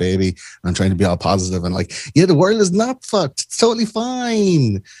just had a baby, and I'm trying to be all positive and like, yeah, the world is not fucked. It's totally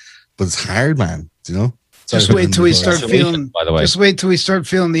fine, but it's hard, man. Do you know? Just wait till we start feeling. By the way, just wait till we start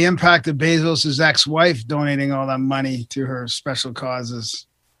feeling the impact of Bezos' ex-wife donating all that money to her special causes.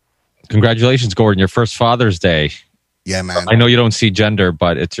 Congratulations, Gordon! Your first Father's Day. Yeah, man. I know you don't see gender,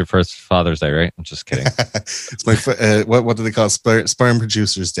 but it's your first Father's Day, right? I'm just kidding. It's my what do they call it? Sperm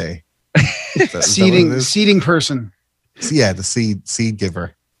Producers Day? Seeding person. Yeah, the seed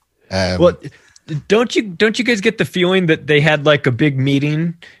giver. Well, don't you guys get the feeling that they had like a big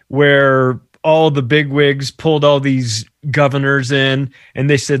meeting where all the bigwigs pulled all these governors in and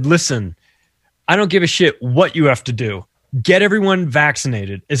they said, listen, I don't give a shit what you have to do. Get everyone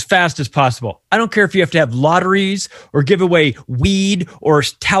vaccinated as fast as possible. I don't care if you have to have lotteries or give away weed or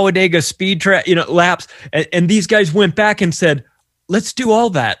Talladega speed laps. And these guys went back and said, let's do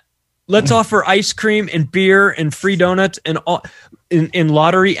all that. Let's offer ice cream and beer and free donuts and all in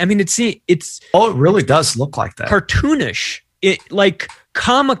lottery. I mean, it really does look like that. Cartoonish. It like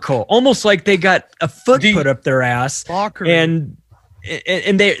comical, almost like they got a foot put up their ass, and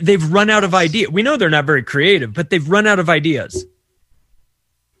they've run out of ideas. We know they're not very creative, but they've run out of ideas.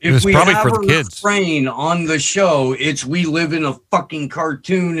 If we have a refrain on the show, it's we live in a fucking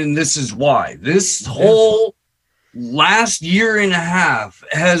cartoon and this is why. This whole last year and a half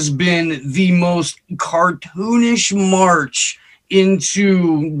has been the most cartoonish march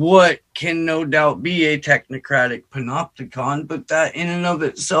into what can no doubt be a technocratic panopticon, but that in and of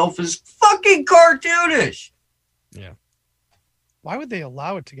itself is fucking cartoonish. Yeah. Why would they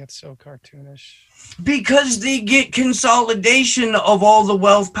allow it to get so cartoonish? Because they get consolidation of all the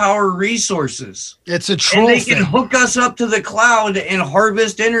wealth, power, resources. It's a troll and they thing. can hook us up to the cloud and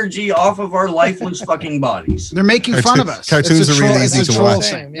harvest energy off of our lifeless fucking bodies. They're making fun of us. Cartoons are really easy to watch.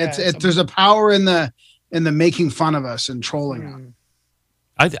 There's a power in the making fun of us and trolling them.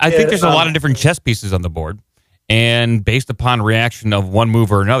 I think there's a lot of different chess pieces on the board, and based upon reaction of one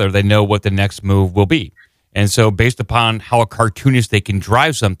move or another, they know what the next move will be. And so based upon how a cartoonist they can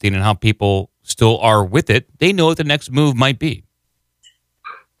drive something and how people still are with it, they know what the next move might be.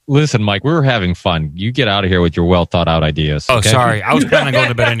 Listen, Mike, we were having fun. You get out of here with your well thought out ideas. Oh, sorry. I was planning on going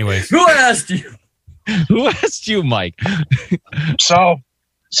to bed anyways. Who asked you? Who asked you, Mike? So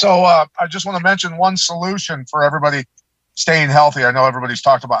I just want to mention one solution for everybody staying healthy. I know everybody's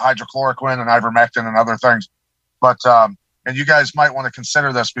talked about hydrochloroquine and ivermectin and other things, but and you guys might want to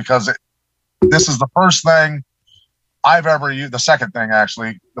consider this because this is the first thing I've ever used. The second thing,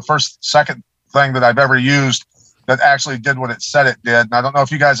 actually, second thing that I've ever used that actually did what it said it did. And I don't know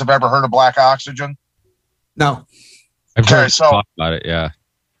if you guys have ever heard of black oxygen. No. I've heard talk about it. Yeah.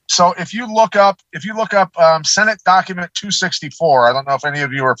 So if you look up Senate Document 264, I don't know if any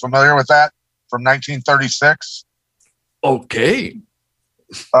of you are familiar with that, from 1936. Okay.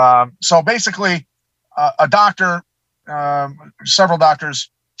 So basically, a doctor, several doctors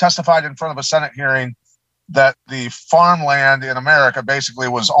testified in front of a Senate hearing that the farmland in America basically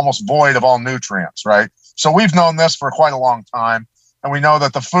was almost void of all nutrients, right? So we've known this for quite a long time, and we know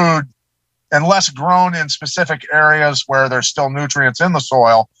that the food, unless grown in specific areas where there's still nutrients in the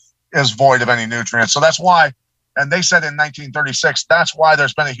soil, is void of any nutrients. So that's why, and they said in 1936, that's why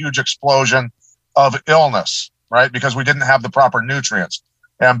there's been a huge explosion of illness, right? Because we didn't have the proper nutrients.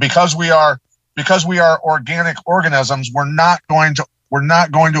 And because we are organic organisms, we're not going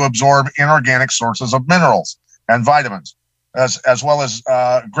to absorb inorganic sources of minerals and vitamins, as well as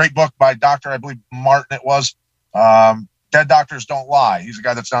a great book by Dr. I believe Martin it was, Dead Doctors Don't Lie. He's a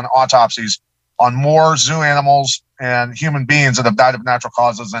guy that's done autopsies on more zoo animals and human beings that have died of natural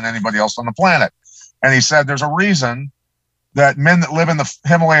causes than anybody else on the planet. And he said there's a reason that men that live in the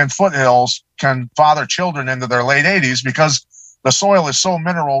Himalayan foothills can father children into their late 80s, because the soil is so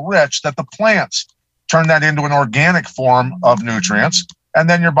mineral rich that the plants turn that into an organic form of nutrients, and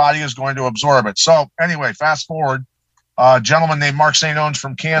then your body is going to absorb it. So anyway, fast forward, a gentleman named Mark St. Onge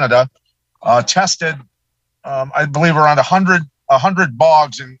from Canada tested, I believe, around 100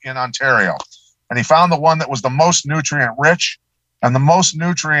 bogs in Ontario. And he found the one that was the most nutrient rich, and the most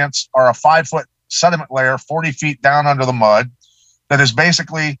nutrients are a 5-foot sediment layer 40 feet down under the mud that is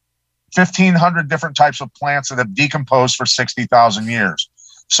basically 1,500 different types of plants that have decomposed for 60,000 years.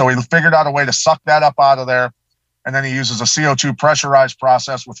 So he figured out a way to suck that up out of there, and then he uses a CO2 pressurized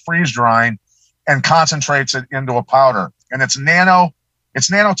process with freeze drying and concentrates it into a powder. And it's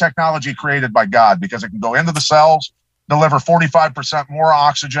nanotechnology created by God, because it can go into the cells, deliver 45% more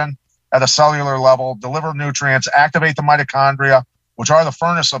oxygen at a cellular level, deliver nutrients, activate the mitochondria, which are the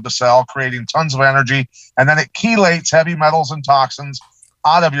furnace of the cell, creating tons of energy, and then it chelates heavy metals and toxins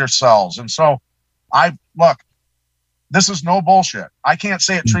out of your cells. And so this is no bullshit. I can't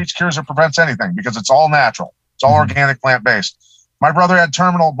say it treats, cures, or prevents anything, because it's all natural. It's all organic, plant-based. My brother had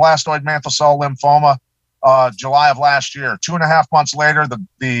terminal blastoid mantle cell lymphoma July of last year. 2.5 months later,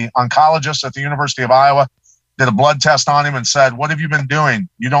 the oncologist at the University of Iowa did a blood test on him and said, "What have you been doing?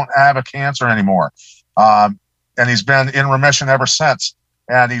 You don't have a cancer anymore." And he's been in remission ever since.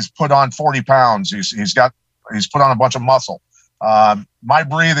 And he's put on 40 pounds. He's put on a bunch of muscle. My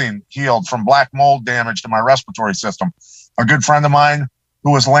breathing healed from black mold damage to my respiratory system. A good friend of mine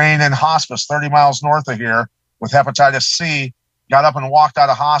who was laying in hospice 30 miles north of here with hepatitis C got up and walked out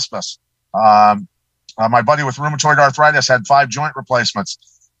of hospice. My buddy with rheumatoid arthritis had 5 joint replacements.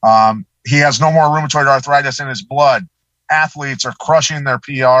 He has no more rheumatoid arthritis in his blood. Athletes are crushing their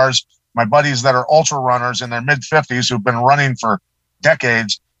PRs. My buddies that are ultra runners in their mid-50s who've been running for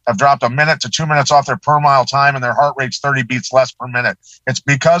decades have dropped 1 minute to 2 minutes off their per mile time, and their heart rate's 30 beats less per minute. It's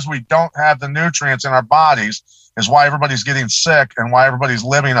because we don't have the nutrients in our bodies is why everybody's getting sick and why everybody's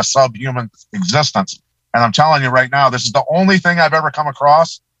living a subhuman existence. And I'm telling you right now, this is the only thing I've ever come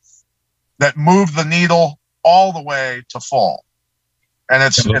across that moved the needle all the way to full. And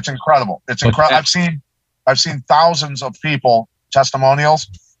it's incredible. It's incredible. I've seen thousands of people, testimonials,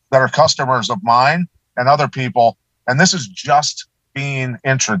 that are customers of mine and other people, and this is just being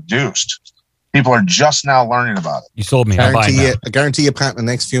introduced. People are just now learning about it. You sold me. I guarantee you, Pat, in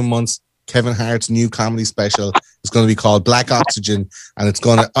the next few months, Kevin Hart's new comedy special is going to be called Black Oxygen, and it's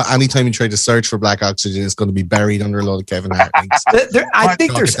going to, anytime you try to search for Black Oxygen, it's going to be buried under a load of Kevin Hart links. I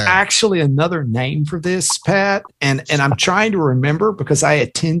think there's actually another name for this, Pat, and I'm trying to remember, because I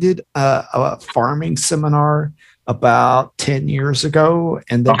attended a farming seminar about 10 years ago,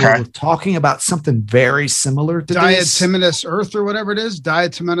 and they were talking about something very similar to diatomaceous earth, or whatever it is.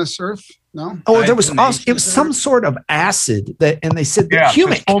 Diatomaceous earth. No. Oh, there was also, it was some sort of acid that, and they said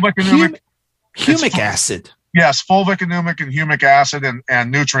humic acid. Yes, fulvic, anumic, and humic acid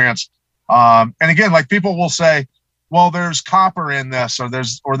and nutrients. And again, like people will say, well, there's copper in this, or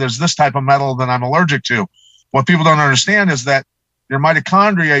there's this type of metal that I'm allergic to. What people don't understand is that your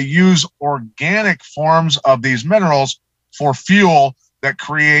mitochondria use organic forms of these minerals for fuel that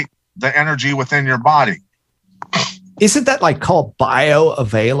create the energy within your body. Isn't that like called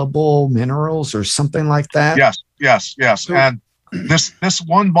bioavailable minerals or something like that? Yes. And this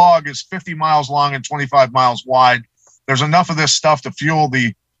one bog is 50 miles long and 25 miles wide. There's enough of this stuff to fuel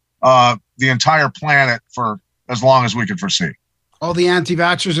the entire planet for as long as we could foresee. All the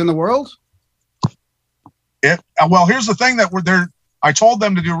anti-vaxxers in the world? Well, here's the thing that I told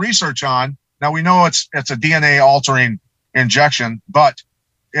them to do research on. Now we know it's a DNA altering injection, but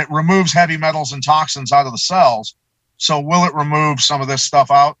it removes heavy metals and toxins out of the cells. So will it remove some of this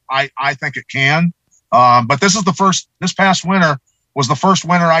stuff out? I think it can. But this past winter was the first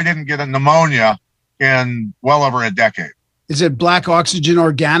winter I didn't get a pneumonia in well over a decade. Is it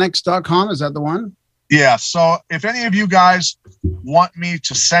blackoxygenorganics.com? Is that the one? Yeah. So if any of you guys want me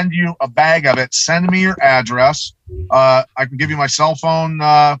to send you a bag of it, send me your address. I can give you my cell phone.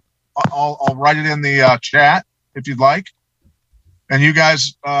 I'll write it in the chat if you'd like. And you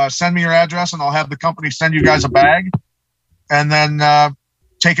guys send me your address, and I'll have the company send you guys a bag. And then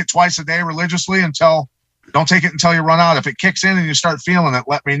take it twice a day religiously don't take it until you run out. If it kicks in and you start feeling it,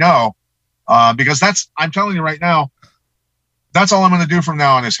 let me know. Because I'm telling you right now, that's all I'm going to do from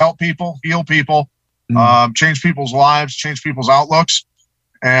now on is help people, heal people, change people's lives, change people's outlooks,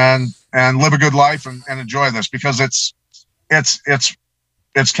 and live a good life and enjoy this, because it's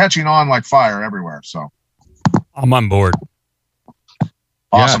catching on like fire everywhere. So I'm on board.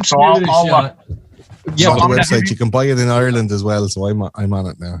 Awesome. Yeah. So I'll on the website. You can buy it in Ireland as well. So I'm on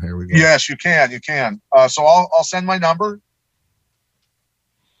it now. Here we go. Yes, you can. You can. So I'll send my number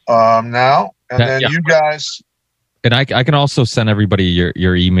now, and then you guys. And I can also send everybody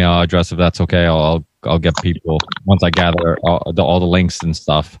your email address if that's okay. I'll get people once I gather all the links and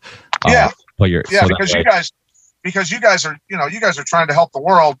stuff. Because you guys are trying to help the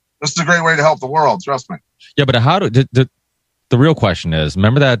world. This is a great way to help the world. Trust me. Yeah, but the real question is,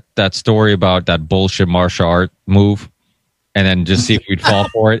 remember that story about that bullshit martial art move, and then just see if we'd fall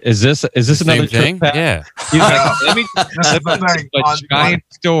for it? Is this another thing? Yeah. Let me a giant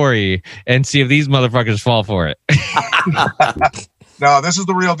story and see if these motherfuckers fall for it. No, this is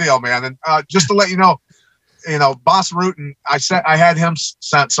the real deal, man. And just to let you know, Boss Rutan, I had him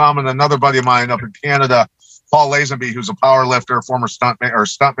sent some, and another buddy of mine up in Canada, Paul Lazenby, who's a power lifter, former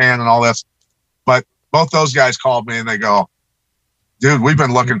stuntman and all this. But both those guys called me and they go, dude, we've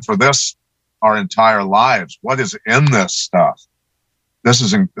been looking for this our entire lives. What is in this stuff? They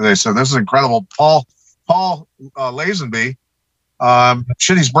said, this is incredible. Paul Lazenby,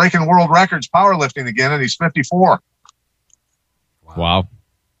 he's breaking world records powerlifting again, and he's 54. Wow.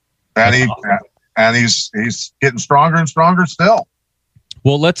 And he's getting stronger and stronger still.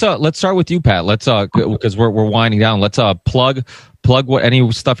 Well, let's start with you, Pat. Let's because we're winding down. Let's plug what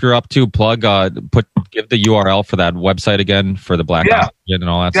any stuff you're up to. Give the URL for that website again for the Black Oxygen and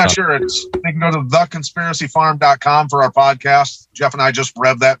all that stuff. Yeah, sure. They can go to theconspiracyfarm.com for our podcast. Jeff and I just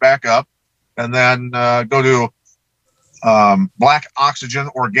revved that back up, and then go to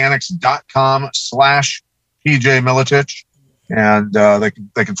blackoxygenorganics.com/PJ Militich, and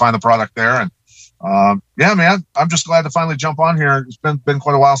they can find the product there. And yeah, man, I'm just glad to finally jump on here. It's been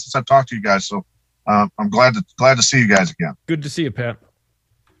quite a while since I've talked to you guys, so I'm glad to see you guys again. Good to see you, Pat.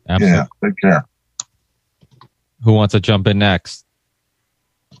 Absolutely. Yeah, take care. Who wants to jump in next?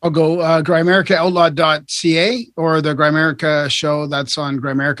 I'll go GrayAmericaOutlawed.ca or the Grimerica show that's on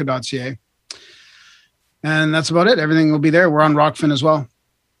GrayAmerica.ca. And that's about it. Everything will be there. We're on Rockfin as well.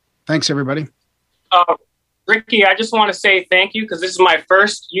 Thanks, everybody. Ricky, I just want to say thank you, because this is my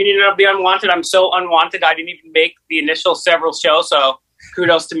first Union of the Unwanted. I'm so unwanted. I didn't even make the initial several shows, so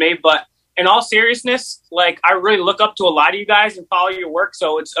kudos to me. But in all seriousness, I really look up to a lot of you guys and follow your work,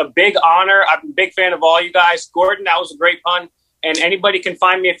 so it's a big honor. I'm a big fan of all you guys. Gordon, that was a great pun. And anybody can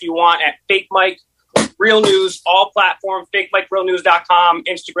find me if you want at Fake Mike, Real News, all platforms, FakeMikeRealNews.com,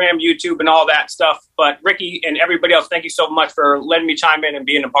 Instagram, YouTube, and all that stuff. But Ricky and everybody else, thank you so much for letting me chime in and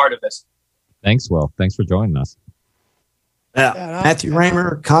being a part of this. Thanks, Will. Thanks for joining us. Matthew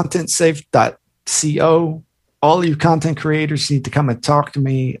Raymer, contentsafe.co. All you content creators need to come and talk to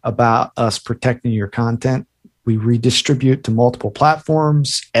me about us protecting your content. We redistribute to multiple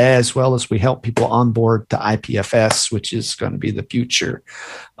platforms, as well as we help people onboard to IPFS, which is going to be the future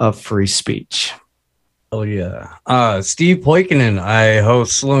of free speech. Oh, yeah. Steve Poikinen. I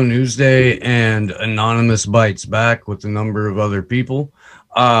host Slow News Day and Anonymous Bites Back with a number of other people.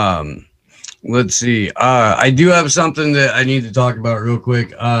 Let's see. I do have something that I need to talk about real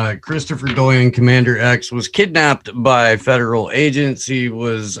quick. Christopher Doyen, Commander X, was kidnapped by federal agents. He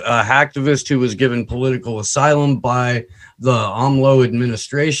was a hacktivist who was given political asylum by the AMLO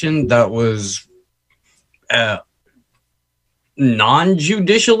administration that was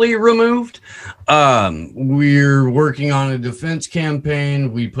non-judicially removed. We're working on a defense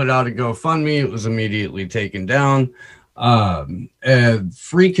campaign. We put out a GoFundMe. It was immediately taken down.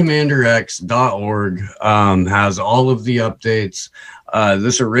 FreeCommanderX.org has all of the updates.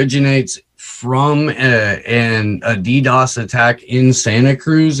 This originates from a DDoS attack in Santa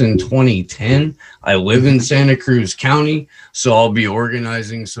Cruz in 2010. I live in Santa Cruz County, so I'll be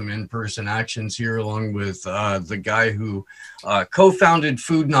organizing some in-person actions here along with the guy who co-founded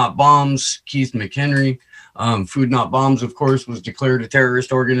Food Not Bombs, Keith McHenry. Food Not Bombs, of course, was declared a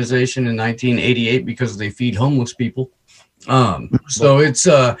terrorist organization in 1988 because they feed homeless people. So it's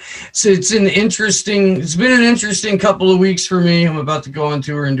been an interesting couple of weeks for me. I'm about to go on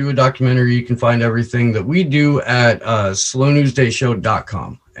tour and do a documentary. You can find everything that we do at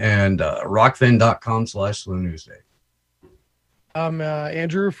slownewsdayshow.com and rockfin.com/slownewsday. I'm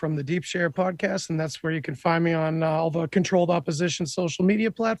Andrew from the Deep Share podcast, and that's where you can find me on all the controlled opposition social media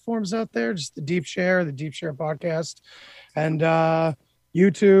platforms out there. Just the Deep Share podcast, and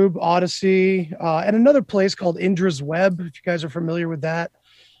YouTube, Odyssey, and another place called Indra's Web, if you guys are familiar with that.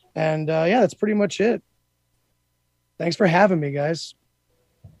 And yeah, that's pretty much it. Thanks for having me, guys.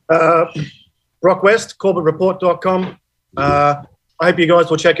 Brock West, CorbettReport.com. I hope you guys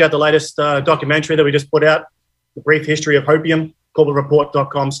will check out the latest documentary that we just put out, The Brief History of Hopium,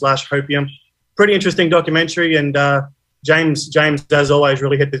 CorbettReport.com/Hopium. Pretty interesting documentary, and James, as always,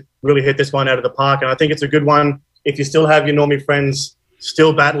 really hit this one out of the park. And I think it's a good one if you still have your normie friends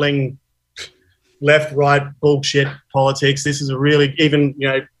still battling left, right, bullshit politics. This is a really, even,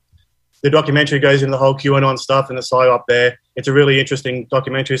 the documentary goes into the whole QAnon stuff and the psyop there. It's a really interesting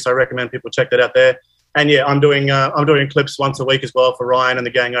documentary, so I recommend people check that out there. And yeah, I'm doing clips once a week as well for Ryan and the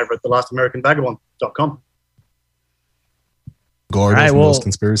gang over at TheLastAmericanVagabond.com. Gord from Those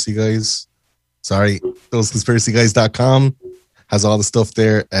Conspiracy Guys. Sorry, ThoseConspiracyGuys.com has all the stuff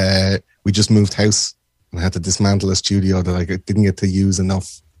there. We just moved house and I had to dismantle a studio that I didn't get to use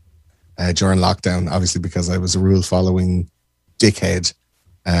enough during lockdown, obviously because I was a rule-following dickhead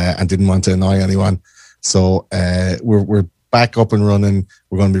and didn't want to annoy anyone. So we're back up and running.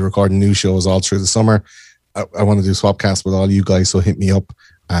 We're going to be recording new shows all through the summer. I want to do Swapcast with all you guys, so hit me up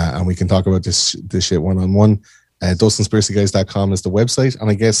and we can talk about this shit one-on-one. ThoseConspiracyGuys.com is the website, and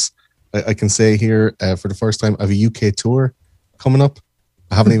I guess I can say here for the first time, I have a UK tour coming up.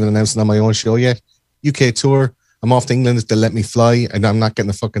 I haven't even announced it on my own show yet. UK tour. I'm off to England if they let me fly, and I'm not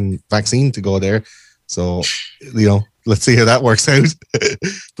getting a fucking vaccine to go there. So, let's see how that works out.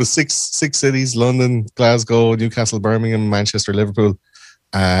 But six cities: London, Glasgow, Newcastle, Birmingham, Manchester, Liverpool,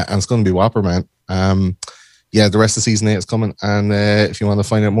 and it's going to be whopper, man. The rest of season 8 is coming, and if you want to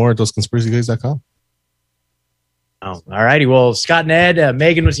find out more, ThoseConspiracyGuys.com. Oh, all righty. Well, Scott and Ed,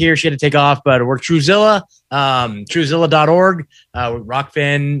 Megan was here. She had to take off, but we're TrueZilla, TrueZilla.org,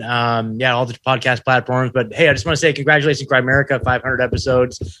 Rockfin, all the podcast platforms. But hey, I just want to say congratulations, Cry America, 500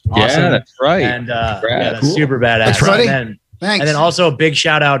 episodes. Awesome. Yeah, that's right. And that's cool. Super badass. That's right. Thanks. And then also a big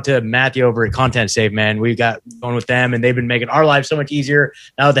shout out to Matthew over at Content Save, man. We got going with them, and they've been making our lives so much easier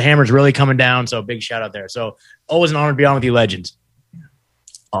now that the hammer's really coming down. So big shout out there. So always an honor to be on with you, legends.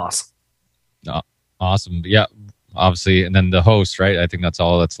 Awesome. Awesome. Yeah. Obviously, and then the host, right? I think that's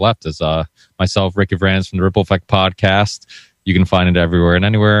all that's left is myself, Ricky Vrans from the Ripple Effect podcast. You can find it everywhere and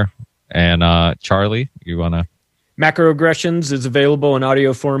anywhere. And Charlie, you want to? Macroaggressions is available in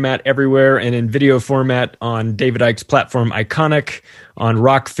audio format everywhere and in video format on David Icke's platform Iconic, on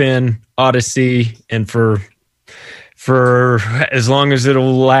Rockfin, Odyssey, and for as long as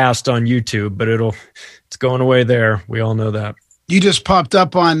it'll last on YouTube, but it's going away there. We all know that. You just popped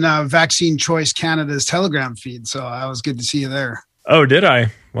up on Vaccine Choice Canada's Telegram feed, so I was good to see you there. Oh, did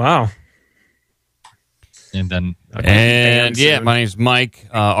I? Wow. And then, my name's Mike,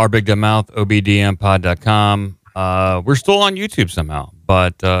 rbigdmouth, obdmpod.com. We're still on YouTube somehow,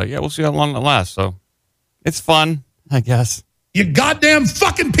 but we'll see how long it lasts. So it's fun, I guess. You goddamn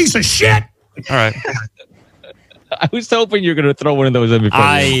fucking piece of shit! All right. I was hoping you were going to throw one of those in before.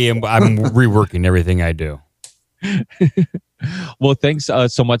 I'm reworking everything I do. Well, thanks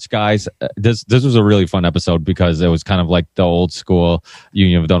so much, guys. This was a really fun episode because it was kind of like the old school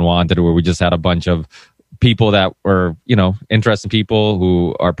Union of Unwanted, where we just had a bunch of people that were, interesting people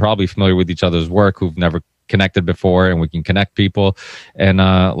who are probably familiar with each other's work, who've never connected before, and we can connect people. And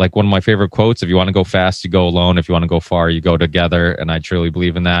like one of my favorite quotes, if you want to go fast, you go alone. If you want to go far, you go together. And I truly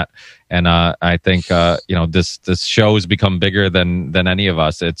believe in that. And I think this show has become bigger than any of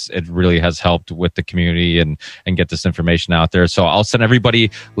us. It really has helped with the community and get this information out there. So I'll send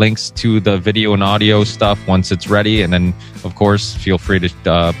everybody links to the video and audio stuff once it's ready. And then, of course, feel free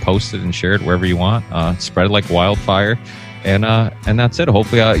to post it and share it wherever you want. Spread it like wildfire. And that's it.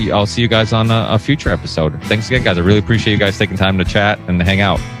 Hopefully I'll see you guys on a future episode. Thanks again, guys. I really appreciate you guys taking time to chat and hang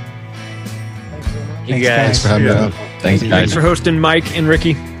out. Thanks for having me on. Thanks, guys. Thanks for hosting Mike and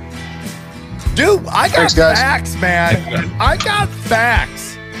Ricky. Dude, I got facts, man. I got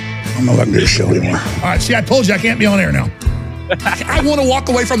facts. I'm not letting this show anymore. All right, see, I told you I can't be on air now. I want to walk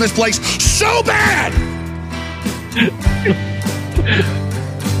away from this place so bad.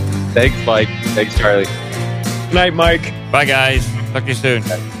 Thanks, Mike. Thanks, Charlie. Good night, Mike. Bye, guys. Talk to you soon.